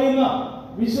ഉണ്ടെന്ന് പറയുന്ന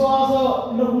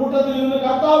വിശ്വാസത്തിന്റെ കൂട്ടത്തിൽ നിന്ന്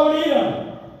കർത്താവ് വെളിയിലാണ്.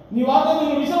 നീ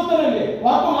വാക്കത്തിന് വിശ്വസ്തനല്ലേ,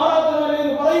 വാക്ക് മാറാത്തവനല്ലേ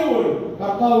എന്ന് പറയുമ്പോഴും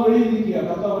കർത്താവ് വെളിയിരിക്കുക.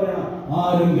 കർത്താവ് പറയണം,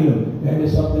 ആരെങ്കിലും എന്റെ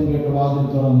ശബ്ദം കേട്ട് വാതിൽ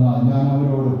തുറന്നാൽ ഞാൻ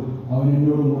അവനോടും അവൻ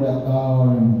എന്നോടും കൂടെ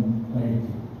അത്താഴം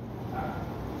കഴിക്കും.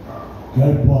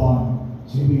 കേൾപ്പാൻ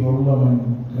ചെവിയുള്ളവൻ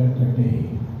കേൾക്കട്ടെ.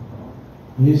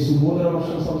 യേശു 3.5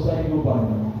 വർഷം സംസാരിക്കുമ്പോൾ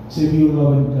പറഞ്ഞു,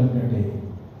 ചെവിയുള്ളവൻ കേൾക്കട്ടെ.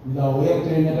 ഇതാ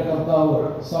ഉയർത്തെഴുന്നേറ്റ കർത്താവ്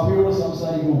സഭയോട്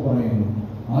സംസാരിക്കുമ്പോൾ പറയുന്നു,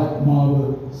 ആത്മാവ്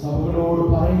സഭകളോട്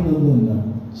പറയുന്നതെന്ന്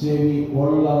ചെവി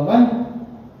ഉള്ളവൻ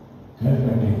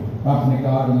കേൾക്കട്ടെ.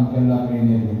 പ്രാർത്ഥനക്കാർ നമുക്ക് എല്ലാവരും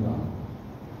എഴുന്നേൽക്കാം.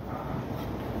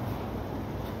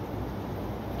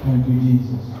 Thank you,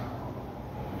 Jesus.